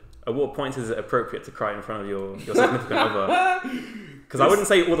relationship. At what point is it appropriate to cry in front of your significant other? Because I wouldn't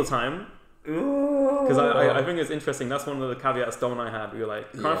say it all the time. Because I think it's interesting. That's one of the caveats Dom and I had. We were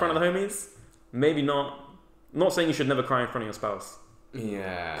like, cry in front of the homies? Maybe not. Not saying you should never cry in front of your spouse.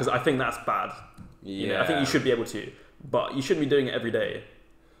 Yeah. Because I think that's bad. Yeah. I think you should be able to. But you shouldn't be doing it every day.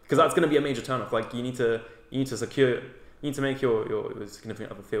 Because that's going to be a major turn off. Like, you need to make your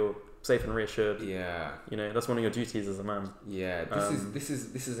significant other feel safe and reassured. Yeah. That's one of your duties as a man. Yeah. This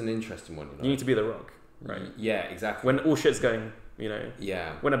is an interesting one. You need to be the rock, right? Yeah, exactly. When all shit's going,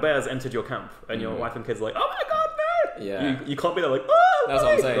 Yeah. when a bear's entered your camp and your wife and kids are like, oh my god, no! Yeah. You can't be there like, oh, That's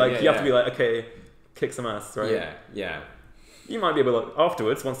what I'm saying. Like, Yeah, you have to be like, okay, kick some ass, right? Yeah. Yeah. You might be able to,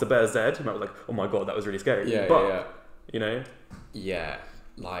 afterwards, once the bear's dead, you might be like, oh my god, that was really scary. Yeah. But, yeah. Yeah.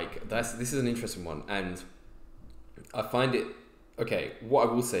 Like this is an interesting one, and I find it okay. What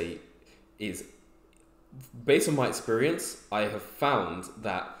I will say is, based on my experience, I have found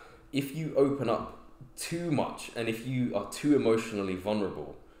that if you open up too much and if you are too emotionally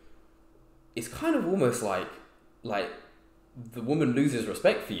vulnerable, it's kind of almost like the woman loses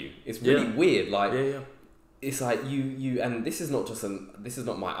respect for you. It's really weird. Like, it's like you and this is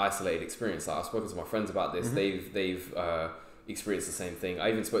not my isolated experience. Like, I've spoken to my friends about this. They've experienced the same thing. I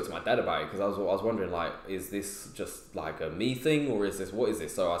even spoke to my dad about it because I was wondering, like, is this just like a me thing or what is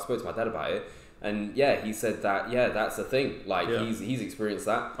this? So I spoke to my dad about it, and he said that that's the thing. Like, he's experienced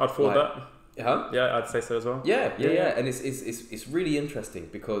that. I'd forward that. Huh? Yeah, I'd say so as well. Yeah. And it's really interesting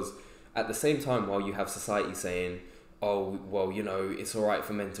because at the same time, while you have society saying, oh, well, it's all right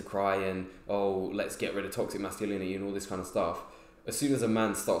for men to cry and, oh, let's get rid of toxic masculinity and all this kind of stuff, as soon as a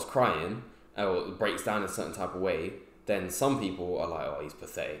man starts crying or breaks down in a certain type of way, then some people are like, oh, he's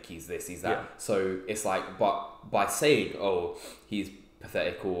pathetic, he's this, he's that. Yeah. So it's like, but by saying, oh, he's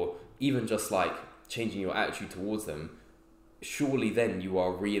pathetic, or even just like changing your attitude towards them, surely then you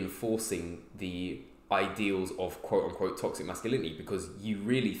are reinforcing the ideals of quote unquote toxic masculinity, because you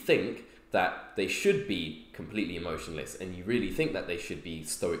really think that they should be completely emotionless, and you really think that they should be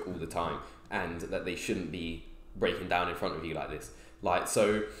stoic all the time, and that they shouldn't be breaking down in front of you like this. Like,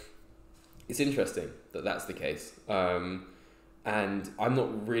 so it's interesting that that's the case. And I'm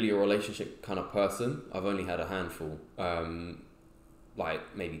not really a relationship kind of person. I've only had a handful,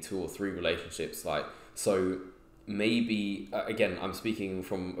 like maybe 2 or 3 relationships. Like, so maybe, again, I'm speaking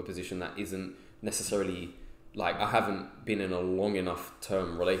from a position that isn't necessarily, like, I haven't been in a long enough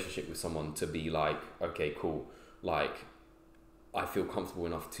term relationship with someone to be like, okay, cool. Like, I feel comfortable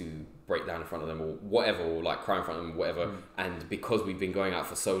enough to break down in front of them or whatever, or like cry in front of them, whatever. And because we've been going out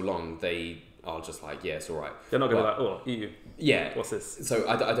for so long, they are just like, yeah, it's all right. They're not going to be like, oh, you. Yeah. What's this? So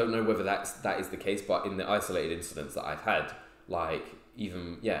I don't know whether that is the case, but in the isolated incidents that I've had, like,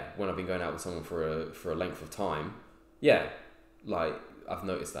 even, when I've been going out with someone for a length of time, like, I've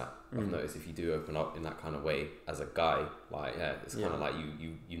noticed that. I've noticed if you do open up in that kind of way as a guy, like, it's kind of like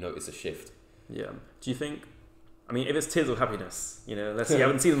you notice a shift. Yeah. Do you think, I mean, if it's tears of happiness, let's say you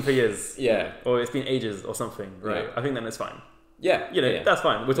haven't seen them for years. Yeah. Or it's been ages or something, right? I think then it's fine. Yeah. That's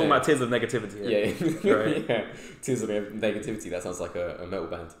fine. We're talking about tears of negativity here. Yeah. Right? Yeah. Tears of negativity, that sounds like a metal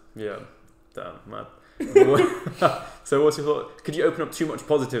band. Yeah. Damn, mad. So what's your thought? Could you open up too much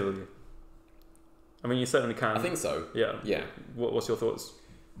positively? I mean, you certainly can. I think so. Yeah. Yeah. What's your thoughts?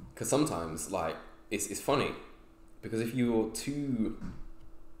 Because sometimes, like, it's funny, because if you're too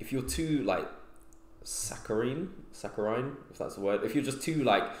like saccharine, if that's the word. If you're just too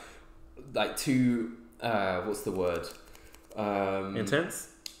too what's the word? Intense.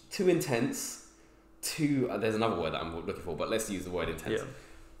 Too intense. There's another word that I'm looking for, but let's use the word intense. Yeah.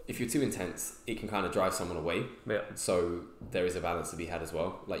 If you're too intense, it can kind of drive someone away. Yeah. So there is a balance to be had as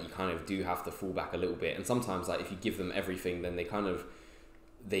well. Like you kind of do have to fall back a little bit, and sometimes like if you give them everything, then they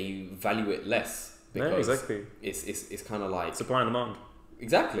value it less because exactly. It's kind of like supply and demand.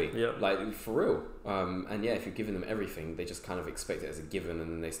 Exactly. Yeah. Like for real. And yeah, if you're giving them everything, they just kind of expect it as a given,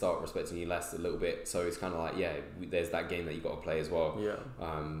 and then they start respecting you less a little bit. So it's kind of like there's that game that you got to play as well. Yeah.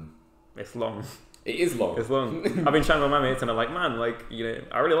 It's long. It is long. It's long. I've been chatting with my mates and I'm like, man, like,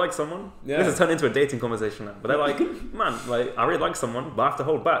 I really like someone. Yeah. This has turned into a dating conversation now. But they're like, man, like, I really like someone, but I have to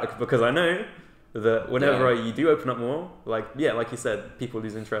hold back because I know that whenever you do open up more, like you said, people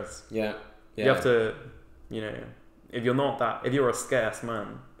lose interest. Yeah. You have to, if you're a scarce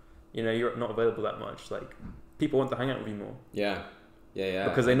man, you're not available that much. Like, people want to hang out with you more. Yeah. Yeah.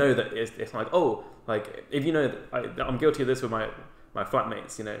 Because they know that it's like, oh, like, if you know, that I'm guilty of this with my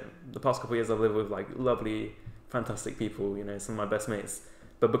flatmates, the past couple of years I've lived with like lovely, fantastic people, some of my best mates.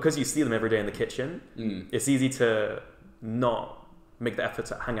 But because you see them every day in the kitchen, it's easy to not make the effort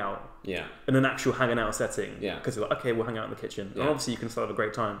to hang out in an actual hanging out setting. Yeah. Because you're like, okay, we'll hang out in the kitchen. Yeah. And obviously you can still have a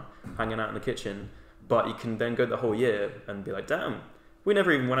great time hanging out in the kitchen, but you can then go the whole year and be like, damn, we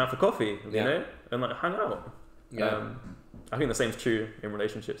never even went out for coffee, and like hang out. Yeah. I think the same's true in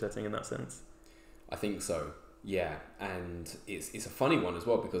relationship setting in that sense. I think so. Yeah, and it's a funny one as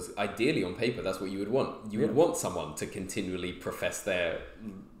well because ideally on paper that's what you would want. You would want someone to continually profess their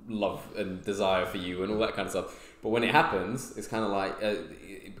love and desire for you and all that kind of stuff. But when it happens, it's kind of like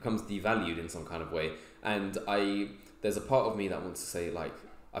it becomes devalued in some kind of way. And there's a part of me that wants to say like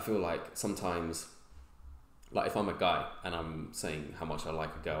I feel like sometimes, like if I'm a guy and I'm saying how much I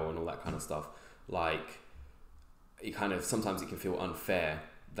like a girl and all that kind of stuff, like it kind of sometimes it can feel unfair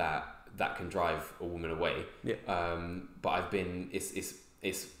that can drive a woman away. Yeah. But I've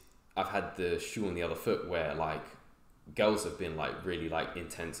had the shoe on the other foot where like girls have been like really like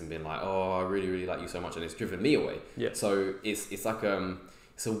intense and been like, oh, I really, really like you so much, and it's driven me away. Yeah. So it's like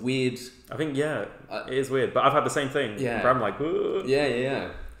it's a weird. I think it is weird, but I've had the same thing. Yeah. Where I'm like, whoa.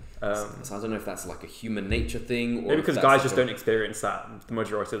 Yeah. So I don't know if that's like a human nature thing, or maybe because guys just don't experience that the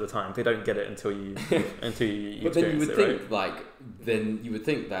majority of the time. They don't get it until you But then you would think you would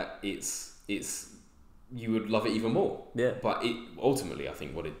think that it's you would love it even more. Yeah. But it ultimately, I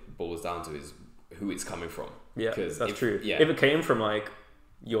think what it boils down to is who it's coming from. Yeah, that's true. Yeah. If it came from like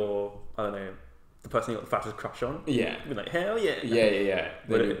your, I don't know, the person you got the fattest crush on. Yeah. You'd be like, hell yeah. Yeah.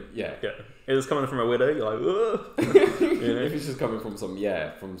 If it's coming from a widow, you're like, ugh. If it's just coming from some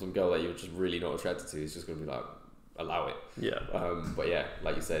girl that you're just really not attracted to, it's just going to be like, allow it. Yeah. But yeah,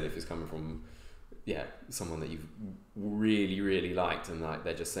 like you said, if it's coming from, someone that you've really, really liked and like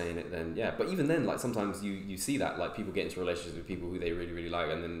they're just saying it, then yeah. But even then, like sometimes you see that, like people get into relationships with people who they really, really like,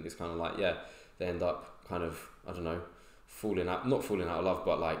 and then it's kind of like, they end up kind of, I don't know, not falling out of love,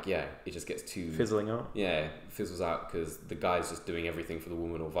 but like, it just gets too... Fizzling out. Yeah, fizzles out because the guy's just doing everything for the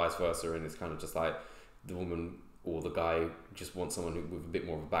woman or vice versa, and it's kind of just like the woman or the guy just wants someone with a bit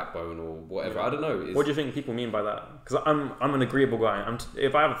more of a backbone or whatever. I don't know. What do you think people mean by that? Because I'm an agreeable guy.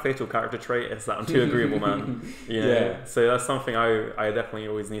 If I have a fatal character trait, it's that I'm too agreeable, man. Yeah. So that's something I definitely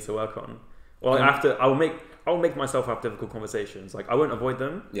always need to work on. Well, I'll make myself have difficult conversations. Like I won't avoid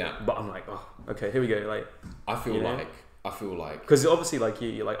them. Yeah. But I'm like, oh, okay, here we go. Like I feel like because obviously like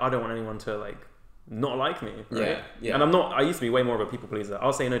you're like I don't want anyone to like not like me, right? Yeah. And I used to be way more of a people pleaser.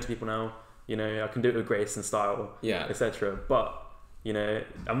 I'll say no to people now. I can do it with grace and style, etc. But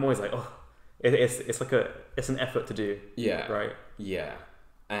I'm always like, oh, it's like it's an effort to do. Yeah. Right. Yeah.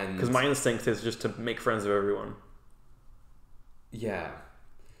 And because my instinct is just to make friends with everyone. Yeah.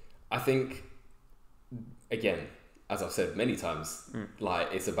 I think again, as I've said many times, like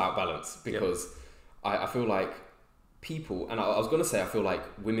it's about balance because I feel like people, and I was going to say I feel like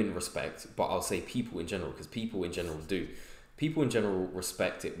women respect, but I'll say people in general because people in general do. People in general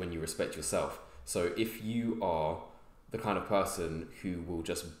respect it when you respect yourself. So if you are the kind of person who will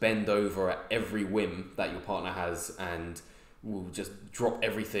just bend over at every whim that your partner has and will just drop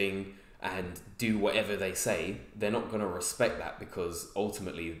everything and do whatever they say, they're not going to respect that because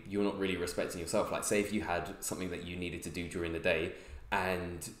ultimately you're not really respecting yourself. Like say if you had something that you needed to do during the day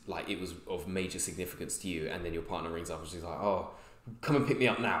and like it was of major significance to you, and then your partner rings up and she's like, oh, come and pick me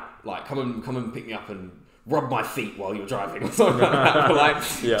up now. Like come and pick me up and rub my feet while you're driving or something like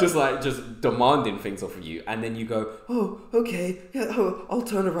that. Just demanding things off of you, and then you go, oh, okay, I'll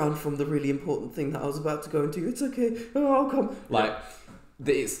turn around from the really important thing that I was about to go and do. It's okay. Oh, I'll come.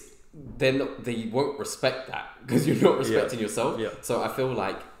 they won't respect that because you're not respecting yourself. Yeah. So I feel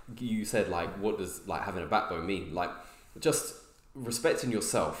like you said, like, what does like having a backbone mean? Like, just respecting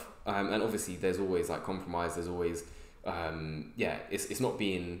yourself. And obviously there's always like compromise. There's always, it's not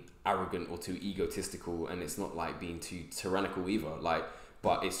being arrogant or too egotistical, and it's not like being too tyrannical either. Like,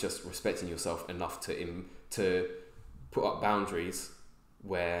 but it's just respecting yourself enough to put up boundaries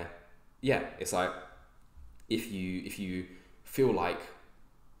where, it's like, if you feel like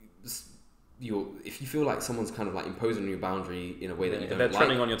if you feel like someone's kind of like imposing on your boundary in a way that you don't they're like,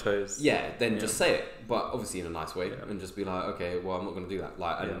 treading on your toes. then just say it, but obviously in a nice way, and just be like, okay, well, I'm not going to do that.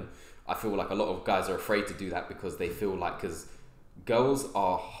 Like, and I feel like a lot of guys are afraid to do that because they feel like, because girls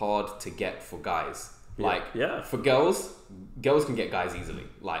are hard to get for guys. Like, for girls can get guys easily.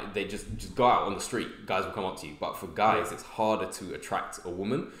 Like, they just go out on the street, guys will come up to you. But for guys, it's harder to attract a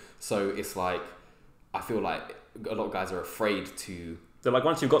woman. So it's like, I feel like a lot of guys are afraid to. So like,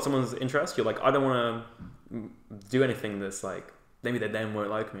 once you've got someone's interest, you're like, I don't want to do anything that's like, maybe they then won't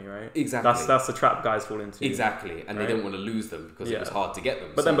like me, right? Exactly. That's the trap guys fall into. Exactly. And they don't want to lose them because it was hard to get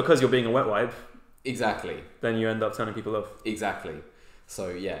them. But then because you're being a wet wipe. Exactly. Then you end up turning people off. Exactly.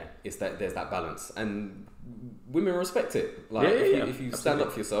 So it's that there's that balance, and women respect it. Like, if you stand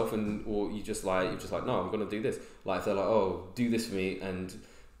up for yourself, or you're just like, no, I'm gonna do this. Like, if they're like, oh, do this for me, and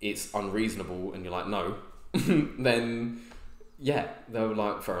it's unreasonable, and you're like, no, then they're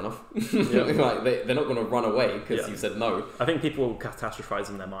like, fair enough. Like, they're not gonna run away because you said no. I think people will catastrophize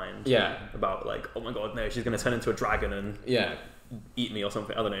in their mind. About like, oh my god, no, she's gonna turn into a dragon and eat me or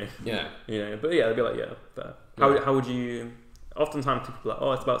something. I don't know. But they'll be like, fair. How would you? Oftentimes people are like,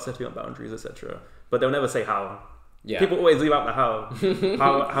 oh, it's about setting up boundaries, etc. But they'll never say how. People always leave out the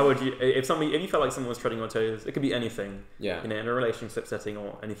how. How would you, if you felt like someone was treading on your toes, it could be anything. In a relationship setting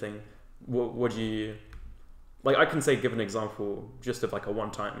or anything. What would you, like, I can give an example just of like a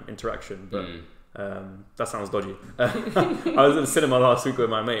one-time interaction, but that sounds dodgy. I was in the cinema last week with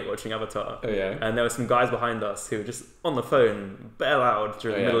my mate watching Avatar. And there were some guys behind us who were just on the phone, bare loud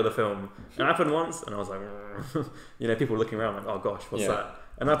during the middle of the film. And it happened once, and I was like, people were looking around like, oh gosh, what's that?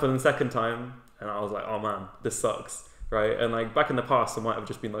 And it happened the second time, and I was like, oh man, this sucks, right? And like, back in the past, I might have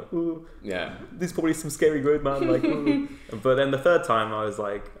just been like, ooh, there's probably some scary road, man. Like, ooh. But then the third time, I was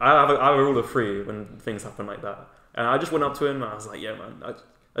like, I have a rule of three when things happen like that. And I just went up to him, and I was like, yeah, man,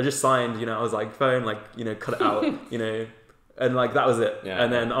 I just signed, I was like, phone, like, cut it out, and like, that was it.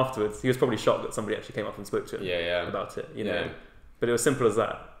 And then afterwards, he was probably shocked that somebody actually came up and spoke to him about it, But it was simple as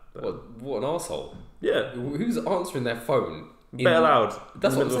that. But, what an arsehole. Yeah. Who's answering their phone? Bare loud.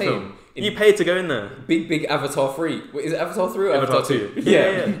 That's what I'm saying. You paid to go in there. Big Avatar 3. Wait, is it Avatar 3 or Avatar 2?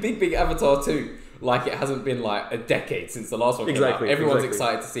 Yeah. Big Avatar 2. Like, it hasn't been like a decade since the last one came out. Everyone's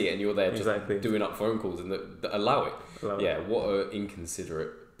excited to see it, and you're there just doing up phone calls and allow it. What an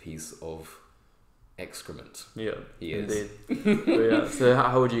inconsiderate piece of excrement. Yeah, he is. Indeed. So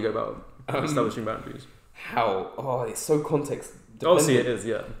how would you go about establishing boundaries? How? Oh, it's so context dependent. Obviously it is,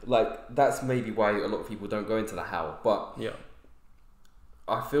 Like, that's maybe why a lot of people don't go into the how. But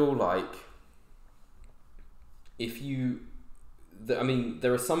I feel like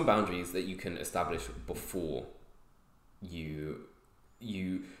there are some boundaries that you can establish before there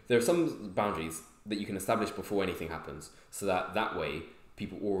are some boundaries that you can establish before anything happens, so that way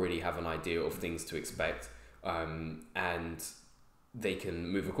people already have an idea of things to expect, and they can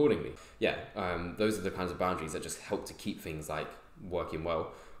move accordingly. Those are the kinds of boundaries that just help to keep things like working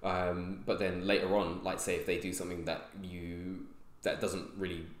well. But then later on, like, say if they do something that doesn't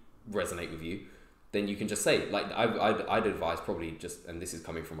really resonate with you, then you can just say, like, I'd advise probably just, and this is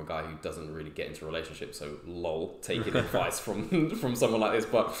coming from a guy who doesn't really get into relationships, so lol, taking advice from someone like this,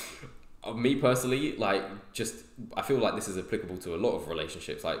 but me personally, like, I feel like this is applicable to a lot of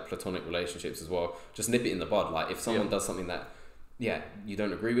relationships, like platonic relationships as well. Just nip it in the bud. Like, if someone does something that you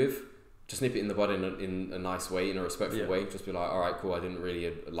don't agree with, just nip it in the bud in a nice way, in a respectful way. Just be like, all right, cool, I didn't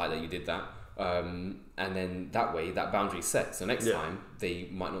really like that you did that. And then that way, that boundary's set. So next time, they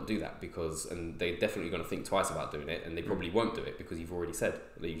might not do that and they're definitely going to think twice about doing it, and they probably won't do it because you've already said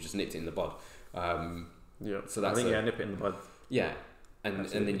that you just nipped it in the bud. So that's nip it in the bud. And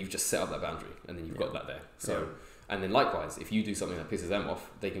then you've just set up that boundary, and then you've got that there. So, and then likewise, if you do something that pisses them off,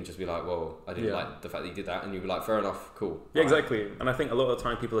 they can just be like, well, I didn't like the fact that you did that, and you'll be like, fair enough, cool. Yeah, exactly. And I think a lot of the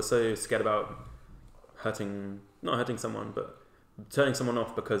time people are so scared about not hurting someone, but turning someone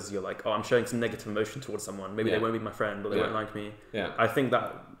off because you're like, oh, I'm showing some negative emotion towards someone. Maybe they won't be my friend, or they won't like me. I think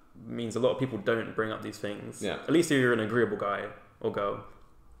that means a lot of people don't bring up these things. At least if you're an agreeable guy or girl,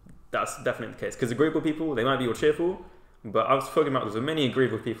 that's definitely the case. Because agreeable people, they might be all cheerful, but I was talking about there's many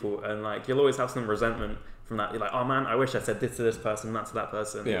agreeable people, and like, you'll always have some resentment from that. You're like, oh man, I wish I said this to this person and that to that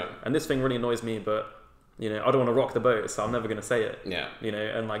person. Yeah. And this thing really annoys me, but I don't want to rock the boat, so I'm never going to say it. Yeah.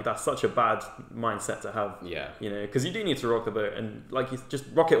 And like that's such a bad mindset to have. Yeah. Because you do need to rock the boat, and like you just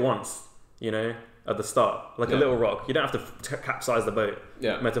rock it once. At the start, like a little rock. You don't have to capsize the boat.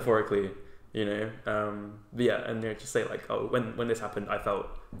 Yeah. Metaphorically. But yeah, and just say like, oh, when this happened, I felt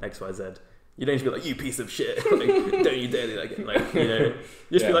X, Y, Z. You don't just be like, you piece of shit. Like, don't you dare do that again. Like,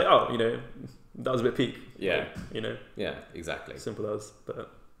 just be like, oh, that was a bit peak. Yeah. Like, Yeah, exactly. Simple as.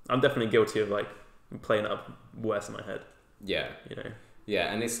 But I'm definitely guilty of like playing it up worse in my head. Yeah.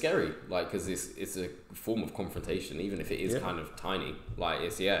 Yeah, and it's scary, like, because it's a form of confrontation, even if it is kind of tiny. Like,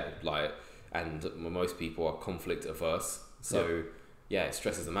 and most people are conflict averse. So, it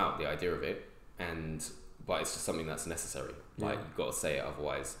stresses them out, the idea of it. But it's just something that's necessary. Like, you've got to say it,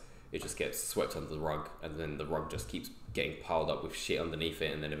 otherwise it just gets swept under the rug, and then the rug just keeps getting piled up with shit underneath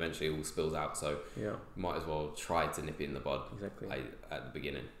it, and then eventually it all spills out. So, might as well try to nip it in the bud. Exactly. At the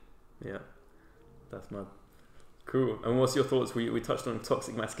beginning. Yeah. That's mad. Cool. And what's your thoughts? We touched on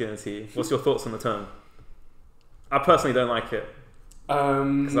toxic masculinity. What's your thoughts on the term? I personally don't like it.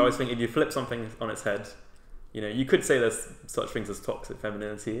 Because I always think if you flip something on its head, you could say there's such things as toxic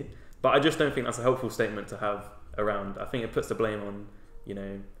femininity, but I just don't think that's a helpful statement to have around. I think it puts the blame on,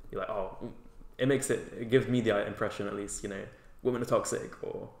 you're like, oh, it gives me the impression, at least, women are toxic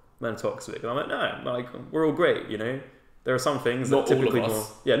or men are toxic. And I'm like, no, like, we're all great, There are some things not that typically all of us.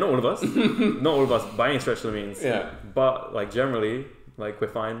 more... Yeah, not all of us. Not all of us by any stretch of the means. Yeah. But, like, generally, like, we're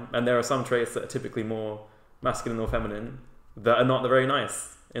fine. And there are some traits that are typically more masculine or feminine that are not very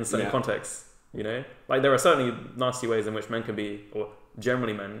nice in certain contexts, Like, there are certainly nasty ways in which men can be, or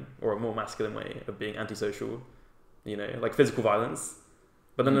generally men, or a more masculine way of being antisocial, like physical violence.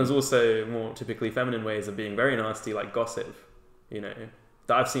 But then there's also more typically feminine ways of being very nasty, like gossip, that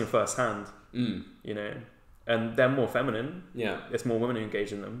I've seen firsthand, and they're more feminine. Yeah. It's more women who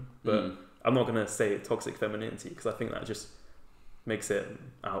engage in them. But I'm not going to say toxic femininity, because I think that just makes it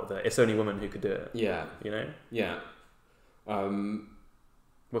out there. It's only women who could do it. Yeah. Yeah.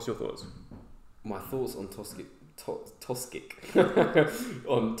 What's your thoughts? My thoughts on Toskic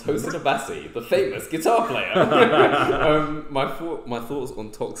on Tosin Abassi, the famous guitar player. My thoughts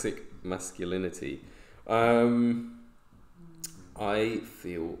on toxic masculinity. I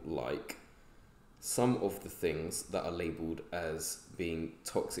feel like some of the things that are labelled as being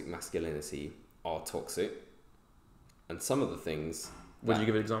toxic masculinity are toxic, and some of the things. Would you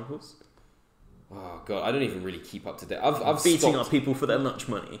give examples? Oh god, I don't even really keep up to date. I've beating up people for their lunch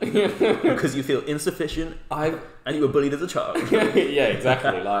money because you feel insufficient. And you were bullied as a child. Yeah,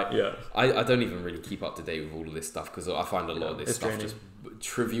 exactly. Like, I don't even really keep up to date with all of this stuff, because I find a lot of this stuff just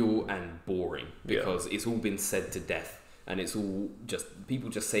trivial and boring, because it's all been said to death, and it's all just people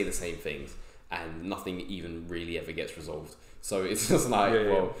just say the same things, and nothing even really ever gets resolved. So it's just like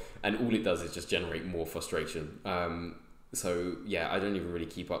and all it does is just generate more frustration. So I don't even really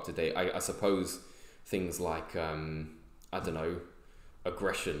keep up to date. I suppose things like I don't know,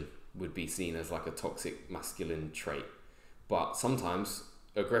 aggression would be seen as like a toxic masculine trait, but sometimes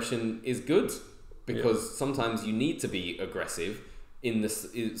aggression is good, because sometimes you need to be aggressive in this.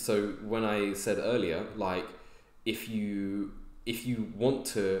 So when I said earlier, like if you want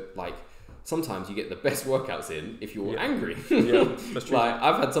to, like, sometimes you get the best workouts in if you're angry. That's true. Like,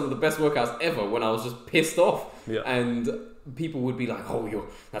 I've had some of the best workouts ever when I was just pissed off. And people would be like, oh,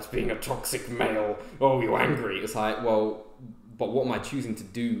 that's being a toxic male. Oh, you're angry. It's like, well, but what am I choosing to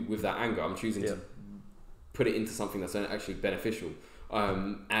do with that anger? I'm choosing to put it into something that's actually beneficial.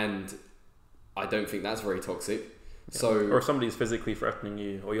 And I don't think that's very toxic. So, or if somebody's physically threatening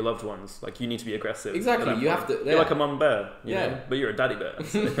you, or your loved ones, like, you need to be aggressive. Exactly, you have to. You're like a mum bear, you know, but you're a daddy bear.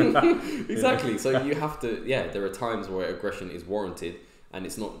 Exactly. So you have to. Yeah, there are times where aggression is warranted, and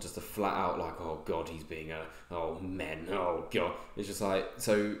it's not just a flat out like, oh god, he's being men, oh god. It's just like,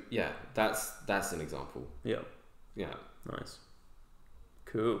 so yeah, that's an example. Yeah. Nice.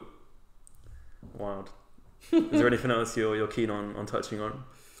 Cool. Wild. Is there anything else you're keen on touching on?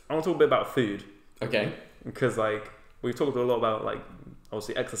 I want to talk a bit about food. Okay. Because, like, we've talked a lot about, like,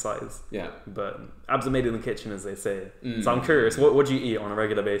 obviously exercise. Yeah. But abs are made in the kitchen, as they say. So I'm curious, what do you eat on a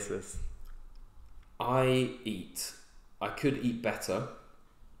regular basis? I could eat better,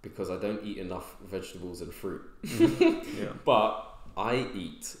 because I don't eat enough vegetables and fruit. But I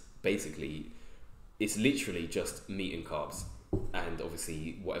eat, basically, it's literally just meat and carbs. And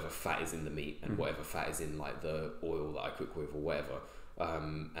obviously whatever fat is in the meat, and whatever fat is in, like, the oil that I cook with or whatever.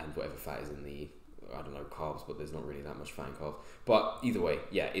 And whatever fat is in the, I don't know, carbs, but there's not really that much fat in carbs. But either way,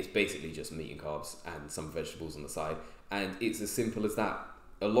 it's basically just meat and carbs and some vegetables on the side. And it's as simple as that.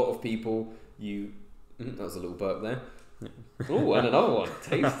 A lot of people, That was a little burp there. Oh, and another one.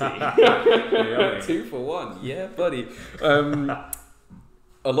 Tasty. 2 for 1. Yeah, buddy.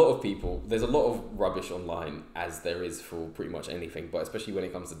 A lot of people, there's a lot of rubbish online, as there is for pretty much anything, but especially when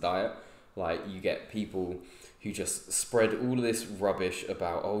it comes to diet. Like, you get people who just spread all of this rubbish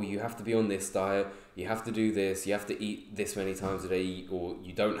about, oh, you have to be on this diet, you have to do this, you have to eat this many times a day, or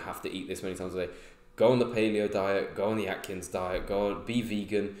you don't have to eat this many times a day. Go on the paleo diet, go on the Atkins diet, be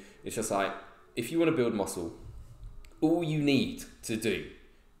vegan. It's just like, if you want to build muscle, all you need to do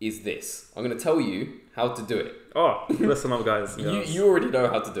is this. I'm going to tell you how to do it. Oh, listen up, guys. You already know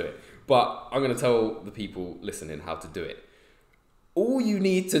how to do it, but I'm going to tell the people listening how to do it. All you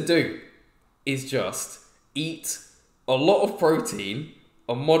need to do is just eat a lot of protein,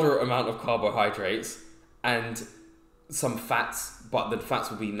 a moderate amount of carbohydrates, and some fats, but the fats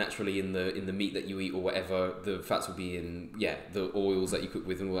will be naturally in the meat that you eat or whatever. The fats will be in the oils that you cook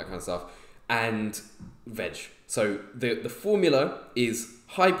with and all that kind of stuff, and veg. So the formula is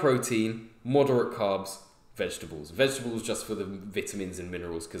high protein, moderate carbs, vegetables. Vegetables just for the vitamins and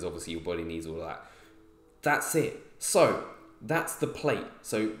minerals, because obviously your body needs all of that. That's it. So that's the plate.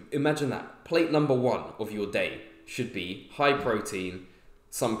 So imagine that. Plate number 1 of your day should be high protein,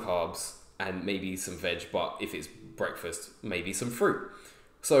 some carbs, and maybe some veg, but if it's breakfast, maybe some fruit.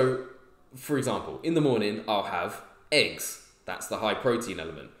 So, for example, in the morning, I'll have eggs. That's the high protein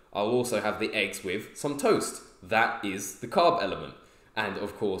element. I'll also have the eggs with some toast. That is the carb element. And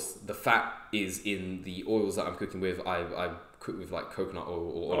of course, the fat is in the oils that I'm cooking with. I cook with like coconut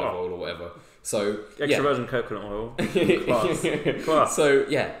oil or olive oil or whatever. So extra virgin coconut oil. Class.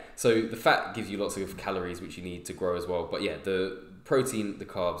 So the fat gives you lots of calories which you need to grow as well. But yeah, the protein, the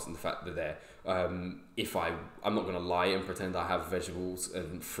carbs, and the fat, they're there. I'm not gonna lie and pretend I have vegetables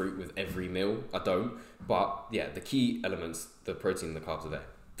and fruit with every meal. I don't. But yeah, the key elements, the protein and the carbs are there.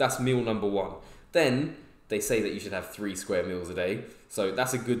 That's meal number 1. Then they say that you should have 3 square meals a day. So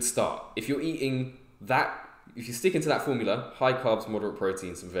that's a good start. If you're eating that, if you stick into that formula, high carbs, moderate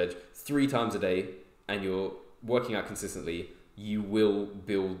protein, some veg, 3 times a day, and you're working out consistently, you will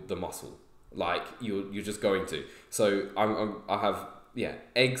build the muscle. Like, you're just going to. So I have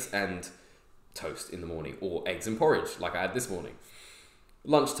eggs and toast in the morning, or eggs and porridge like I had this morning.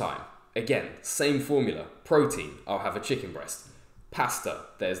 Lunchtime, again, same formula. Protein, I'll have a chicken breast. Pasta,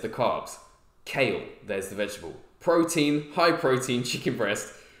 there's the carbs. Kale, there's the vegetable. Protein, high protein chicken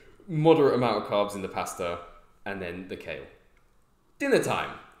breast, moderate amount of carbs in the pasta, and then the kale. Dinner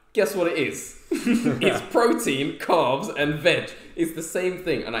time, guess what it is? It's protein, carbs, and veg. It's the same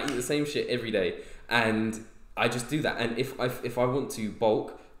thing, and I eat the same shit every day, and I just do that. And if I want to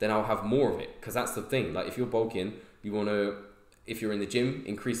bulk, then I'll have more of it, because that's the thing. Like, if you're bulking, you want to, if you're in the gym,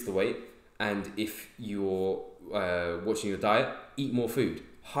 increase the weight, and if you're watching your diet, eat more food.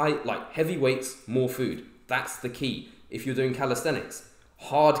 Heavy weights, more food. That's the key. If you're doing calisthenics,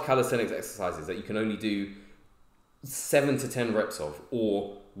 hard calisthenics exercises that you can only do 7 to 10 reps of,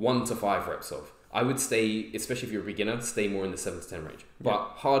 or 1 to 5 reps of, I would stay, especially if you're a beginner, stay more in the 7 to 10 range. But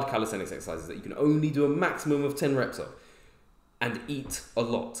hard calisthenics exercises that you can only do a maximum of 10 reps of, and eat a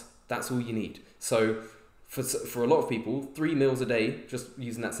lot. That's all you need. So for a lot of people, 3 meals a day, just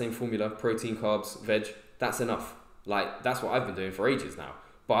using that same formula, protein, carbs, veg, that's enough. Like, that's what I've been doing for ages now.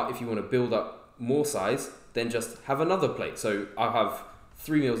 But if you want to build up more size, then just have another plate. So I'll have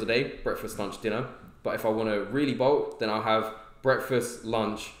 3 meals a day, breakfast, lunch, dinner. But if I want to really bulk, then I'll have breakfast,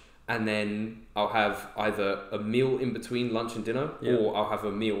 lunch, and then I'll have either a meal in between lunch and dinner, or I'll have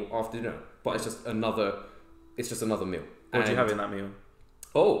a meal after dinner. But it's just another meal. What do you have in that meal?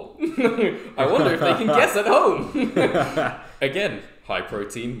 Oh, I wonder if they can guess at home. Again, high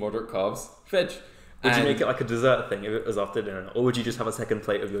protein, moderate carbs, veg. Would you make it like a dessert thing if it was after dinner, or would you just have a second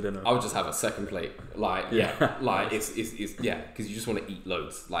plate of your dinner? I would just have a second plate. It's because you just want to eat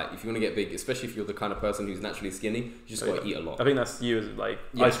loads. Like, if you want to get big, especially if you're the kind of person who's naturally skinny, you just got to eat a lot. I think that's you.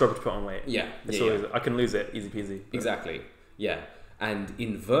 I struggle to put on weight. I can lose it easy peasy. Exactly. Yeah. And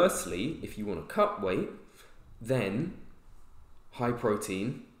inversely, if you want to cut weight, then high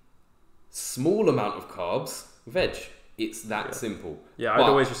protein, small amount of carbs, veg. It's that simple. Yeah, I'd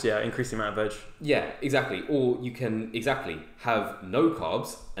always just increase the amount of veg. Yeah, exactly. Or you can have no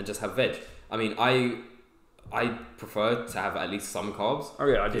carbs and just have veg. I mean, I prefer to have at least some carbs. Oh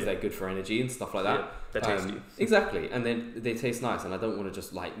yeah, I do. Because they're good for energy and stuff like that. Yeah, they're tasty. Exactly, and then they taste nice. And I don't want to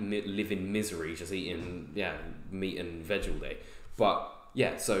just live in misery, just eating meat and veg all day. But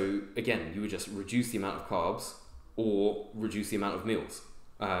yeah, so again, you would just reduce the amount of carbs or reduce the amount of meals,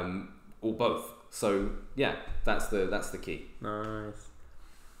 or both. So yeah, that's the key. Nice.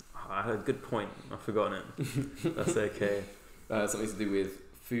 I had a good point. I've forgotten it. That's okay. Something to do with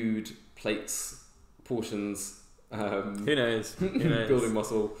food, plates, portions. Who knows? Building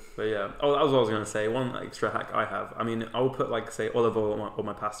muscle. But yeah, that was what I was going to say. One extra hack I have. I mean, I will put like say olive oil on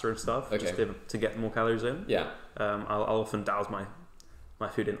my pasta and stuff, just to get more calories in. Yeah. I'll often douse my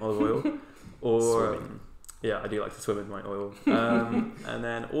food in olive oil, or I do like to swim in my oil. And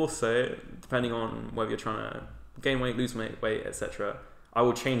then also, depending on whether you're trying to gain weight, lose weight, etc., I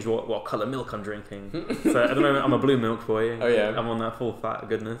will change what colour milk I'm drinking. So at the moment, I'm a blue milk boy. Oh yeah. I'm on that full fat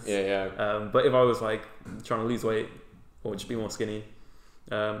goodness. Yeah. But if I was like trying to lose weight or just be more skinny,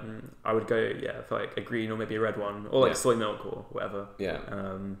 I would go for like a green or maybe a red one, or like soy milk or whatever. Yeah.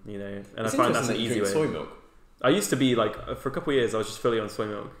 And it's I find that's an easy way. Soy milk. I used to be like for a couple of years I was just fully on soy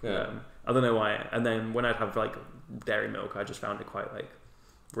milk. Yeah. I don't know why. And then when I'd have like dairy milk, I just found it quite like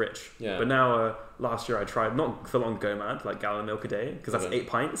rich. Yeah. But now last year I tried not full on go mad, like gallon of milk a day, because that's 8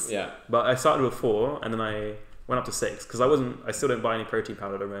 pints. Yeah. But I started with 4 and then I went up to 6 because I still don't buy any protein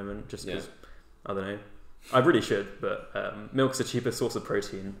powder at the moment, just because I don't know. I really should, but milk's the cheapest source of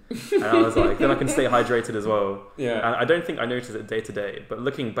protein, and I was like, then I can stay hydrated as well. Yeah. And I don't think I noticed it day to day, but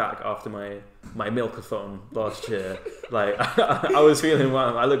looking back after my milkathon last year, like I was feeling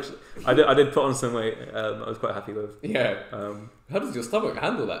well. I did put on some weight. I was quite happy with. Yeah. How does your stomach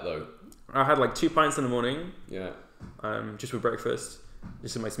handle that though? I had like 2 pints in the morning. Yeah. Just with breakfast,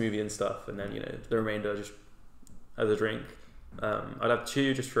 just in my smoothie and stuff, and then the remainder just as a drink. I'd have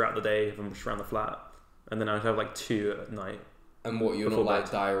 2 just throughout the day if I'm just around the flat. And then I'd have like 2 at night. And what, you're not like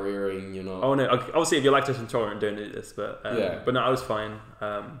diarrheaing, you're not... Oh no, obviously if you're lactose intolerant, don't do this, but no, I was fine.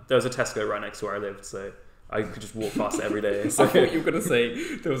 There was a Tesco right next to where I lived, so I could just walk past it every day. So. I thought you were going to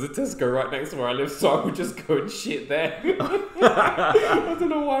say there was a Tesco right next to where I lived, so I would just go and shit there. I don't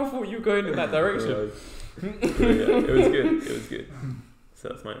know why I thought you were going in that direction. It was good. So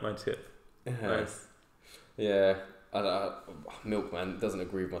that's my tip. Nice. Yeah. Milk, man, doesn't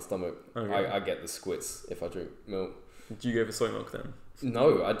agree with my stomach. Okay. I get the squits if I drink milk. Do you go for soy milk then?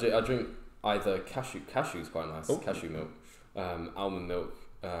 No, I drink either cashew's quite nice. Oh. Cashew milk, almond milk,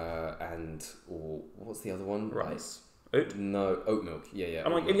 or what's the other one? Rice. Oat? No, oat milk. Yeah.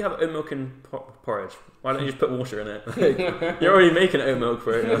 I'm like, if you have oat milk in porridge, why don't you just put water in it? Like, you're already making oat milk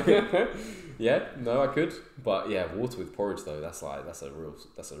for it. Like. Yeah, no, I could, but yeah, water with porridge though. That's a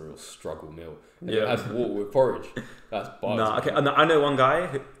real struggle meal. And it has water with porridge. That's bad. Nah, okay. I know one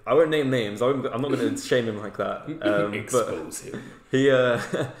guy. I won't name names. I'm not going to shame him like that. Expose him. He,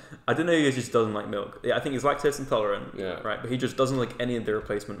 I don't know. He just doesn't like milk. Yeah, I think he's lactose intolerant. Yeah. Right, but he just doesn't like any of the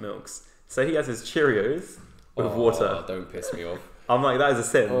replacement milks. So he has his Cheerios with water. Don't piss me off. I'm like, that is a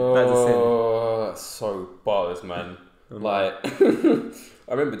sin. That is a sin. Oh, that's so bars, man. Like, I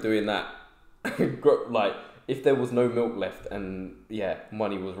remember doing that. Like, if there was no milk left and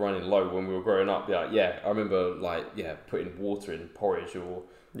money was running low when we were growing up, I remember putting water in porridge or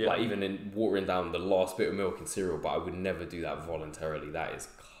like even in watering down the last bit of milk in cereal, but I would never do that voluntarily. That is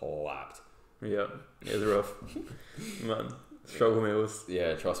clapped. Yeah, it's rough. Man, struggle meals.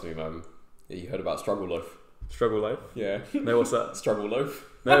 Yeah, trust me, man. You heard about struggle loaf? Struggle loaf? Yeah. No, what's that? Struggle loaf.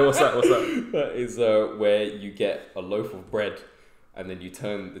 No, what's that? That is where you get a loaf of bread and then you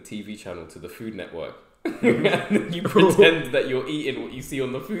turn the TV channel to the Food Network. And then you pretend that you're eating what you see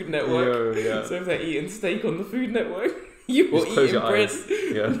on the Food Network. Yeah. So if they're eating steak on the Food Network, you're eating bread.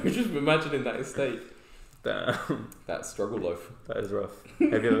 Yeah. You're just imagining that as steak. Damn. That's struggle loaf. That is rough.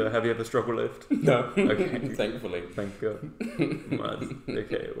 Have you ever struggle loafed? No. Okay. Thankfully. Thank God. Mad.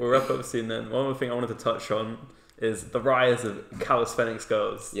 Okay, we'll wrap up soon then. One more thing I wanted to touch on is the rise of calisthenics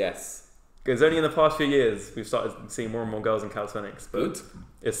girls. Yes. Because only in the past few years we've started seeing more and more girls in calisthenics. But good.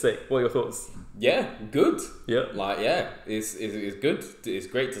 It's sick. What are your thoughts? Yeah, good. Yeah. It's good. It's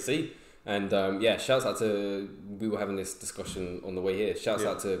great to see. And shouts out to, we were having this discussion on the way here. Shouts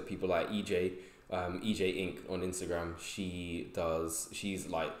out to people like EJ Inc. on Instagram. She's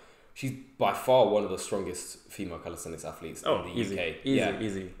by far one of the strongest female calisthenics athletes in the UK.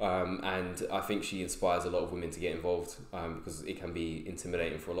 Easy. And I think she inspires a lot of women to get involved because it can be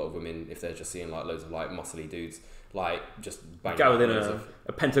intimidating for a lot of women if they're just seeing like loads of like muscly dudes like just banging out within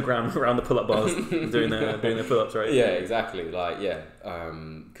a pentagram around the pull-up bars doing their pull-ups, right? Yeah, exactly.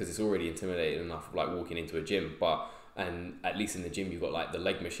 Because it's already intimidating enough like walking into a gym, and at least in the gym you've got like the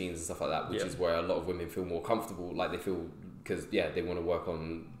leg machines and stuff like that, which is where a lot of women feel more comfortable. Like they feel because they want to work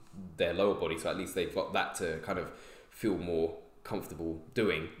on their lower body, so at least they've got that to kind of feel more comfortable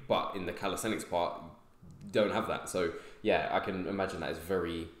doing. But in the calisthenics part, don't have that. So I can imagine that is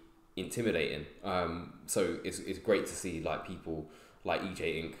very intimidating. So it's great to see like people like EJ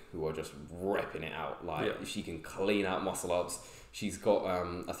Inc. who are just repping it out. She can clean out muscle ups. She's got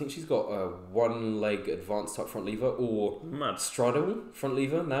I think she's got a one leg advanced tuck front lever or straddle front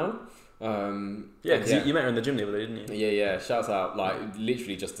lever now. Yeah, because you met her in the gym the other day, didn't you? Yeah. Shouts out, like,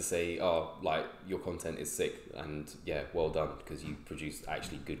 literally just to say, oh, like, your content is sick, and yeah, well done, because you produce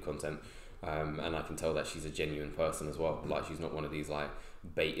actually good content. And I can tell that she's a genuine person as well. Like, she's not one of these like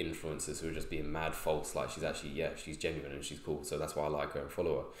bait influencers who are just being mad false. Like, she's actually, she's genuine and she's cool. So that's why I like her and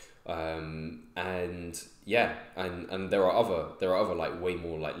follow her. And there are other like way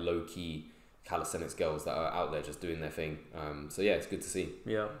more like low key calisthenics girls that are out there just doing their thing. So yeah, it's good to see.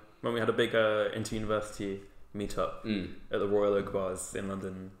 Yeah, when we had a big inter-university meetup at the Royal Oak Bars in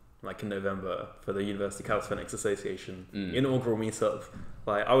London, like in November, for the University Calisthenics Association inaugural meetup.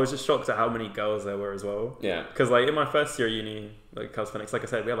 Like, I was just shocked at how many girls there were as well. Yeah. Because like in my first year at uni, like calisthenics, like I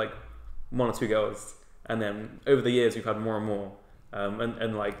said, we had like 1 or 2 girls, and then over the years we've had more and more.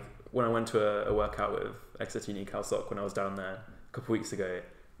 And like when I went to a workout with Exeter Uni Calstock when I was down there a couple of weeks ago,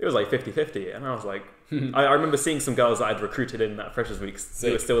 it was like 50-50, and I was like, I remember seeing some girls that I'd recruited in that Freshers Week,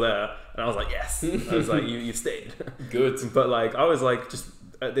 they were still there, and I was like, yes. I was like, you've stayed. Good. But like, I was like, just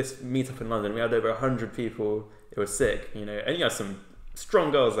at this meetup in London, we had over 100 people. It was sick, you know, and you had some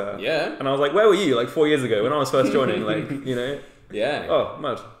strong girls there. Yeah. And I was like, where were you like 4 years ago when I was first joining? Like, you know. Yeah. Oh,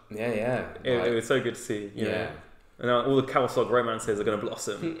 mad. Yeah. It was so good to see. You know? And now all the Calstock romances are going to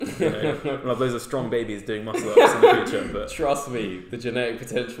blossom. You know, we'll have loads of strong babies doing muscle ups in the future. But trust me, the genetic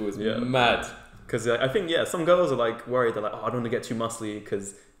potential is mad. Because I think some girls are like worried. They're like, oh, I don't want to get too muscly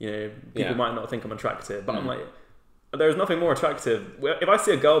because you know people might not think I'm attractive. But I'm like, there's nothing more attractive. If I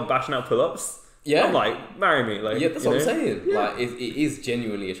see a girl bashing out pull-ups, I'm like, marry me. Like, that's what I'm saying. Yeah. Like, it is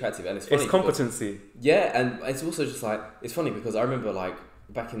genuinely attractive, and it's funny. It's competency. And it's also just like, it's funny because I remember like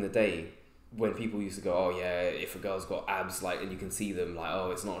back in the day when people used to go, oh yeah, if a girl's got abs, like, and you can see them, like,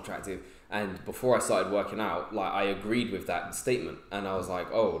 oh, it's not attractive. And before I started working out, like, I agreed with that statement, and I was like,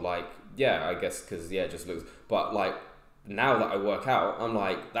 oh, like, yeah, I guess because it just looks. But like, now that I work out, I'm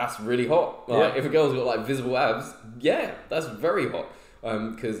like, that's really hot. Like, if a girl's got like visible abs, that's very hot.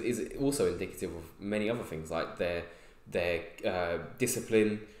 Because it's also indicative of many other things, like their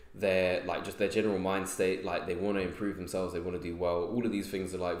discipline, their like just their general mind state. Like, they want to improve themselves, they want to do well. All of these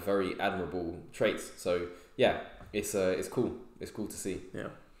things are like very admirable traits. So yeah, it's cool. It's cool to see. Yeah.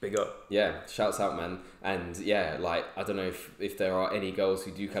 Big up. Yeah, shouts out, man. And yeah, like, I don't know if there are any girls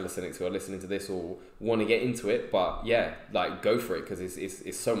who do calisthenics who are listening to this or want to get into it, but yeah, like, go for it, because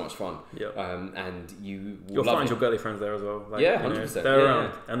it's so much fun. Yeah. And you'll find your girly friends there as well. Like, 100%. They're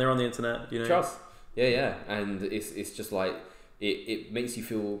around and they're on the internet. You know. Trust. Yeah. And it's just like it makes you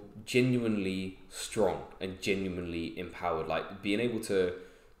feel genuinely strong and genuinely empowered. Like, being able to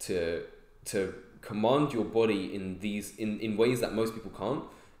command your body in ways that most people can't.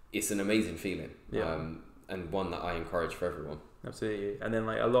 It's an amazing feeling, and one that I encourage for everyone. Absolutely. And then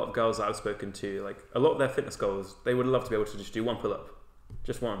like a lot of girls that I've spoken to, like a lot of their fitness goals, they would love to be able to just do 1 pull-up,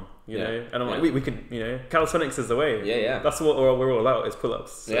 just one, you know. And I'm like, we can, you know, calisthenics is the way. Yeah. That's what we're all about, is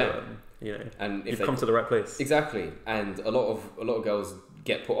pull-ups. So, you know, and if you've come to the right place. Exactly. And a lot of girls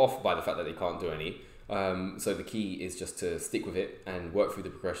get put off by the fact that they can't do any. So the key is just to stick with it and work through the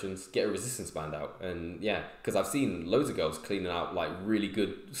progressions, get a resistance band out, and because I've seen loads of girls cleaning out like really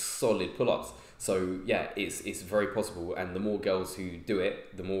good solid pull-ups. So yeah, it's very possible, and the more girls who do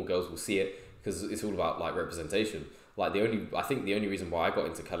it, the more girls will see it, because it's all about like representation. Like, I think the only reason why I got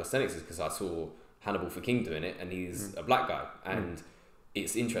into calisthenics is because I saw Hannibal for King doing it, and he's a black guy, and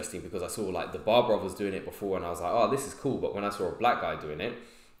it's interesting because I saw like the Bar Brothers doing it before, and I was like, oh, this is cool. But when I saw a black guy doing it,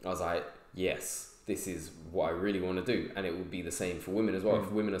 I was like, yes, this is what I really want to do. And it would be the same for women as well.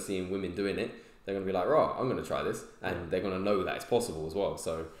 If women are seeing women doing it, they're going to be like, oh, I'm going to try this. And they're going to know that it's possible as well.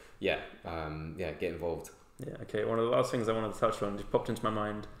 So get involved. Yeah, okay. One of the last things I wanted to touch on just popped into my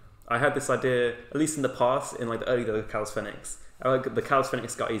mind. I had this idea, at least in the past, in like the early days of calisthenics. I like the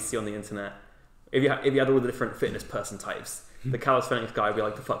calisthenics guy you see on the internet. If you had all the different fitness person types, the calisthenics guy would be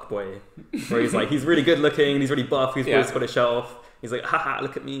like the fuck boy, where he's like, he's really good looking, he's really buff, he's always got his shirt off. He's like, haha,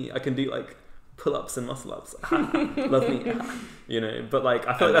 look at me, I can do like pull-ups and muscle-ups. Love me. You know, but like,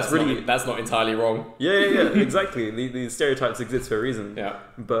 I feel like that's not entirely wrong. Yeah, exactly. These stereotypes exist for a reason. Yeah.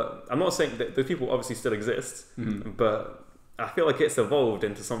 But I'm not saying that the people obviously still exist, but I feel like it's evolved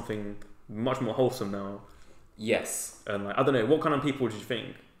into something much more wholesome now. Yes. And like, I don't know, what kind of people do you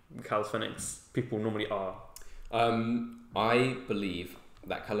think calisthenics people normally are? I believe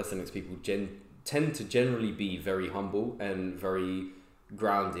that calisthenics people tend to generally be very humble and very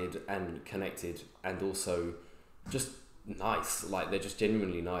grounded and connected, and also just nice. Like, they're just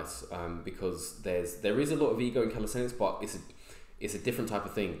genuinely nice, because there is a lot of ego in calisthenics, but it's a different type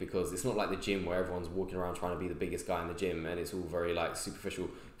of thing, because it's not like the gym where everyone's walking around trying to be the biggest guy in the gym and it's all very like superficial.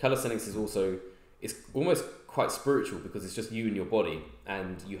 Calisthenics is also, it's almost quite spiritual because it's just you and your body,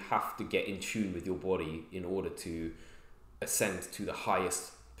 and you have to get in tune with your body in order to ascend to the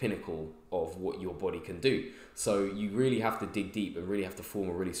highest pinnacle of what your body can do. So you really have to dig deep and really have to form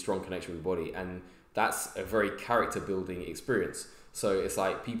a really strong connection with your body, and that's a very character building experience. So it's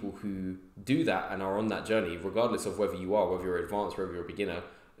like people who do that and are on that journey, regardless of whether you are, whether you're advanced, whether you're a beginner,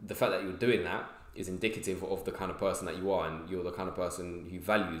 the fact that you're doing that is indicative of the kind of person that you are, and you're the kind of person who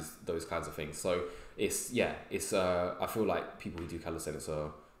values those kinds of things. So it's I feel like people who do calisthenics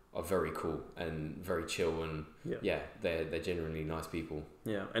are very cool and very chill, and they're genuinely nice people.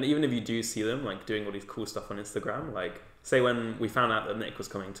 Yeah, and even if you do see them like doing all these cool stuff on Instagram, like say when we found out that Nick was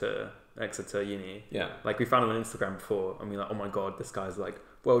coming to Exeter Uni, like we found him on Instagram before, and we were like, oh my god, this guy's like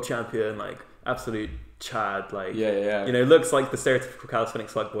world champion, like absolute Chad, like you know, looks like the stereotypical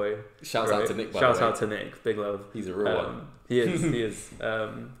calisthenics slug boy. Shouts out to Nick. Shouts out to Nick, big love. He's a real one. He is.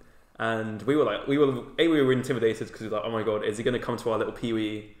 And we were intimidated because we were like, oh my god, is he going to come to our little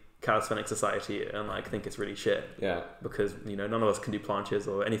Pee-wee Calisthenics Society and like think it's really shit? Yeah. Because, you know, none of us can do planches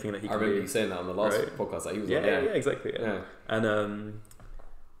or anything that he can do. I remember you saying that on the last podcast that he was on. Yeah, exactly. Yeah. And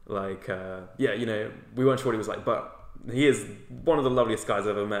you know, we weren't sure what he was like, but he is one of the loveliest guys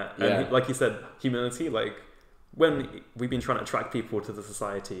I've ever met. And like you said, humility, like when we've been trying to attract people to the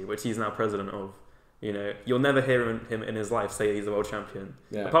society, which he's now president of, you know, you'll never hear him in his life say he's a world champion.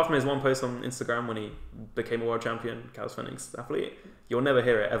 Yeah. Apart from his one post on Instagram when he became a world champion calisthenics athlete, you'll never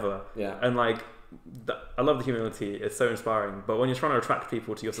hear it ever. Yeah. And like, I love the humility. It's so inspiring. But when you're trying to attract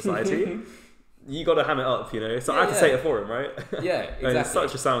people to your society, you got to ham it up, you know. So I had to say it for him, right? Yeah, exactly. And he's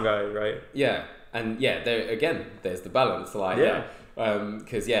such a sound guy, right? Yeah, and there again, there's the balance, like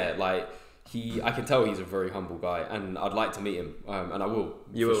because like. I can tell he's a very humble guy, and I'd like to meet him, and I will,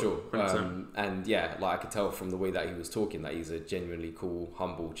 sure. And like I could tell from the way that he was talking that he's a genuinely cool,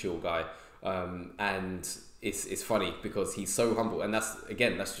 humble, chill guy. And it's funny because he's so humble, and that's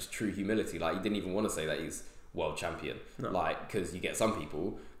just true humility. Like, he didn't even want to say that he's world champion, like, because you get some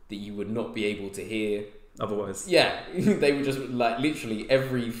people that you would not be able to hear otherwise. Yeah, they would just like literally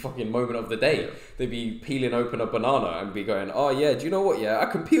every fucking moment of the day, they'd be peeling open a banana and be going, oh yeah, do you know what? Yeah, I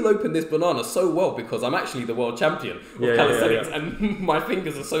can peel open this banana so well because I'm actually the world champion of calisthenics, and my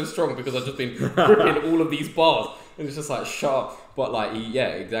fingers are so strong because I've just been gripping all of these bars. And it's just like sharp, but like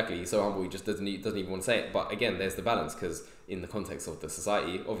exactly. He's so humble. He just doesn't even want to say it. But again, there's the balance, because in the context of the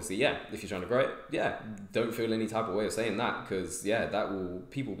society, obviously, if you're trying to grow it, don't feel any type of way of saying that, because that will,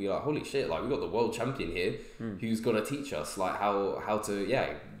 people be like, holy shit, like we got the world champion here who's gonna teach us like how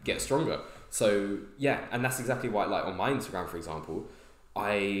to get stronger. So and that's exactly why, like on my Instagram, for example,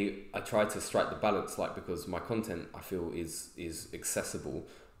 I try to strike the balance, like, because my content I feel is accessible,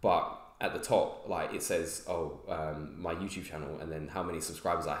 but at the top, like, it says, my YouTube channel, and then how many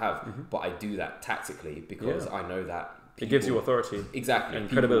subscribers I have. But I do that tactically because I know that it gives you authority, exactly, and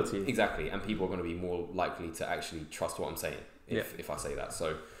credibility, exactly, and people are going to be more likely to actually trust what I'm saying if I say that.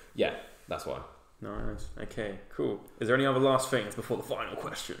 So that's why. Nice. Okay, cool. Is there any other last things before the final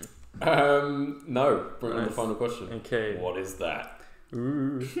question? No. Bring on the final question. Okay. What is that?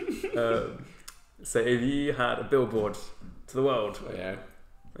 Ooh. So if you had a billboard to the world,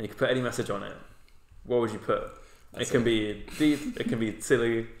 and you could put any message on it, what would you put? It can be deep, it can be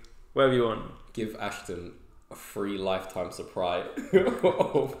silly, whatever you want. Give Ashton a free lifetime supply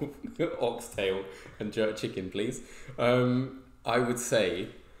of oxtail and jerk chicken, please. I would say,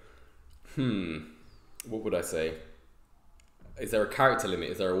 what would I say? Is there a character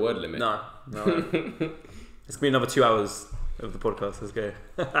limit? Is there a word limit? No. It's going to be another 2 hours of the podcast. Let's go.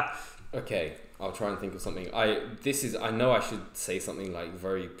 Okay, I'll try and think of something. I know I should say something like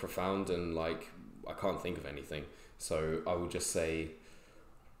very profound, and like I can't think of anything. So I would just say,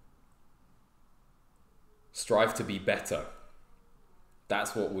 strive to be better.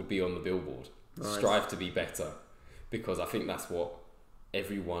 That's what would be on the billboard. Nice. Strive to be better, because I think that's what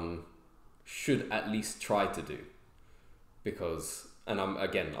everyone should at least try to do. Because, and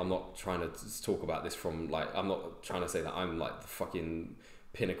I'm not trying to talk about this from like, I'm not trying to say that I'm like the fucking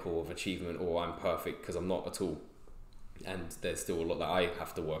pinnacle of achievement or I'm perfect, because I'm not at all, and there's still a lot that I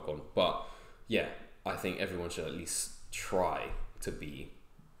have to work on. But I think everyone should at least try to be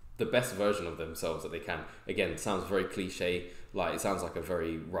the best version of themselves that they can. Again, it sounds very cliche, like it sounds like a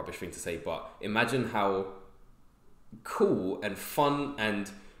very rubbish thing to say, but imagine how cool and fun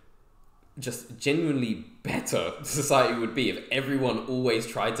and just genuinely better society would be if everyone always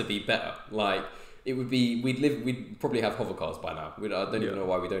tried to be better. Like, it would be, we'd probably have hover cars by now. I don't even know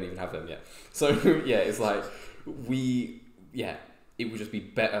why we don't even have them yet. So it's like it would just be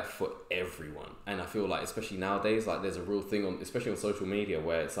better for everyone. And I feel like, especially nowadays, like there's a real thing especially on social media,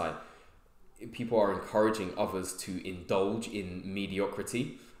 where it's like, people are encouraging others to indulge in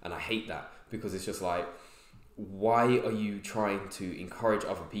mediocrity, and I hate that, because it's just like, why are you trying to encourage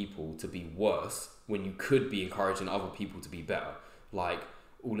other people to be worse when you could be encouraging other people to be better? Like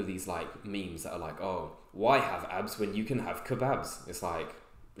all of these like memes that are like, oh, why have abs when you can have kebabs? It's like,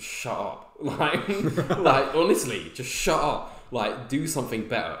 shut up. Like honestly, just shut up. Like, do something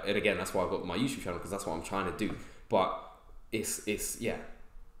better. And again, that's why I've got my YouTube channel, because that's what I'm trying to do. But it's yeah,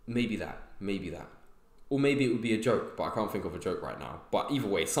 maybe that. Or maybe it would be a joke, but I can't think of a joke right now. But either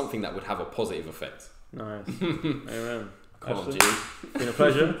way, something that would have a positive effect. Nice. Amen. Come on, G. It's been a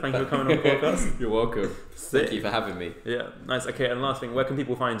pleasure. Thank you for coming on the podcast. You're welcome. Sick. Thank you for having me. Yeah, nice. Okay, and last thing, where can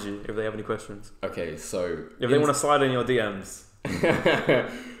people find you if they have any questions? Okay, so... If they want to slide in your DMs.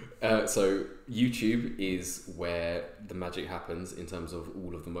 So YouTube is where the magic happens in terms of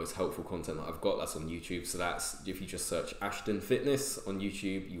all of the most helpful content that I've got. That's on YouTube. So that's, if you just search Ashton Fitness on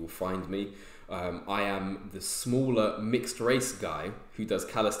YouTube, you will find me. I am the smaller mixed race guy who does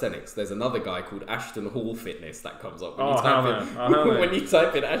calisthenics. There's another guy called Ashton Hall Fitness that comes up when you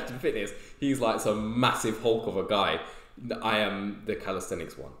type in Ashton Fitness. He's like some massive hulk of a guy. I am the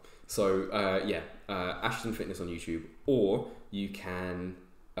calisthenics one. So Ashton Fitness on YouTube, or you can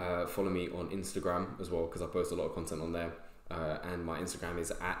follow me on Instagram as well, because I post a lot of content on there. And my Instagram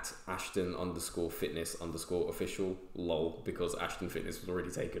is at Ashton_fitness_official, lol, because Ashton Fitness was already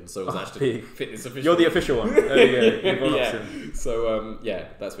taken, so it was Ashton Fitness official. You're the official one. There you go. Yeah. So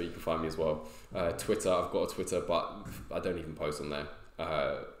that's where you can find me as well. Twitter, I've got a Twitter, but I don't even post on there.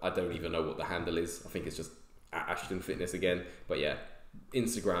 I don't even know what the handle is. I think it's just at Ashton Fitness again. But yeah,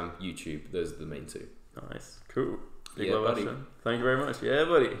 Instagram, YouTube, those are the main two. Nice, cool. Big Yeah, love, buddy. Ashton. Thank you very much. Yeah,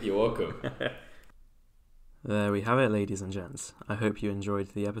 buddy. You're welcome. There we have it, ladies and gents. I hope you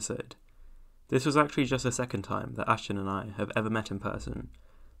enjoyed the episode. This was actually just the second time that Ashton and I have ever met in person,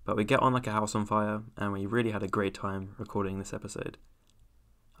 but we get on like a house on fire, and we really had a great time recording this episode.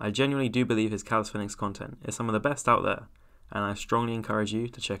 I genuinely do believe his calisthenics content is some of the best out there, and I strongly encourage you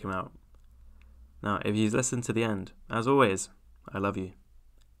to check him out. Now, if you've listened to the end, as always, I love you.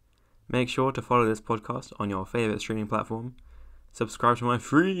 Make sure to follow this podcast on your favourite streaming platform, subscribe to my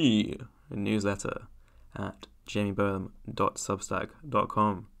free newsletter at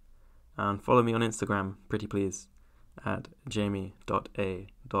jamiebolam.substack.com, and follow me on Instagram, pretty please, at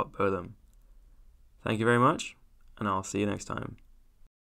jamie.a.bolam. Thank you very much, and I'll see you next time.